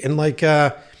movie. And like,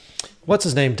 what's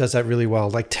his name does that really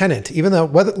well? Like Tenet, even though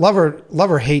whether love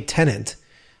or hate Tenet,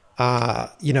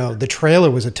 the trailer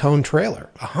was a tone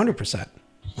trailer, 100%.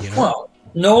 You know? Well,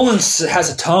 Nolan has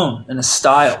a tone and a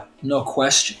style, no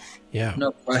question. Yeah.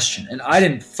 No question. And I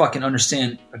didn't fucking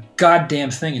understand a goddamn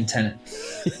thing in Tenet.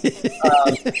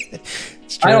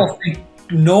 I don't think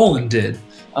Nolan did.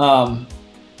 But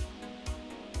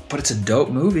it's a dope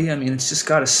movie. I mean, it's just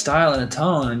got a style and a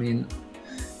tone. I mean,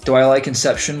 do I like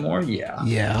Inception more? Yeah.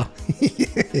 Yeah.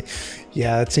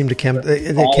 Yeah, it seemed to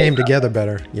it came together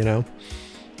better, you know?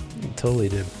 It totally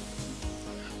did.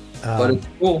 But it's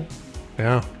cool.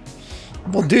 Yeah.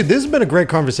 Well, dude, this has been a great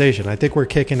conversation. I think we're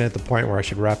kicking at the point where I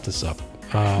should wrap this up.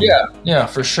 Yeah,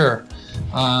 for sure.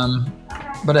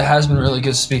 But it has been really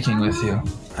good speaking with you.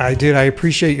 I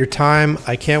appreciate your time.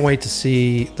 I can't wait to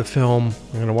see the film.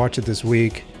 I'm going to watch it this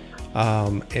week.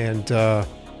 And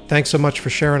thanks so much for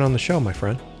sharing on the show, my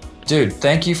friend. Dude,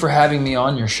 thank you for having me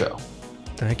on your show.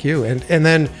 Thank you. And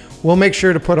then we'll make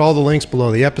sure to put all the links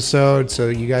below the episode so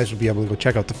you guys will be able to go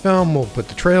check out the film. We'll put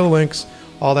the trailer links,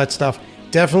 all that stuff.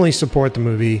 Definitely support the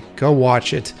movie. Go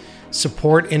watch it.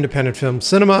 Support independent film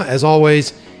cinema, as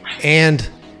always. And,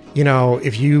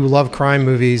 if you love crime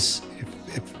movies,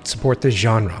 support this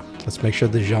genre. Let's make sure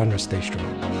the genre stays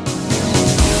strong.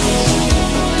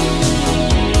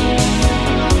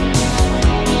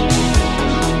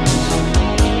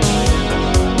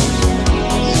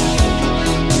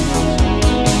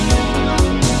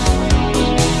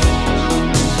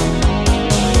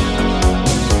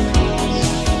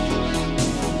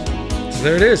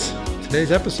 There it is.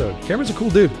 Today's episode. Cameron's a cool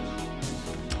dude.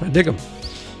 I dig him.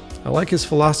 I like his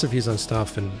philosophies on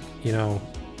stuff, and I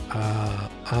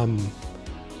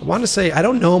want to say I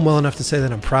don't know him well enough to say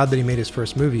that I'm proud that he made his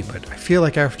first movie, but I feel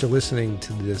like after listening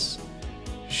to this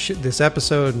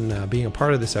episode and being a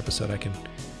part of this episode, I can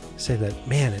say that,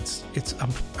 man,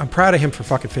 I'm proud of him for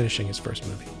fucking finishing his first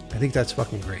movie. I think that's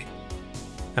fucking great,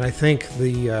 and I think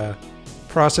the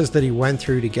process that he went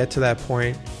through to get to that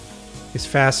point is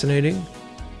fascinating,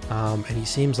 and he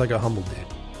seems like a humble dude.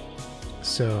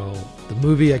 So the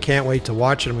movie, I can't wait to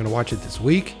watch it. I'm going to watch it this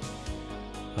week.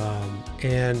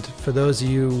 And for those of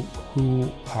you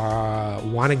who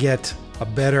want to get a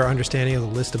better understanding of the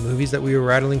list of movies that we were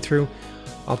rattling through,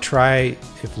 I'll try,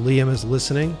 if Liam is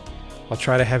listening, I'll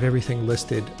try to have everything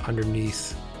listed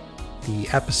underneath the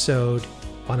episode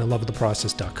on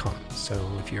ilovethprocess.com.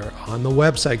 So if you're on the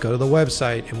website, go to the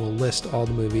website and we'll list all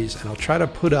the movies, and I'll try to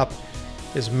put up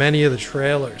as many of the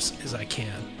trailers as I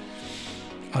can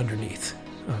underneath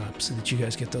so that you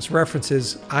guys get those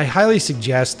references. I highly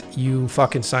suggest you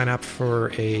fucking sign up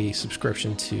for a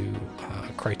subscription to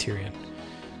Criterion.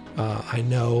 I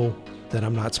know that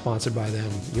I'm not sponsored by them.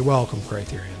 You're welcome,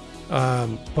 Criterion.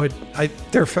 But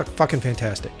they're fucking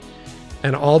fantastic.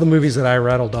 And all the movies that I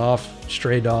rattled off,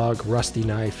 Stray Dog, Rusty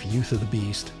Knife, Youth of the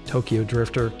Beast, Tokyo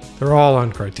Drifter, they're all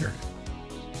on Criterion.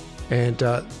 And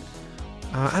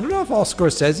I don't know if all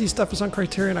Scorsese stuff is on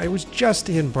Criterion. I was just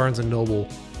in Barnes & Noble,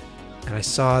 and I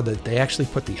saw that they actually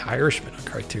put The Irishman on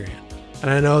Criterion. And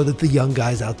I know that the young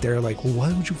guys out there are like, well,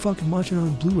 why would you fucking watch it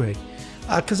on Blu-ray?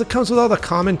 Because it comes with all the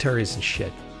commentaries and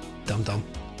shit. Dum-dum.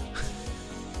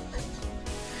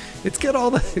 It's got all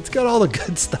the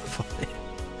good stuff on it.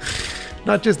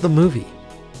 Not just the movie.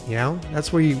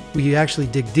 That's where you actually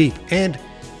dig deep. And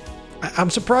I'm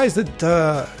surprised that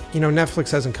Netflix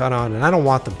hasn't caught on, and I don't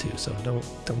want them to, so don't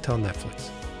tell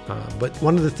Netflix. But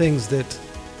one of the things that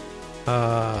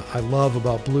I love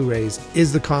about Blu-rays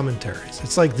is the commentaries.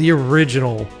 It's like the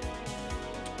original,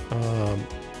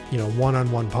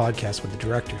 one-on-one podcast with the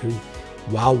director who,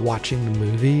 while watching the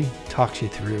movie, talks you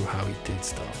through how he did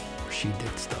stuff or she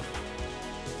did stuff.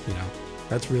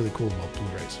 That's really cool about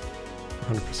Blu-rays,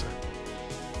 100%.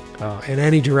 And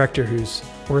any director who's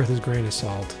worth his grain of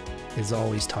salt is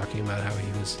always talking about how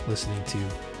he was listening to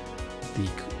the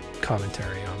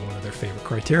commentary on one of their favorite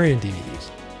Criterion DVDs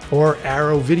or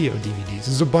Arrow Video DVDs.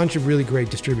 There's a bunch of really great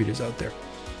distributors out there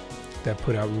that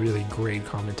put out really great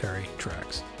commentary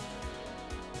tracks.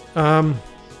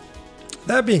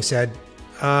 That being said,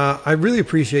 I really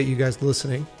appreciate you guys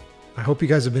listening. I hope you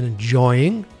guys have been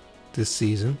enjoying this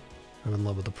season. I'm in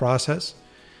love with the process.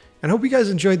 And I hope you guys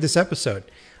enjoyed this episode.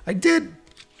 I did.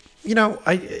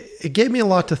 It gave me a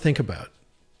lot to think about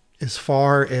as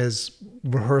far as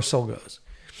rehearsal goes,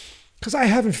 because I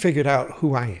haven't figured out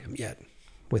who I am yet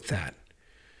with that.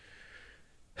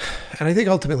 And I think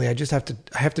ultimately I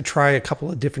have to try a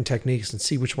couple of different techniques and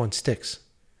see which one sticks.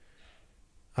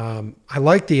 I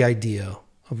like the idea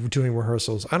of doing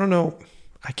rehearsals. I don't know.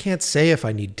 I can't say if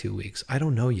I need 2 weeks. I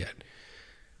don't know yet.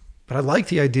 But I like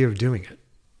the idea of doing it.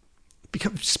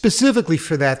 Because specifically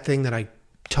for that thing that I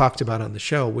talked about on the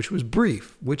show, which was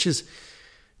brief, which is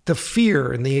the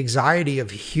fear and the anxiety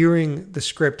of hearing the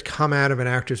script come out of an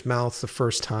actor's mouth the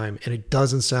first time and it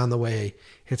doesn't sound the way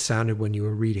it sounded when you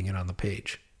were reading it on the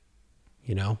page.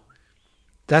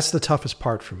 That's the toughest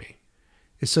part for me,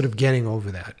 is sort of getting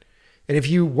over that. And if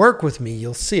you work with me,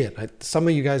 you'll see it. Some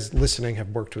of you guys listening have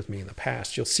worked with me in the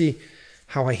past. You'll see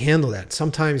how I handle that.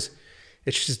 Sometimes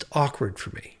it's just awkward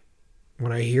for me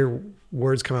when I hear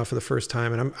words come out for the first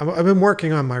time, and I've been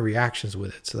working on my reactions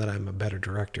with it so that I'm a better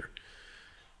director.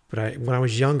 But when I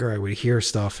was younger, I would hear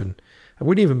stuff and I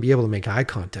wouldn't even be able to make eye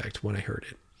contact when I heard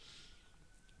it,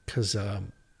 because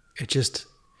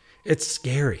it's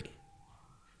scary,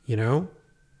 you know?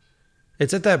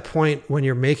 It's at that point when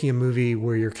you're making a movie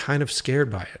where you're kind of scared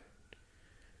by it,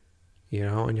 you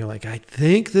know? And you're like, I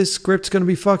think this script's going to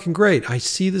be fucking great. I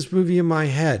see this movie in my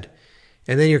head.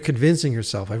 And then you're convincing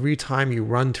yourself every time you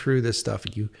run through this stuff,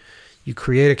 you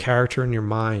create a character in your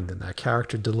mind, and that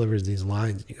character delivers these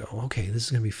lines, and you go, okay, this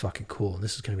is going to be fucking cool, and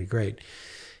this is going to be great.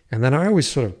 And then I always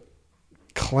sort of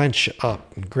clench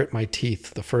up and grit my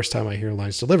teeth the first time I hear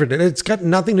lines delivered. And it's got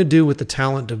nothing to do with the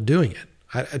talent of doing it.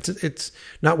 It's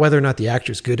not whether or not the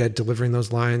actor's good at delivering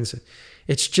those lines.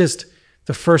 It's just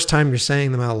the first time you're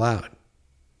saying them out loud.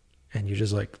 And you're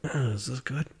just like, oh, is this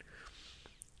good?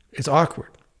 It's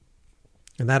awkward.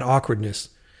 And that awkwardness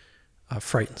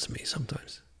frightens me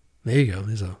sometimes. There you go.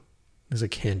 There's a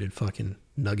candid fucking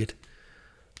nugget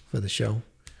for the show.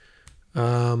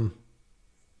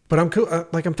 But I'm cool.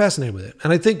 I'm fascinated with it,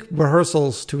 and I think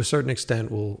rehearsals to a certain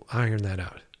extent will iron that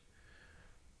out.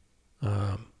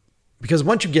 Because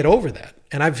once you get over that,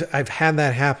 and I've had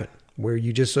that happen, where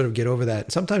you just sort of get over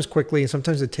that, sometimes quickly, and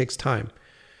sometimes it takes time.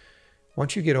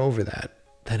 Once you get over that,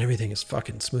 then everything is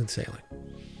fucking smooth sailing.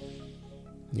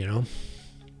 You know?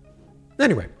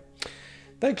 Anyway,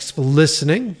 thanks for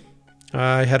listening.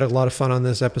 I had a lot of fun on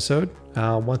this episode.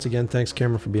 Once again, thanks,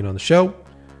 Cameron, for being on the show.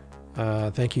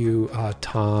 Thank you,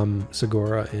 Tom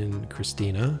Segura and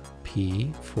Christina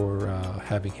P. for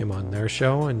having him on their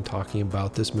show and talking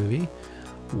about this movie.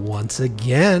 Once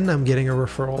again, I'm getting a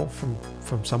referral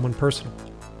from someone personal.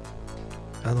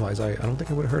 Otherwise, I don't think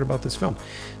I would have heard about this film.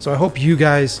 So I hope you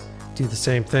guys do the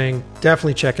same thing.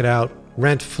 Definitely check it out.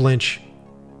 Rent Flinch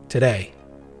today.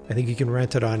 I think you can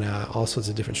rent it on all sorts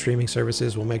of different streaming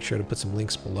services. We'll make sure to put some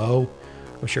links below.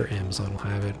 I'm sure Amazon will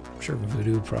have it. I'm sure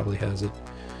Vudu probably has it.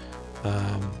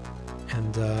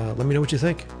 And let me know what you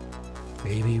think.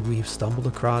 Maybe we've stumbled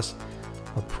across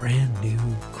a brand new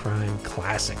crime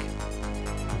classic.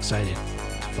 I'm excited to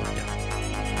find out.